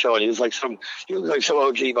tail end of the show, and he was like some OG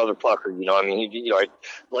motherfucker. You know, I mean, he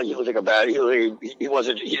looked like a bad. He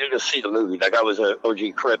didn't see the movie. That guy was an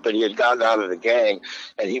OG Crip, but he had gotten out of the gang,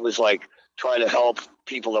 and he was like trying to help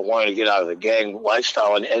people that wanted to get out of the gang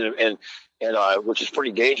lifestyle, and which is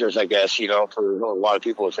pretty dangerous, I guess, you know, for a lot of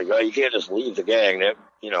people. It's like, oh, you can't just leave the gang.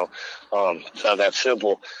 You know, it's not that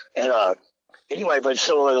simple. And anyway, but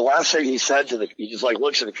so the last thing he said he just like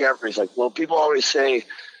looks at the camera. He's like, well, people always say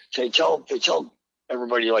tell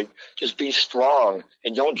everybody, like, just be strong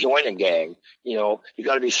and don't join a gang. You know, you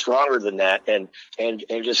got to be stronger than that, and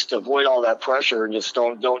just avoid all that pressure and just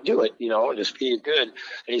don't do it. You know, and just be good. And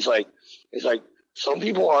he's like, some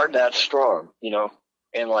people aren't that strong. You know,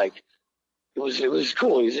 and like. It was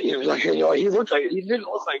cool. He was like, you know, he didn't look like a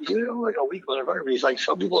weak motherfucker, but he's like,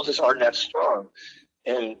 some people just aren't that strong,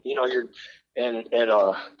 and you know,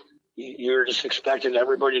 you're just expecting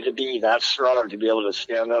everybody to be that strong to be able to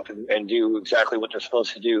stand up and do exactly what they're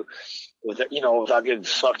supposed to do, without getting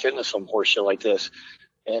sucked into some horse shit like this.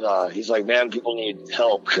 And he's like, man, people need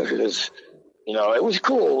help because, you know, it was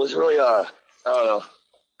cool. It was really I don't know,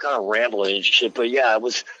 kind of rambling and shit, but yeah, it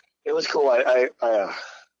was cool.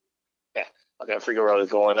 I gotta figure out where I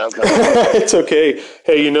was going. It's okay.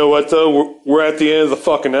 Hey, you know what though? We're at the end of the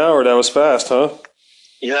fucking hour. That was fast, huh?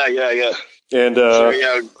 Yeah. And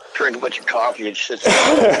drink a bunch of coffee and shit.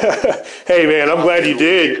 Hey man, I'm glad you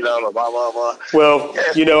did. Blah, blah, blah. Well,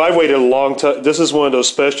 you know, I waited a long time. This is one of those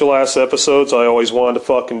special ass episodes I always wanted to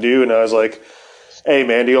fucking do, and I was like, hey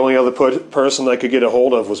man, the only other person I could get a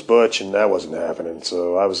hold of was Butch, and that wasn't happening.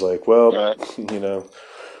 So I was like, well, you know.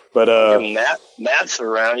 But Matt's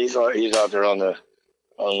around. He's out there on the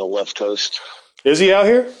left coast. Is he out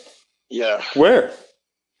here? Yeah. Where?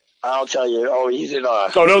 I'll tell you. Oh, he's in. Oh,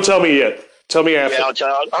 don't tell me yet. Tell me after. Yeah,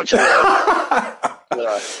 I'll tell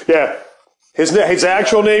you. Yeah. His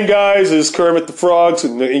actual name, guys, is Kermit the Frogs,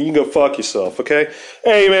 and you can go fuck yourself. Okay.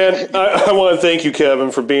 Hey, man, I want to thank you,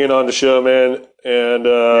 Kevin, for being on the show, man,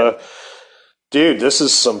 and. Dude, this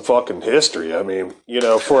is some fucking history. I mean, you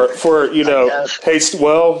know, for you know, hey,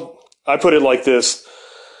 well, I put it like this.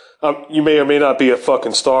 You may or may not be a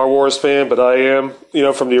fucking Star Wars fan, but I am, you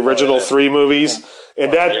know, from the original 3 movies.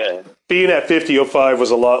 And being at 5005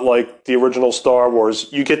 was a lot like the original Star Wars.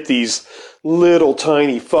 You get these little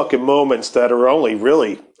tiny fucking moments that are only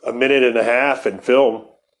really a minute and a half in film.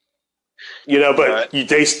 You know, but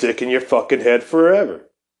they stick in your fucking head forever.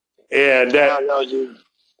 And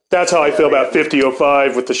that's how I feel about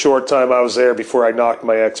 5005 with the short time I was there before I knocked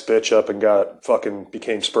my ex-bitch up and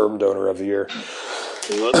became sperm donor of the year.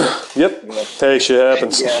 Yep. Hey, shit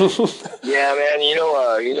happens. Yeah, man. You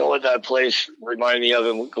know what that place reminded me of?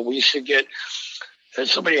 And we used to get,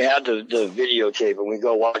 somebody had the videotape and we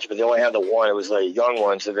go watch it, but they only had the one. It was like young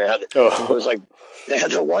ones, and they had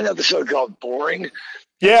the one episode called Boring.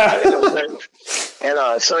 Yeah.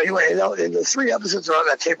 And so anyway, the 3 episodes are on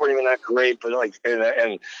that tape weren't even that great, but like,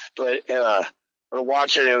 we're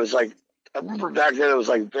watching it. It was like, I remember back then it was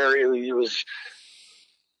like the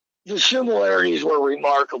similarities were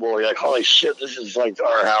remarkable. You're like, holy shit, this is like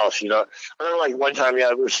our house, you know. I remember like one time, we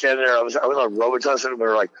were standing there. I was on Robitussin, and we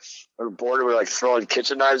were bored. We were like throwing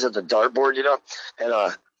kitchen knives at the dartboard, you know, and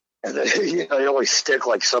then, you know, they always stick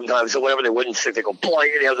like sometimes. So whenever they wouldn't stick, they go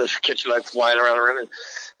blank, and you have this kitchen knife flying around the room,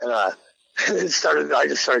 I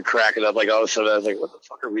just started cracking up. Like, all of a sudden, I was like, what the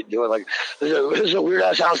fuck are we doing? Like, this is a weird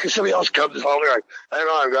ass house because somebody else comes home. They're like, I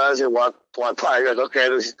don't know, guys. They walk by. You're like, okay,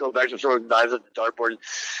 let's go back to throwing knives at the dartboard.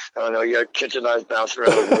 I don't know, you got kitchen knives bouncing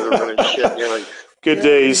around the living room and shit. And you're like, good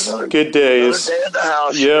days. Good days. Another day at the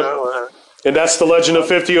house. Yep. You know, And that's the Legend of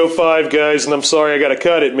 5005, guys. And I'm sorry I got to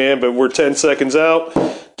cut it, man, but we're 10 seconds out.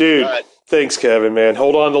 Dude, right. Thanks, Kevin, man.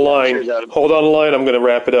 Hold on the line. Cheers, Adam. Hold on the line. I'm going to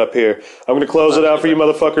wrap it up here. I'm going to close it out for you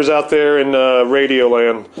motherfuckers out there in Radio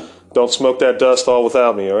Land. Don't smoke that dust all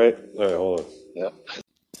without me, all right? All right, hold on. Yeah.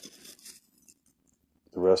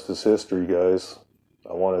 The rest is history, guys.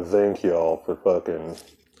 I want to thank y'all for fucking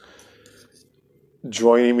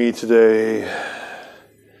joining me today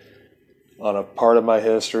on a part of my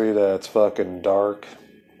history that's fucking dark.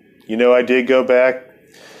 You know, I did go back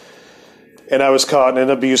and I was caught in an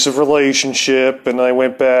abusive relationship, and I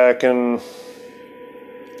went back and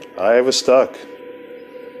I was stuck.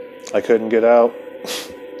 I couldn't get out.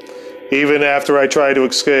 Even after I tried to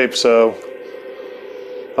escape, so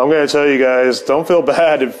I'm going to tell you guys, don't feel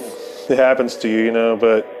bad if it happens to you, you know,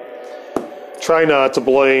 but try not to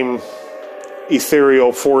blame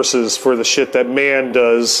ethereal forces for the shit that man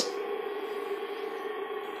does.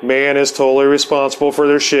 Man is totally responsible for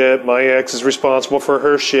their shit. My ex is responsible for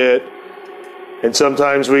her shit. And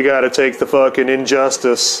sometimes we gotta take the fucking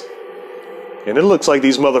injustice. And it looks like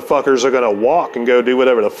these motherfuckers are gonna walk and go do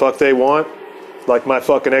whatever the fuck they want. Like my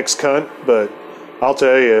fucking ex-cunt. But I'll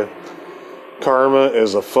tell you, karma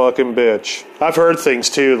is a fucking bitch. I've heard things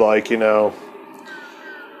too, like, you know,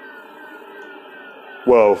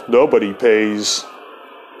 well, nobody pays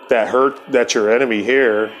that hurt that's your enemy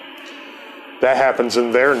here. That happens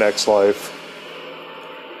in their next life.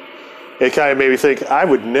 It kind of made me think, I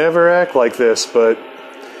would never act like this, but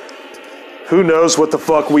who knows what the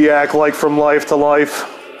fuck we act like from life to life.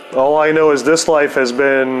 All I know is this life has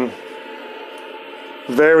been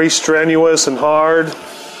very strenuous and hard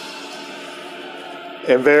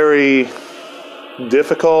and very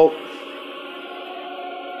difficult,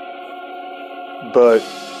 but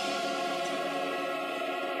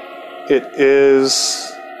it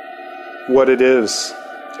is what it is.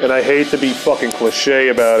 And I hate to be fucking cliche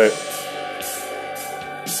about it.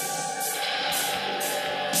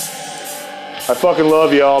 I fucking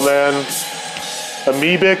love y'all, man.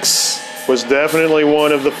 Amebix was definitely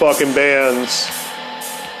one of the fucking bands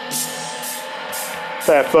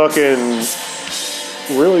that fucking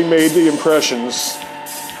really made the impressions.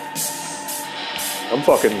 I'm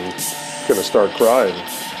fucking gonna start crying.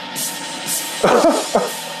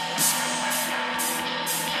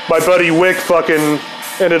 My buddy Wick fucking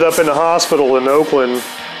ended up in the hospital in Oakland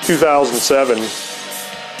 2007.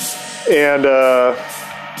 And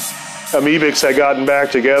Amebix had gotten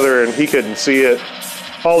back together and he couldn't see it.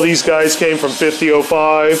 All these guys came from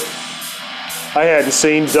 5005. I hadn't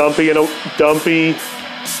seen Dumpy and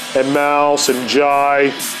Mouse and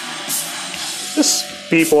Jai. Just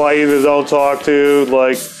people I either don't talk to,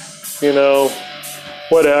 like, you know,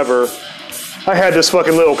 whatever. I had this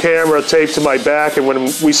fucking little camera taped to my back, and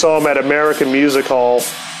when we saw them at American Music Hall,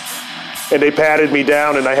 and they patted me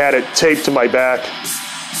down and I had it taped to my back.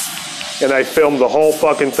 And I filmed the whole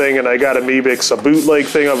fucking thing, and I got Amebix, a bootleg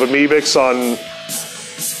thing of Amebix on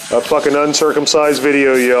a fucking uncircumcised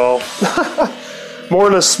video, y'all.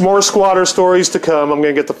 More squatter stories to come. I'm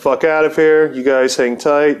gonna get the fuck out of here. You guys hang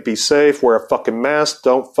tight, be safe, wear a fucking mask,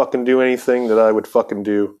 don't fucking do anything that I would fucking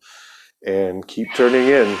do. And keep turning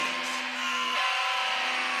in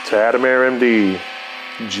to Adamir MD,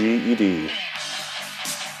 GED.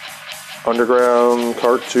 Underground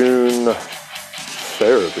Cartoon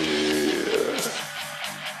Therapy.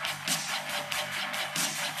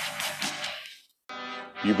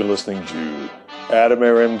 You've been listening to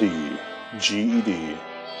Adamir MD, GED.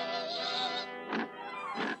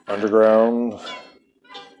 Underground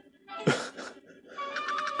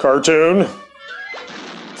Cartoon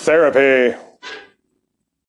Therapy.